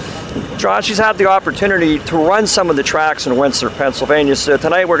Week, and Josh, he's had the opportunity to run some of the tracks in Windsor, Pennsylvania. So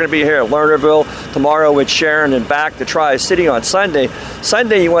tonight we're going to be here at Lernerville, tomorrow with Sharon, and back to Tri-City on Sunday.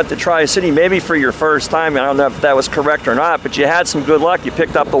 Sunday you went to Tri-City maybe for your first time. I don't know if that was correct or not, but you had some good luck. You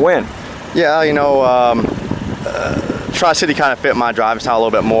picked up the win. Yeah, Tri-City kind of fit my driving style a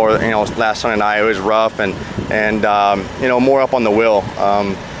little bit more. Last Sunday night it was rough and more up on the wheel.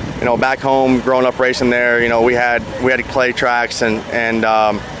 Back home, growing up racing there, we had clay tracks and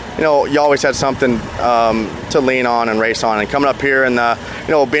you always had something to lean on and race on. And coming up here and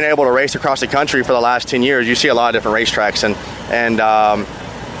being able to race across the country for the last 10 years, you see a lot of different racetracks and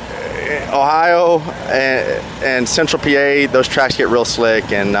Ohio and Central PA, those tracks get real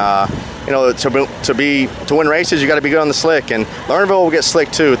slick and. To win races, you got to be good on the slick, and Lernerville will get slick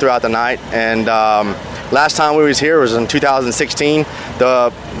too throughout the night. And last time we was here was in 2016.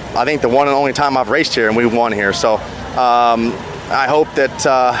 I think the one and only time I've raced here, and we won here. So I hope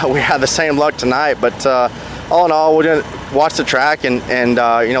that we have the same luck tonight. But all in all, we're gonna watch the track, and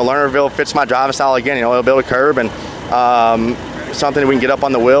Lernerville fits my driving style again. It'll build a curb and something we can get up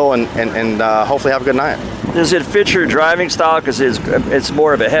on the wheel and hopefully have a good night. Does it fit your driving style because it's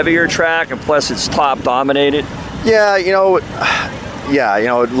more of a heavier track and plus it's top dominated? Yeah,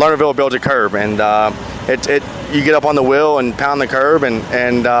 Lernerville builds a curb and you get up on the wheel and pound the curb, and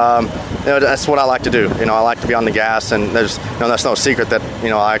that's what I like to do. I like to be on the gas, and there's that's no secret that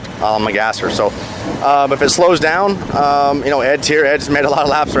I'm a gasser. So if it slows down, Ed's here. Ed's made a lot of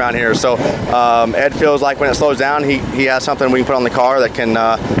laps around here, so Ed feels like when it slows down, he has something we can put on the car that can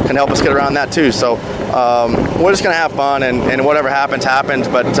help us get around that too. So we're just gonna have fun, and whatever happens.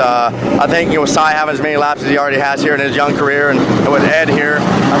 But I think with Cy having as many laps as he already has here in his young career, and with Ed here,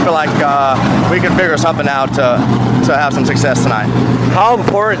 I feel like we can figure something out to have some success tonight. How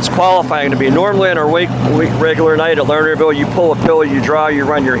important is qualifying to be? Normally on our week regular night at Lernerville, you pull a pill, you draw, you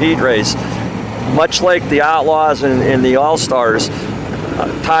run your heat race. Much like the Outlaws and the All-Stars,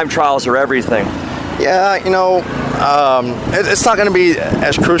 time trials are everything. Yeah, it's not going to be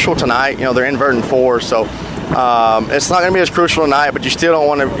as crucial tonight. They're inverting 4, so it's not going to be as crucial tonight. But you still don't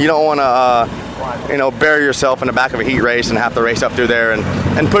want to, bury yourself in the back of a heat race and have to race up through there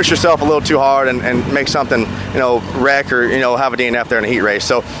and push yourself a little too hard and make something, wreck or have a DNF there in a heat race.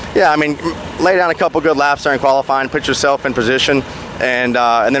 So yeah, lay down a couple good laps there in qualifying, put yourself in position, and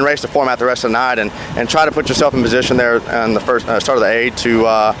then race the format the rest of the night, and try to put yourself in position there in the first start of the A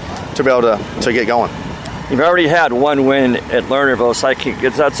to be able to get going. You've already had one win at Lernerville, so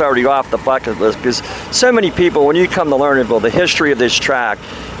that's already off the bucket list, because so many people, when you come to Lernerville, the history of this track,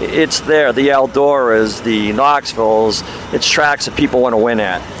 it's there. The Eldoras, the Knoxvilles, it's tracks that people want to win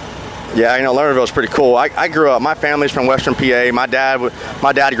at. Yeah, Lernerville is pretty cool. I grew up, my family's from Western PA. My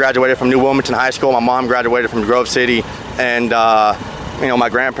dad graduated from New Wilmington High School. My mom graduated from Grove City, and my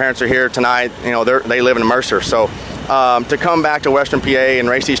grandparents are here tonight. They live in Mercer, so to come back to Western PA and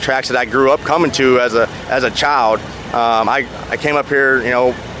race these tracks that I grew up coming to as a child, I came up here,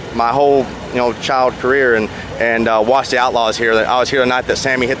 my whole child career and watched the Outlaws here. I was here the night that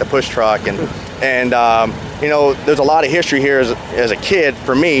Sammy hit the push truck, and there's a lot of history here as a kid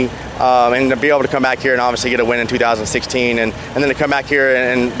for me, and to be able to come back here and obviously get a win in 2016, and then to come back here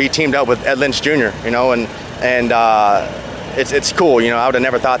and be teamed up with Ed Lynch Jr. It's cool. I would have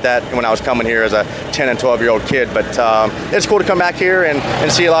never thought that when I was coming here as a 10 and 12-year-old kid. But it's cool to come back here and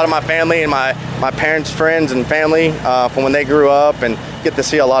see a lot of my family and my parents' friends and family from when they grew up, and get to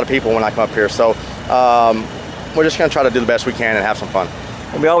see a lot of people when I come up here. So we're just going to try to do the best we can and have some fun.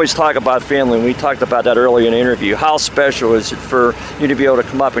 And we always talk about family, and we talked about that earlier in the interview. How special is it for you to be able to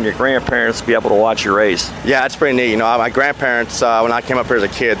come up and your grandparents to be able to watch your race? Yeah, it's pretty neat. My grandparents, when I came up here as a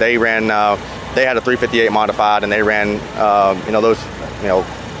kid, they ran... they had a 358 modified, and they ran, those,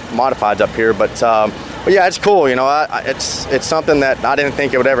 modifieds up here. But yeah, it's cool. It's something that I didn't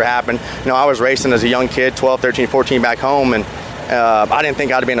think it would ever happen. I was racing as a young kid, 12, 13, 14 back home, and I didn't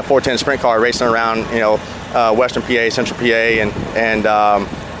think I'd be in a 410 sprint car racing around, Western PA, Central PA, and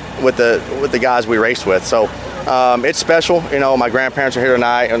with the guys we raced with. So it's special. My grandparents are here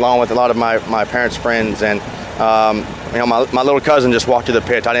tonight, along with a lot of my parents' friends, and my little cousin just walked to the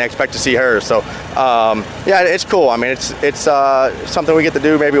pit. I didn't expect to see her. So yeah, it's cool. It's something we get to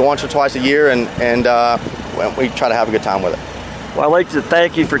do maybe once or twice a year, and we try to have a good time with it. Well, I'd like to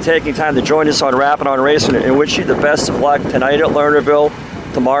thank you for taking time to join us on Rapping on Racing, and wish you the best of luck tonight at Lernerville,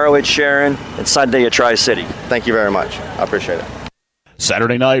 tomorrow at Sharon, and Sunday at Tri-City. Thank you very much. I appreciate it.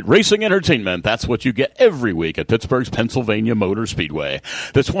 Saturday night racing entertainment. That's what you get every week at Pittsburgh's Pennsylvania Motor Speedway.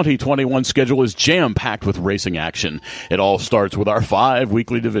 The 2021 schedule is jam-packed with racing action. It all starts with our 5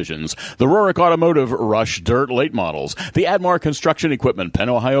 weekly divisions: the Rorick Automotive Rush Dirt Late Models, the Admar Construction Equipment Penn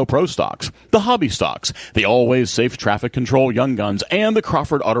Ohio Pro Stocks, the Hobby Stocks, the Always Safe Traffic Control Young Guns, and the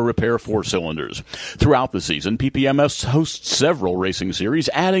Crawford Auto Repair 4-cylinders. Throughout the season, PPMS hosts several racing series,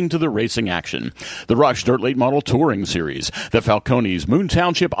 adding to the racing action: the Rush Dirt Late Model Touring Series, the Falcones Moon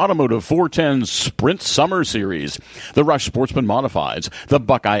Township Automotive 410 Sprint Summer Series, the Rush Sportsman Modifieds, the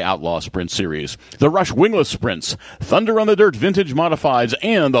Buckeye Outlaw Sprint Series, the Rush Wingless Sprints, Thunder on the Dirt Vintage Modifieds,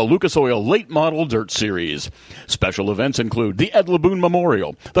 and the Lucas Oil Late Model Dirt Series. Special events include the Ed Laboon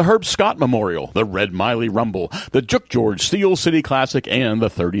Memorial, the Herb Scott Memorial, the Red Miley Rumble, the Juk George Steel City Classic, and the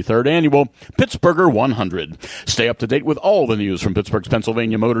 33rd Annual Pittsburgher 100. Stay up to date with all the news from Pittsburgh's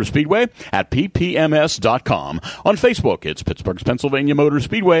Pennsylvania Motor Speedway at ppms.com. On Facebook, it's Pittsburgh's Pennsylvania Motor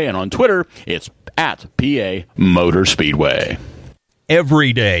Speedway, and on Twitter, it's at PA Motor Speedway.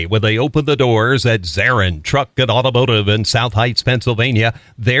 Every day when they open the doors at Zarin Truck and Automotive in South Heights, Pennsylvania,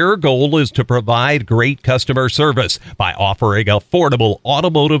 their goal is to provide great customer service by offering affordable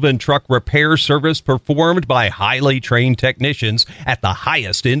automotive and truck repair service performed by highly trained technicians at the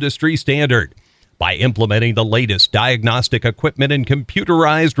highest industry standard. By implementing the latest diagnostic equipment and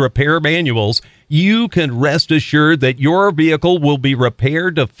computerized repair manuals, you can rest assured that your vehicle will be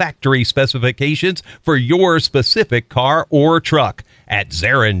repaired to factory specifications for your specific car or truck. At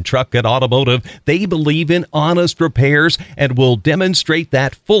Zarin Truck and Automotive, they believe in honest repairs and will demonstrate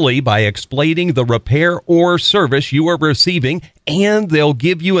that fully by explaining the repair or service you are receiving, and they'll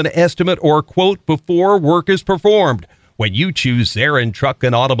give you an estimate or quote before work is performed. When you choose Zarin Truck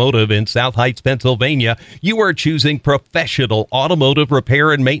and Automotive in South Heights, Pennsylvania, you are choosing professional automotive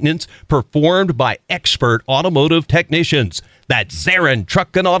repair and maintenance performed by expert automotive technicians. That's Zarin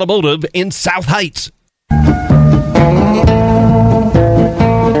Truck and Automotive in South Heights.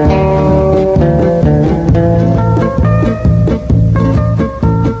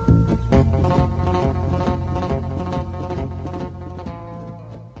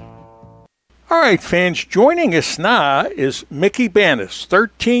 All right, fans, joining us now is Mickey Banis,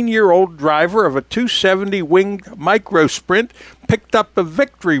 13-year-old driver of a 270 winged micro sprint, picked up a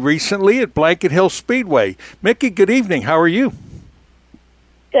victory recently at Blanket Hill Speedway. Mickey, good evening. How are you?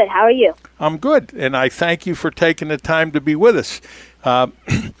 Good. How are you? I'm good, and I thank you for taking the time to be with us.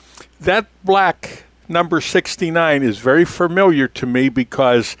 That black number 69 is very familiar to me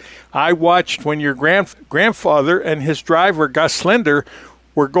because I watched when your grandfather and his driver, Gus Linder,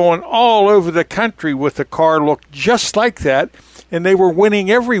 were going all over the country with a car looked just like that, and they were winning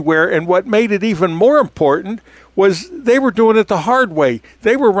everywhere. And what made it even more important was they were doing it the hard way.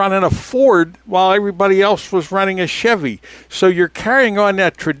 They were running a Ford while everybody else was running a Chevy. So you're carrying on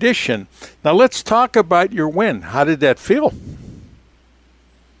that tradition. Now let's talk about your win. How did that feel?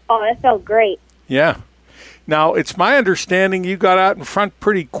 Oh, that felt great. Yeah. Now, it's my understanding you got out in front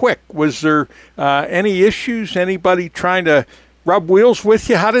pretty quick. Was there any issues, anybody trying to rub wheels with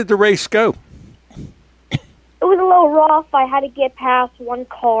you? How did the race go? It was a little rough. I had to get past one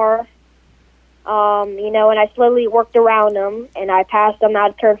car, and I slowly worked around them, and I passed them out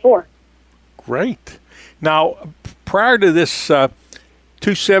of turn 4. Great. Now, prior to this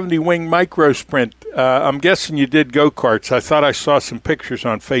 270 wing micro sprint, I'm guessing you did go-karts. I thought I saw some pictures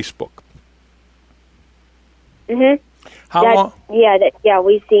on Facebook. Mm-hmm. How long? Yeah,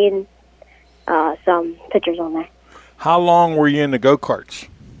 we've seen some pictures on there. How long were you in the go-karts?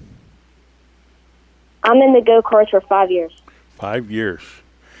 I'm in the go-karts for 5 years. 5 years.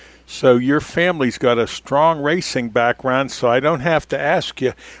 So your family's got a strong racing background, so I don't have to ask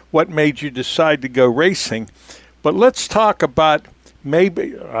you what made you decide to go racing. But let's talk about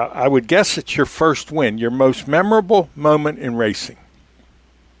maybe, I would guess it's your first win, your most memorable moment in racing.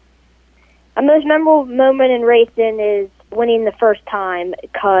 My most memorable moment in racing is winning the first time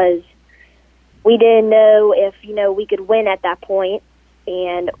because we didn't know if, we could win at that point.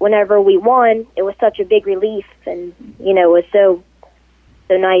 And whenever we won, it was such a big relief and, it was so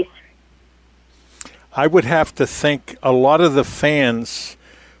nice. I would have to think a lot of the fans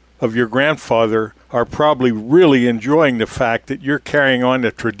of your grandfather are probably really enjoying the fact that you're carrying on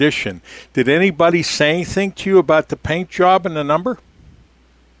the tradition. Did anybody say anything to you about the paint job and the number?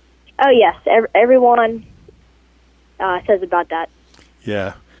 Oh, yes. Everyone says about that.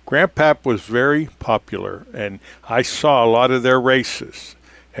 Yeah. Grandpap was very popular, and I saw a lot of their races.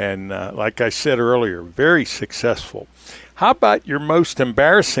 And like I said earlier, very successful. How about your most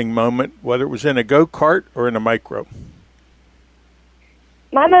embarrassing moment, whether it was in a go-kart or in a micro?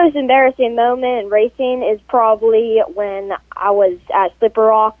 My most embarrassing moment in racing is probably when I was at Slipper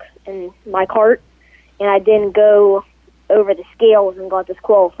Rock in my kart, and I didn't go over the scales and got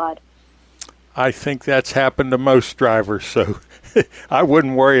disqualified. I think that's happened to most drivers, so I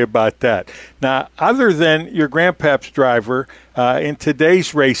wouldn't worry about that. Now, other than your grandpap's driver, in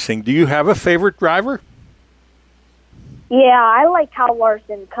today's racing, do you have a favorite driver? Yeah, I like Kyle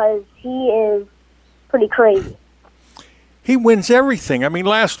Larson because he is pretty crazy. He wins everything. I mean,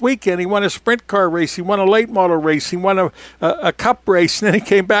 last weekend he won a sprint car race, he won a late model race, he won a cup race, and then he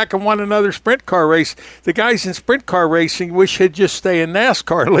came back and won another sprint car race. The guys in sprint car racing wish he'd just stay in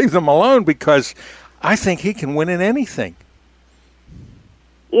NASCAR and leave them alone because I think he can win in anything.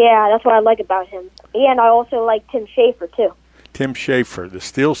 Yeah, that's what I like about him. Yeah, and I also like Tim Schafer, too. Tim Schafer, the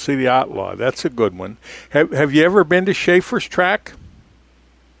Steel City Outlaw. That's a good one. Have you ever been to Schafer's track?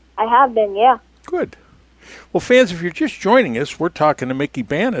 I have been, yeah. Good. Well, fans, if you're just joining us, we're talking to Mickey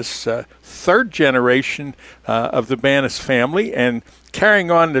Banis, third generation of the Banis family, and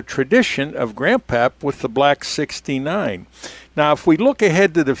carrying on the tradition of Grandpap with the Black 69. Now, if we look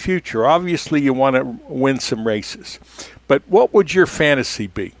ahead to the future, obviously you want to win some races. But what would your fantasy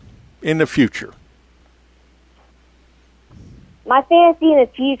be in the future? My fantasy in the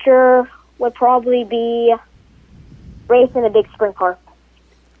future would probably be racing a big sprint car.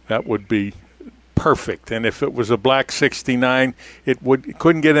 That would be perfect. And if it was a black 69, it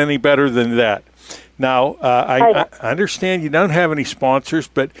couldn't get any better than that. Now, I understand you don't have any sponsors,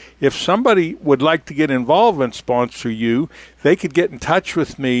 but if somebody would like to get involved and sponsor you, they could get in touch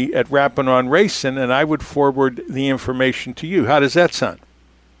with me at Rappin' on Racing, and I would forward the information to you. How does that sound?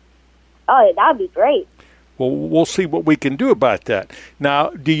 Oh, that'd be great. Well, we'll see what we can do about that. Now,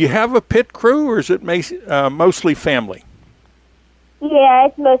 do you have a pit crew, or is it mostly family? Yeah,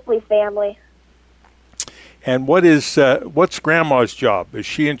 it's mostly family. And what's Grandma's job? Is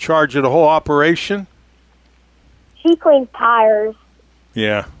she in charge of the whole operation? She cleans tires.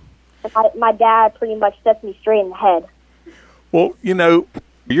 Yeah. My dad pretty much sets me straight in the head. Well,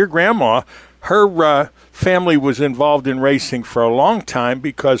 your grandma, her family was involved in racing for a long time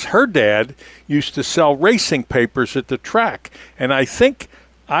because her dad used to sell racing papers at the track. And I think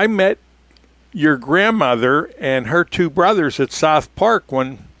I met your grandmother and her two brothers at South Park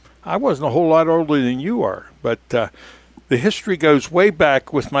when I wasn't a whole lot older than you are. But the history goes way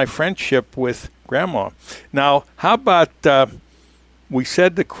back with my friendship with Grandma. Now, how about we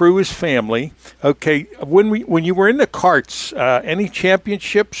said the crew is family. Okay, when you were in the karts, any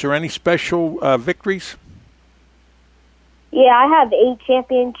championships or any special victories? Yeah, I have 8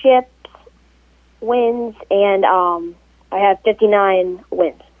 championships wins, and I have 59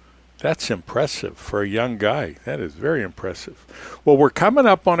 wins. That's impressive for a young guy. That is very impressive. Well, we're coming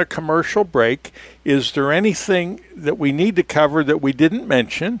up on a commercial break. Is there anything that we need to cover that we didn't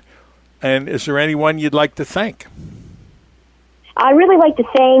mention? And is there anyone you'd like to thank? I'd really like to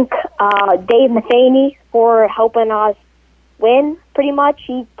thank Dave Matheny for helping us win, pretty much.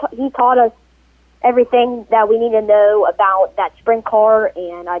 He taught us everything that we need to know about that sprint car,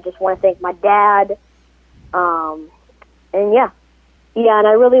 and I just want to thank my dad. Yeah, and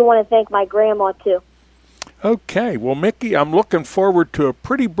I really want to thank my grandma, too. Okay. Well, Mickey, I'm looking forward to a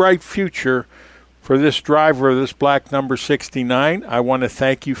pretty bright future for this driver of this black number 69. I want to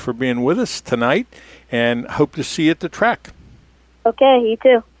thank you for being with us tonight and hope to see you at the track. Okay, you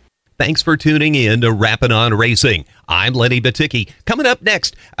too. Thanks for tuning in to Rappin' on Racing. I'm Lenny Baticki. Coming up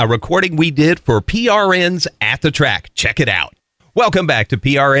next, a recording we did for PRN's At the Track. Check it out. Welcome back to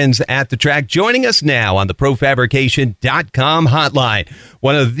PRN's At the Track. Joining us now on the ProFabrication.com hotline,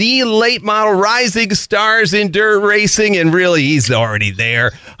 one of the late model rising stars in dirt racing, and really he's already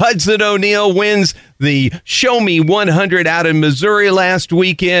there. Hudson O'Neal wins the Show Me 100 out in Missouri last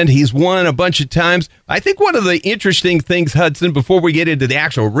weekend. He's won a bunch of times. I think one of the interesting things, Hudson, before we get into the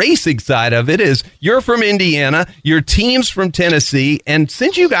actual racing side of it, is you're from Indiana, your team's from Tennessee, and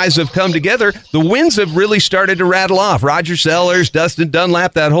since you guys have come together, the wins have really started to rattle off. Roger Sellers, Dustin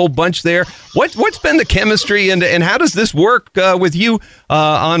Dunlap, that whole bunch there. What's been the chemistry, and how does this work with you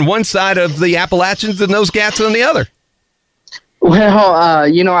on one side of the Appalachians and those Gats on the other? Well,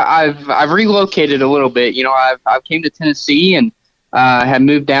 I've relocated a little bit. I've came to Tennessee and have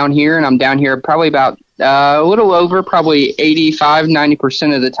moved down here, and I'm down here probably about a little over, probably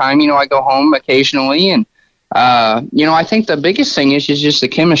 85-90% of the time. I go home occasionally, and I think the biggest thing is just the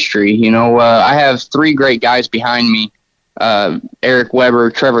chemistry. I have 3 great guys behind me: Eric Weber,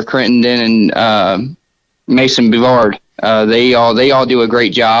 Trevor Crittenden, and Mason Bouvard. They all do a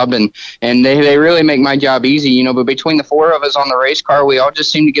great job, and they really make my job easy, but between the 4 of us on the race car, we all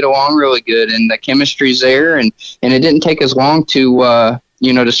just seem to get along really good, and the chemistry's there, and it didn't take as long to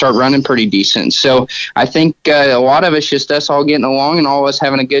to start running pretty decent. So I think a lot of it's just us all getting along and all of us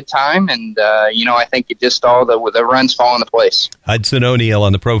having a good time, and I think it just all the runs fall into place. Hudson O'Neal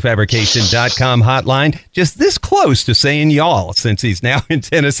on the ProFabrication.com hotline, just this close to saying y'all since he's now in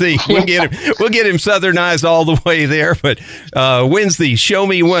Tennessee. We'll get him southernized all the way there, but wins the Show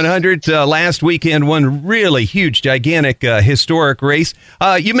Me 100 last weekend. One really huge, gigantic, historic race.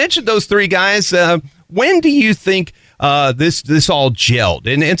 You mentioned those 3 guys. When do you think this all gelled?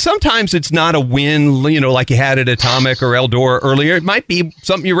 And sometimes it's not a win, like you had at Atomic or Eldora earlier. It might be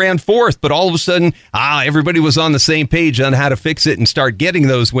something you ran 4th, but all of a sudden, everybody was on the same page on how to fix it and start getting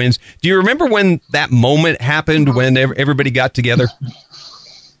those wins. Do you remember when that moment happened, when everybody got together?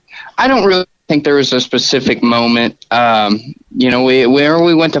 I don't really think there was a specific moment.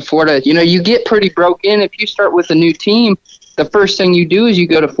 We went to Florida, you get pretty broke in if you start with a new team. The first thing you do is you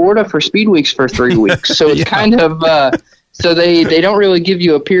go to Florida for Speed Weeks for 3 weeks. So it's kind of so they don't really give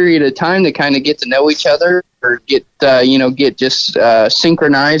you a period of time to kind of get to know each other or get just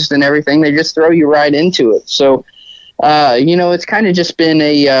synchronized and everything. They just throw you right into it. So it's kind of just been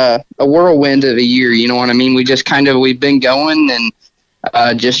a whirlwind of a year. You know what I mean? We've been going and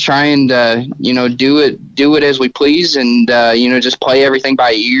just trying to do it as we please, and just play everything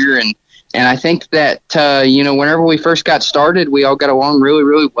by ear. And I think that, whenever we first got started, we all got along really,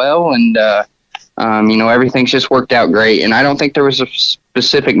 really well. And, Everything's just worked out great. And I don't think there was a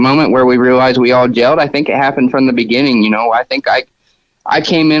specific moment where we realized we all gelled. I think it happened from the beginning. I think I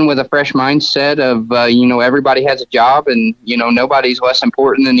came in with a fresh mindset of, everybody has a job and, nobody's less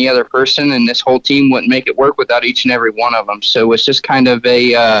important than the other person. And this whole team wouldn't make it work without each and every one of them. So it's just kind of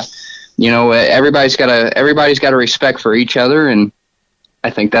everybody's got a respect for each other. And I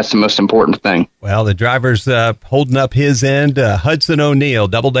think that's the most important thing. Well, the driver's holding up his end. Hudson O'Neal,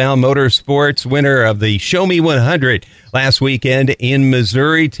 Double Down Motorsports, winner of the Show Me 100 last weekend in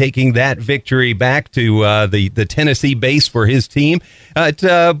Missouri, taking that victory back to the Tennessee base for his team.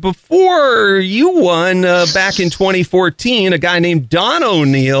 Before you won back in 2014, a guy named Don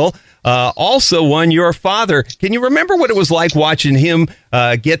O'Neal also won. Your father. Can you remember what it was like watching him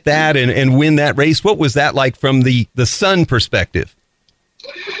get that and win that race? What was that like from the son perspective?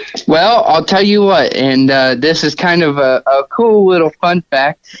 Well, I'll tell you what, and this is kind of a cool little fun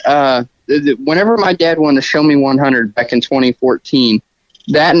fact. Whenever my dad won the Show Me 100 back in 2014,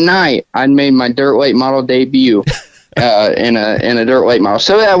 that night I made my dirt late model debut in a dirt late model.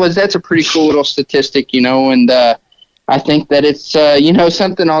 So that's a pretty cool little statistic, and I think that it's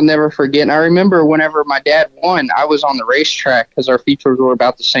something I'll never forget. And I remember whenever my dad won, I was on the racetrack because our features were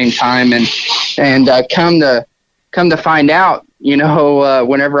about the same time, and come to find out,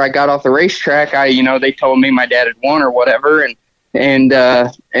 whenever I got off the racetrack, they told me my dad had won or whatever. And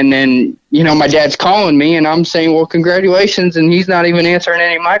then, my dad's calling me and I'm saying, well, congratulations. And he's not even answering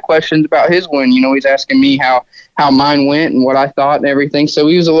any of my questions about his win. He's asking me how mine went and what I thought and everything. So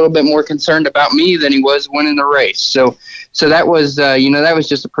he was a little bit more concerned about me than he was winning the race. So that was, that was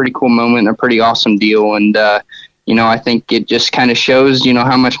just a pretty cool moment and a pretty awesome deal. And, I think it just kind of shows,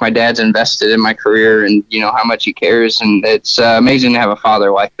 how much my dad's invested in my career and, how much he cares. And it's amazing to have a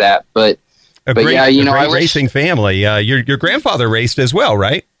father like that. But great racing family. Your grandfather raced as well,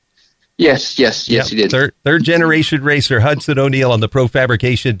 right? Yes, he did. Third generation racer Hudson O'Neal on the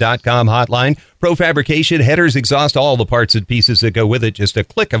ProFabrication.com hotline. ProFabrication, headers, exhaust, all the parts and pieces that go with it, just a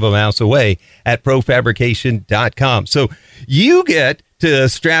click of a mouse away at ProFabrication.com. So you get to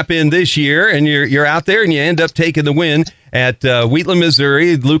strap in this year, and you're out there, and you end up taking the win at Wheatland,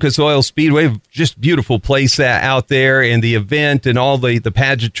 Missouri, Lucas Oil Speedway. Just beautiful place out there, and the event and all the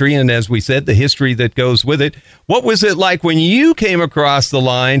pageantry, and as we said, the history that goes with it. What was it like when you came across the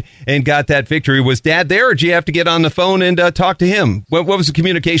line and got that victory? Was Dad there, or did you have to get on the phone and talk to him? What was the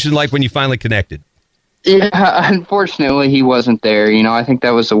communication like when you finally connected? Yeah, unfortunately, he wasn't there. I think that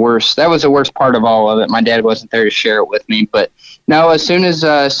was the worst. That was the worst part of all of it. My dad wasn't there to share it with me. But no, as soon as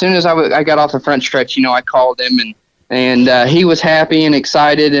I got off the front stretch, I called him and he was happy and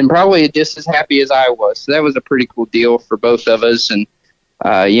excited and probably just as happy as I was. So that was a pretty cool deal for both of us. And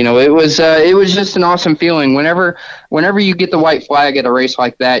it was just an awesome feeling. Whenever you get the white flag at a race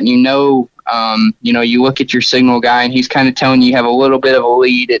like that, and you look at your signal guy and he's kind of telling you have a little bit of a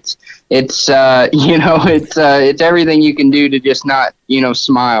lead. It's everything you can do to just not,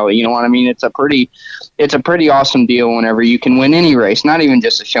 smile. You know what I mean? It's a pretty awesome deal whenever you can win any race, not even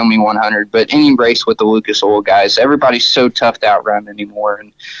just a Show Me 100, but any race with the Lucas Oil guys. Everybody's so tough to outrun anymore.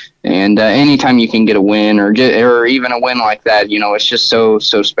 And anytime you can get a win or even a win like that, it's just so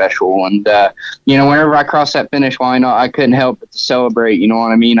special. And, whenever I crossed that finish line, I couldn't help but to celebrate. You know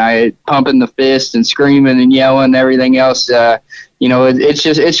what I mean? I pumping the fist and screaming and yelling and everything else.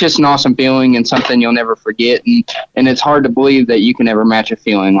 It's just an awesome feeling and something you'll never forget. And it's hard to believe that you can ever match a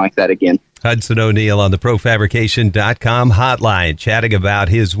feeling like that again. Hudson O'Neal on the ProFabrication.com hotline, chatting about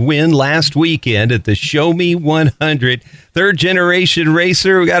his win last weekend at the Show Me 100. Third generation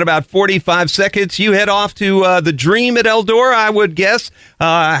racer. We got about 45 seconds. You head off to the Dream at Eldora, I would guess.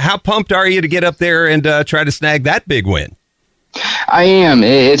 How pumped are you to get up there and try to snag that big win? I am.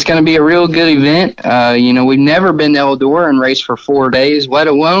 It's going to be a real good event. We've never been to Eldora and raced for 4 days, let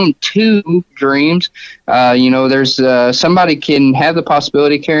alone 2 Dreams. There's somebody can have the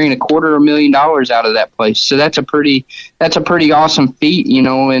possibility of carrying $250,000 out of that place. So that's a pretty awesome feat,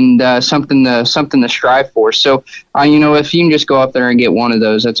 and something to strive for. So, if you can just go up there and get one of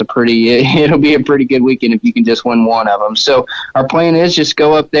those, it'll be a pretty good weekend if you can just win one of them. So our plan is just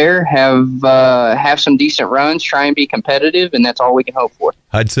go up there, have some decent runs, try and be competitive, and that's all we can hope for.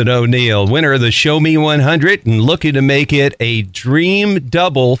 Hudson O'Neal, winner of the Show Me 100 and looking to make it a dream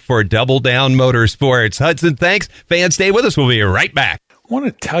double for Double Down Motorsports. Hudson, thanks. Fans, stay with us. We'll be right back. I want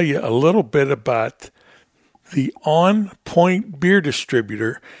to tell you a little bit about the On Point Beer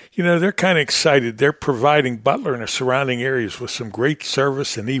Distributor. They're kind of excited. They're providing Butler and the surrounding areas with some great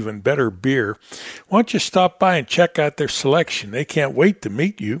service and even better beer. Why don't you stop by and check out their selection? They can't wait to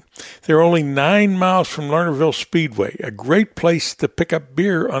meet you. They're only 9 miles from Lernerville Speedway, a great place to pick up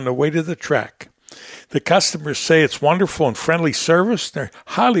beer on the way to the track. The customers say it's wonderful and friendly service. They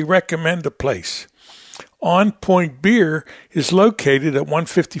highly recommend the place. On Point Beer is located at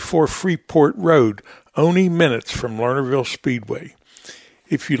 154 Freeport Road, only minutes from Lernerville Speedway.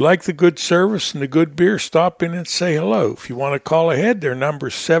 If you like the good service and the good beer, stop in and say hello. If you want to call ahead, their number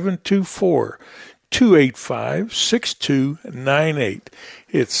is 724-285-6298.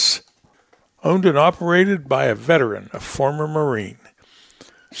 It's owned and operated by a veteran, a former Marine.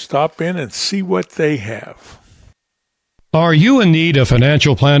 Stop in and see what they have. Are you in need of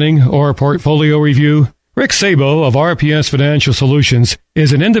financial planning or portfolio review? Rick Sabo of RPS Financial Solutions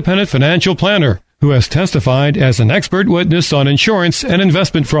is an independent financial planner who has testified as an expert witness on insurance and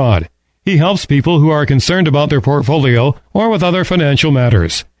investment fraud. He helps people who are concerned about their portfolio or with other financial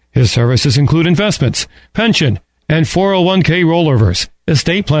matters. His services include investments, pension, and 401k rollovers,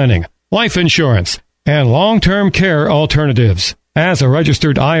 estate planning, life insurance, and long-term care alternatives. As a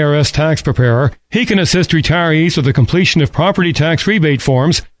registered IRS tax preparer, he can assist retirees with the completion of property tax rebate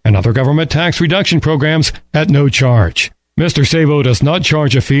forms and other government tax reduction programs at no charge. Mr. Sabo does not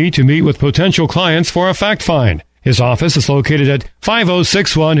charge a fee to meet with potential clients for a fact find. His office is located at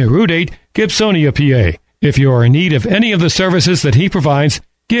 5061 Route 8, Gibsonia, PA. If you are in need of any of the services that he provides,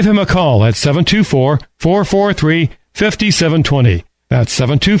 give him a call at 724-443-5720. That's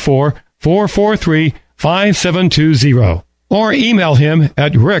 724-443-5720. Or email him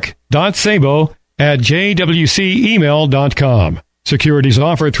at rick.sabo@jwcemail.com. Securities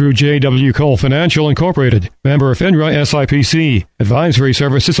offered through J.W. Cole Financial Incorporated, member of FINRA SIPC. Advisory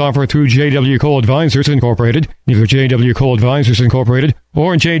services offered through J.W. Cole Advisors Incorporated. Neither J.W. Cole Advisors Incorporated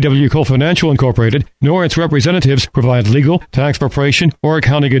or J.W. Cole Financial Incorporated, nor its representatives provide legal, tax preparation, or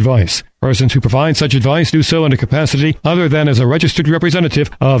accounting advice. Persons who provide such advice do so in a capacity other than as a registered representative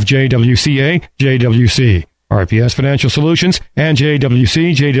of JWCA, JWC. RPS Financial Solutions and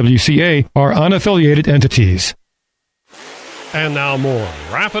JWC, JWCA are unaffiliated entities. And now more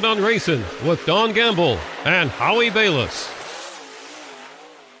Rapid on Racing with Don Gamble and Howie Bayless.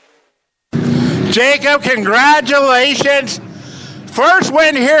 Jacob, congratulations. First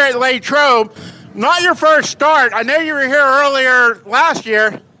win here at Latrobe. Not your first start. I know you were here earlier last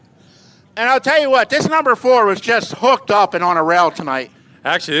year. And I'll tell you what, this number 4 was just hooked up and on a rail tonight.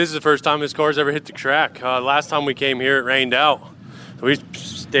 Actually, this is the first time this car's ever hit the track. Last time we came here, it rained out. So we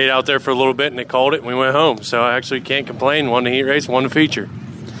stayed out there for a little bit, and they called it, and we went home. So I actually can't complain. Won the heat race, won the feature.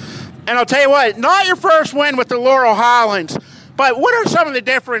 And I'll tell you what, not your first win with the Laurel Highlands, but what are some of the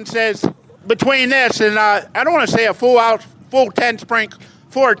differences between this and, I don't want to say a full 10 sprint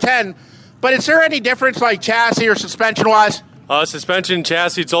 410, but is there any difference like chassis or suspension-wise? Suspension,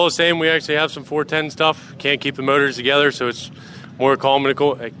 chassis, it's all the same. We actually have some 410 stuff. Can't keep the motors together, so it's more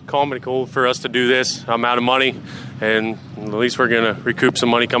economical for us to do this. I'm out of money, and at least we're going to recoup some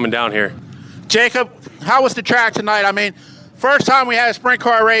money coming down here. Jacob, how was the track tonight? I mean, first time we had a sprint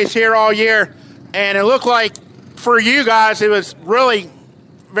car race here all year, and it looked like for you guys it was really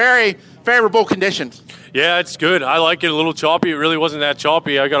very favorable conditions. Yeah, it's good. I like it a little choppy. It really wasn't that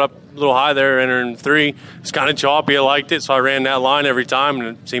choppy. I got up a little high there entering 3. It's kind of choppy. I liked it, so I ran that line every time,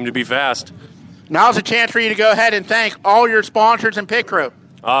 and it seemed to be fast. Now's a chance for you to go ahead and thank all your sponsors and pit crew.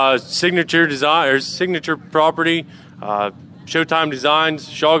 Signature Design, or Signature Property, Showtime Designs,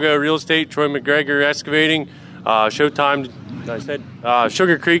 Shaga Real Estate, Troy McGregor Excavating, Showtime,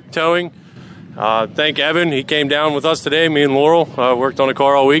 Sugar Creek Towing. Thank Evan. He came down with us today. Me and Laurel worked on a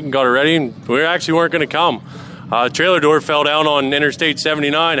car all week and got it ready, and we actually weren't going to come. Trailer door fell down on Interstate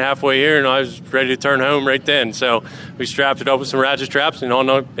 79 halfway here, and I was ready to turn home right then. So we strapped it up with some ratchet straps and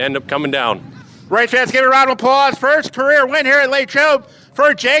ended up coming down. Right, fans, give a round of applause. First career win here at Latrobe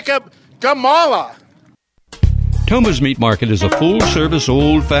for Jacob Gamala. Toma's Meat Market is a full-service,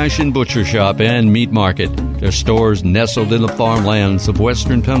 old-fashioned butcher shop and meat market. Their stores nestled in the farmlands of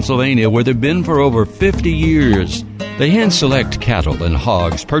western Pennsylvania where they've been for over 50 years. They hand-select cattle and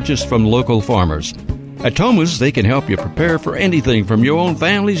hogs purchased from local farmers. At Toma's, they can help you prepare for anything from your own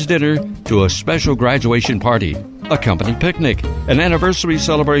family's dinner to a special graduation party, a company picnic, an anniversary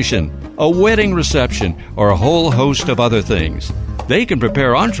celebration, a wedding reception, or a whole host of other things. They can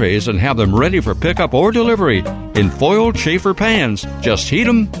prepare entrees and have them ready for pickup or delivery in foiled Schaefer pans. Just heat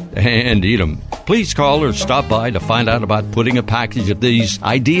them and eat them. Please call or stop by to find out about putting a package of these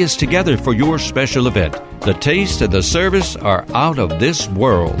ideas together for your special event. The taste and the service are out of this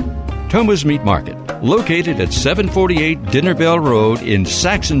world. Toma's Meat Market, located at 748 Dinner Bell Road in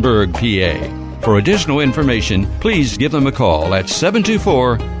Saxonburg, PA. For additional information, please give them a call at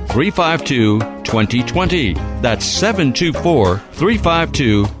 724-352-2020. That's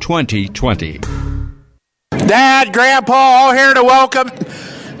 724-352-2020. Dad, Grandpa, all here to welcome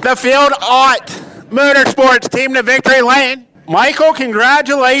the field aunt Motorsports Team to Victory Lane. Michael,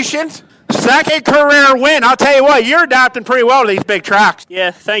 congratulations. Second career win. I'll tell you what, you're adapting pretty well to these big tracks.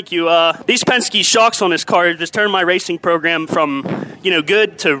 Yeah, thank you. These Penske shocks on this car just turned my racing program from,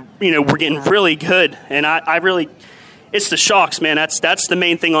 good to, we're getting really good. And I really, it's the shocks, man. That's the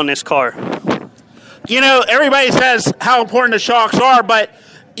main thing on this car. Everybody says how important the shocks are, but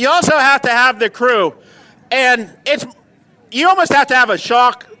you also have to have the crew. And you almost have to have a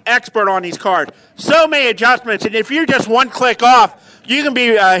shock expert on these cars. So many adjustments, and if you're just one click off, you can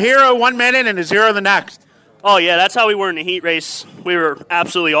be a hero 1 minute and a zero the next. Oh, yeah, that's how we were in the heat race. We were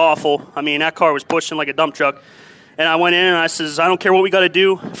absolutely awful. I mean, that car was pushing like a dump truck. And I went in and I says, I don't care what we got to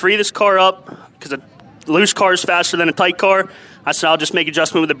do. Free this car up, because a loose car is faster than a tight car. I said, I'll just make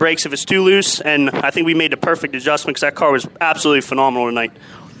adjustment with the brakes if it's too loose. And I think we made the perfect adjustment because that car was absolutely phenomenal tonight.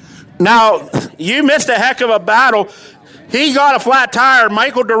 Now, you missed a heck of a battle. He got a flat tire.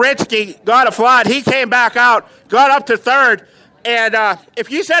 Michael Doritsky got a flat. He came back out, got up to third. And if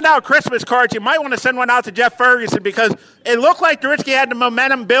you send out Christmas cards, you might want to send one out to Jeff Ferguson, because it looked like Doritsky had the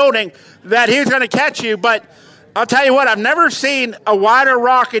momentum building that he was going to catch you. But I'll tell you what, I've never seen a wider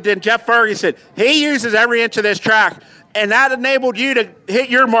rocket than Jeff Ferguson. He uses every inch of this track, and that enabled you to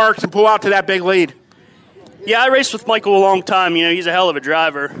hit your marks and pull out to that big lead. Yeah, I raced with Michael a long time. He's a hell of a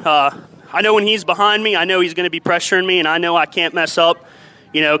driver. I know when he's behind me, I know he's going to be pressuring me, and I know I can't mess up.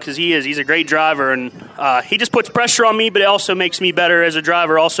 Because he's a great driver, and he just puts pressure on me, but it also makes me better as a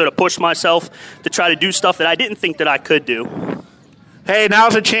driver, also to push myself to try to do stuff that I didn't think that I could do. Hey,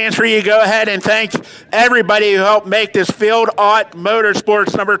 now's a chance for you to go ahead and thank everybody who helped make this Field Ott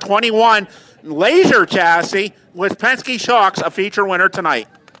Motorsports number 21 laser chassis with Penske shocks a feature winner tonight.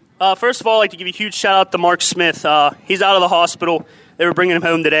 First of all, I'd like to give a huge shout-out to Mark Smith. He's out of the hospital. They were bringing him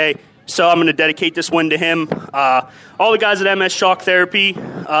home today. So I'm going to dedicate this win to him. All the guys at MS Shock Therapy,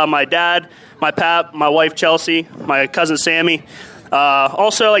 my dad, my pap, my wife Chelsea, my cousin Sammy.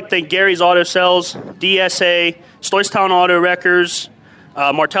 Also, I'd like to thank Gary's Auto Sales, DSA, Stoystown Auto Wreckers,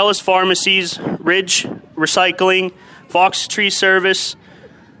 Martellus Pharmacies, Ridge Recycling, Fox Tree Service,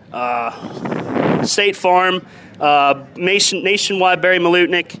 State Farm, Nationwide Barry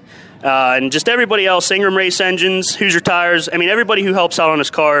Malutnik, and just everybody else, Ingram Race Engines, Hoosier Tires. I mean, everybody who helps out on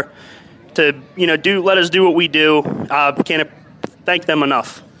this car to, let us do what we do. Can't thank them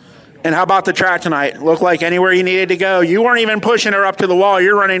enough. And how about the track tonight? Looked like anywhere you needed to go. You weren't even pushing her up to the wall.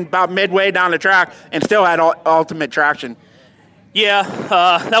 You're running about midway down the track and still had ultimate traction. Yeah,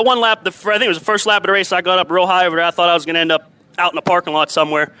 that one lap, I think it was the first lap of the race, I got up real high over there. I thought I was going to end up out in the parking lot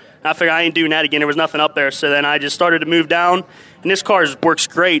somewhere. I figured I ain't doing that again. There was nothing up there. So then I just started to move down. And this car works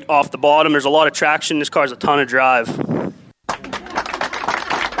great off the bottom. There's a lot of traction. This car's a ton of drive.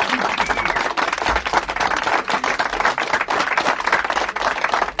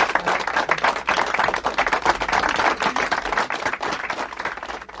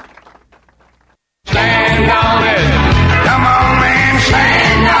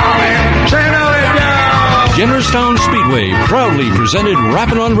 Jennerstown Speedway proudly presented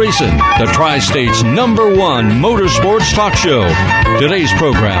Rappin' on Racing, the Tri-State's #1 motorsports talk show. Today's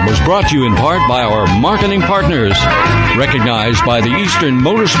program was brought to you in part by our marketing partners, recognized by the Eastern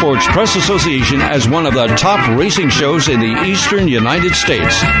Motorsports Press Association as one of the top racing shows in the Eastern United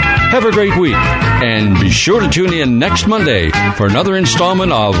States. Have a great week, and be sure to tune in next Monday for another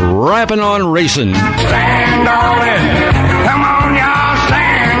installment of Rappin' on Racing. Stand on it.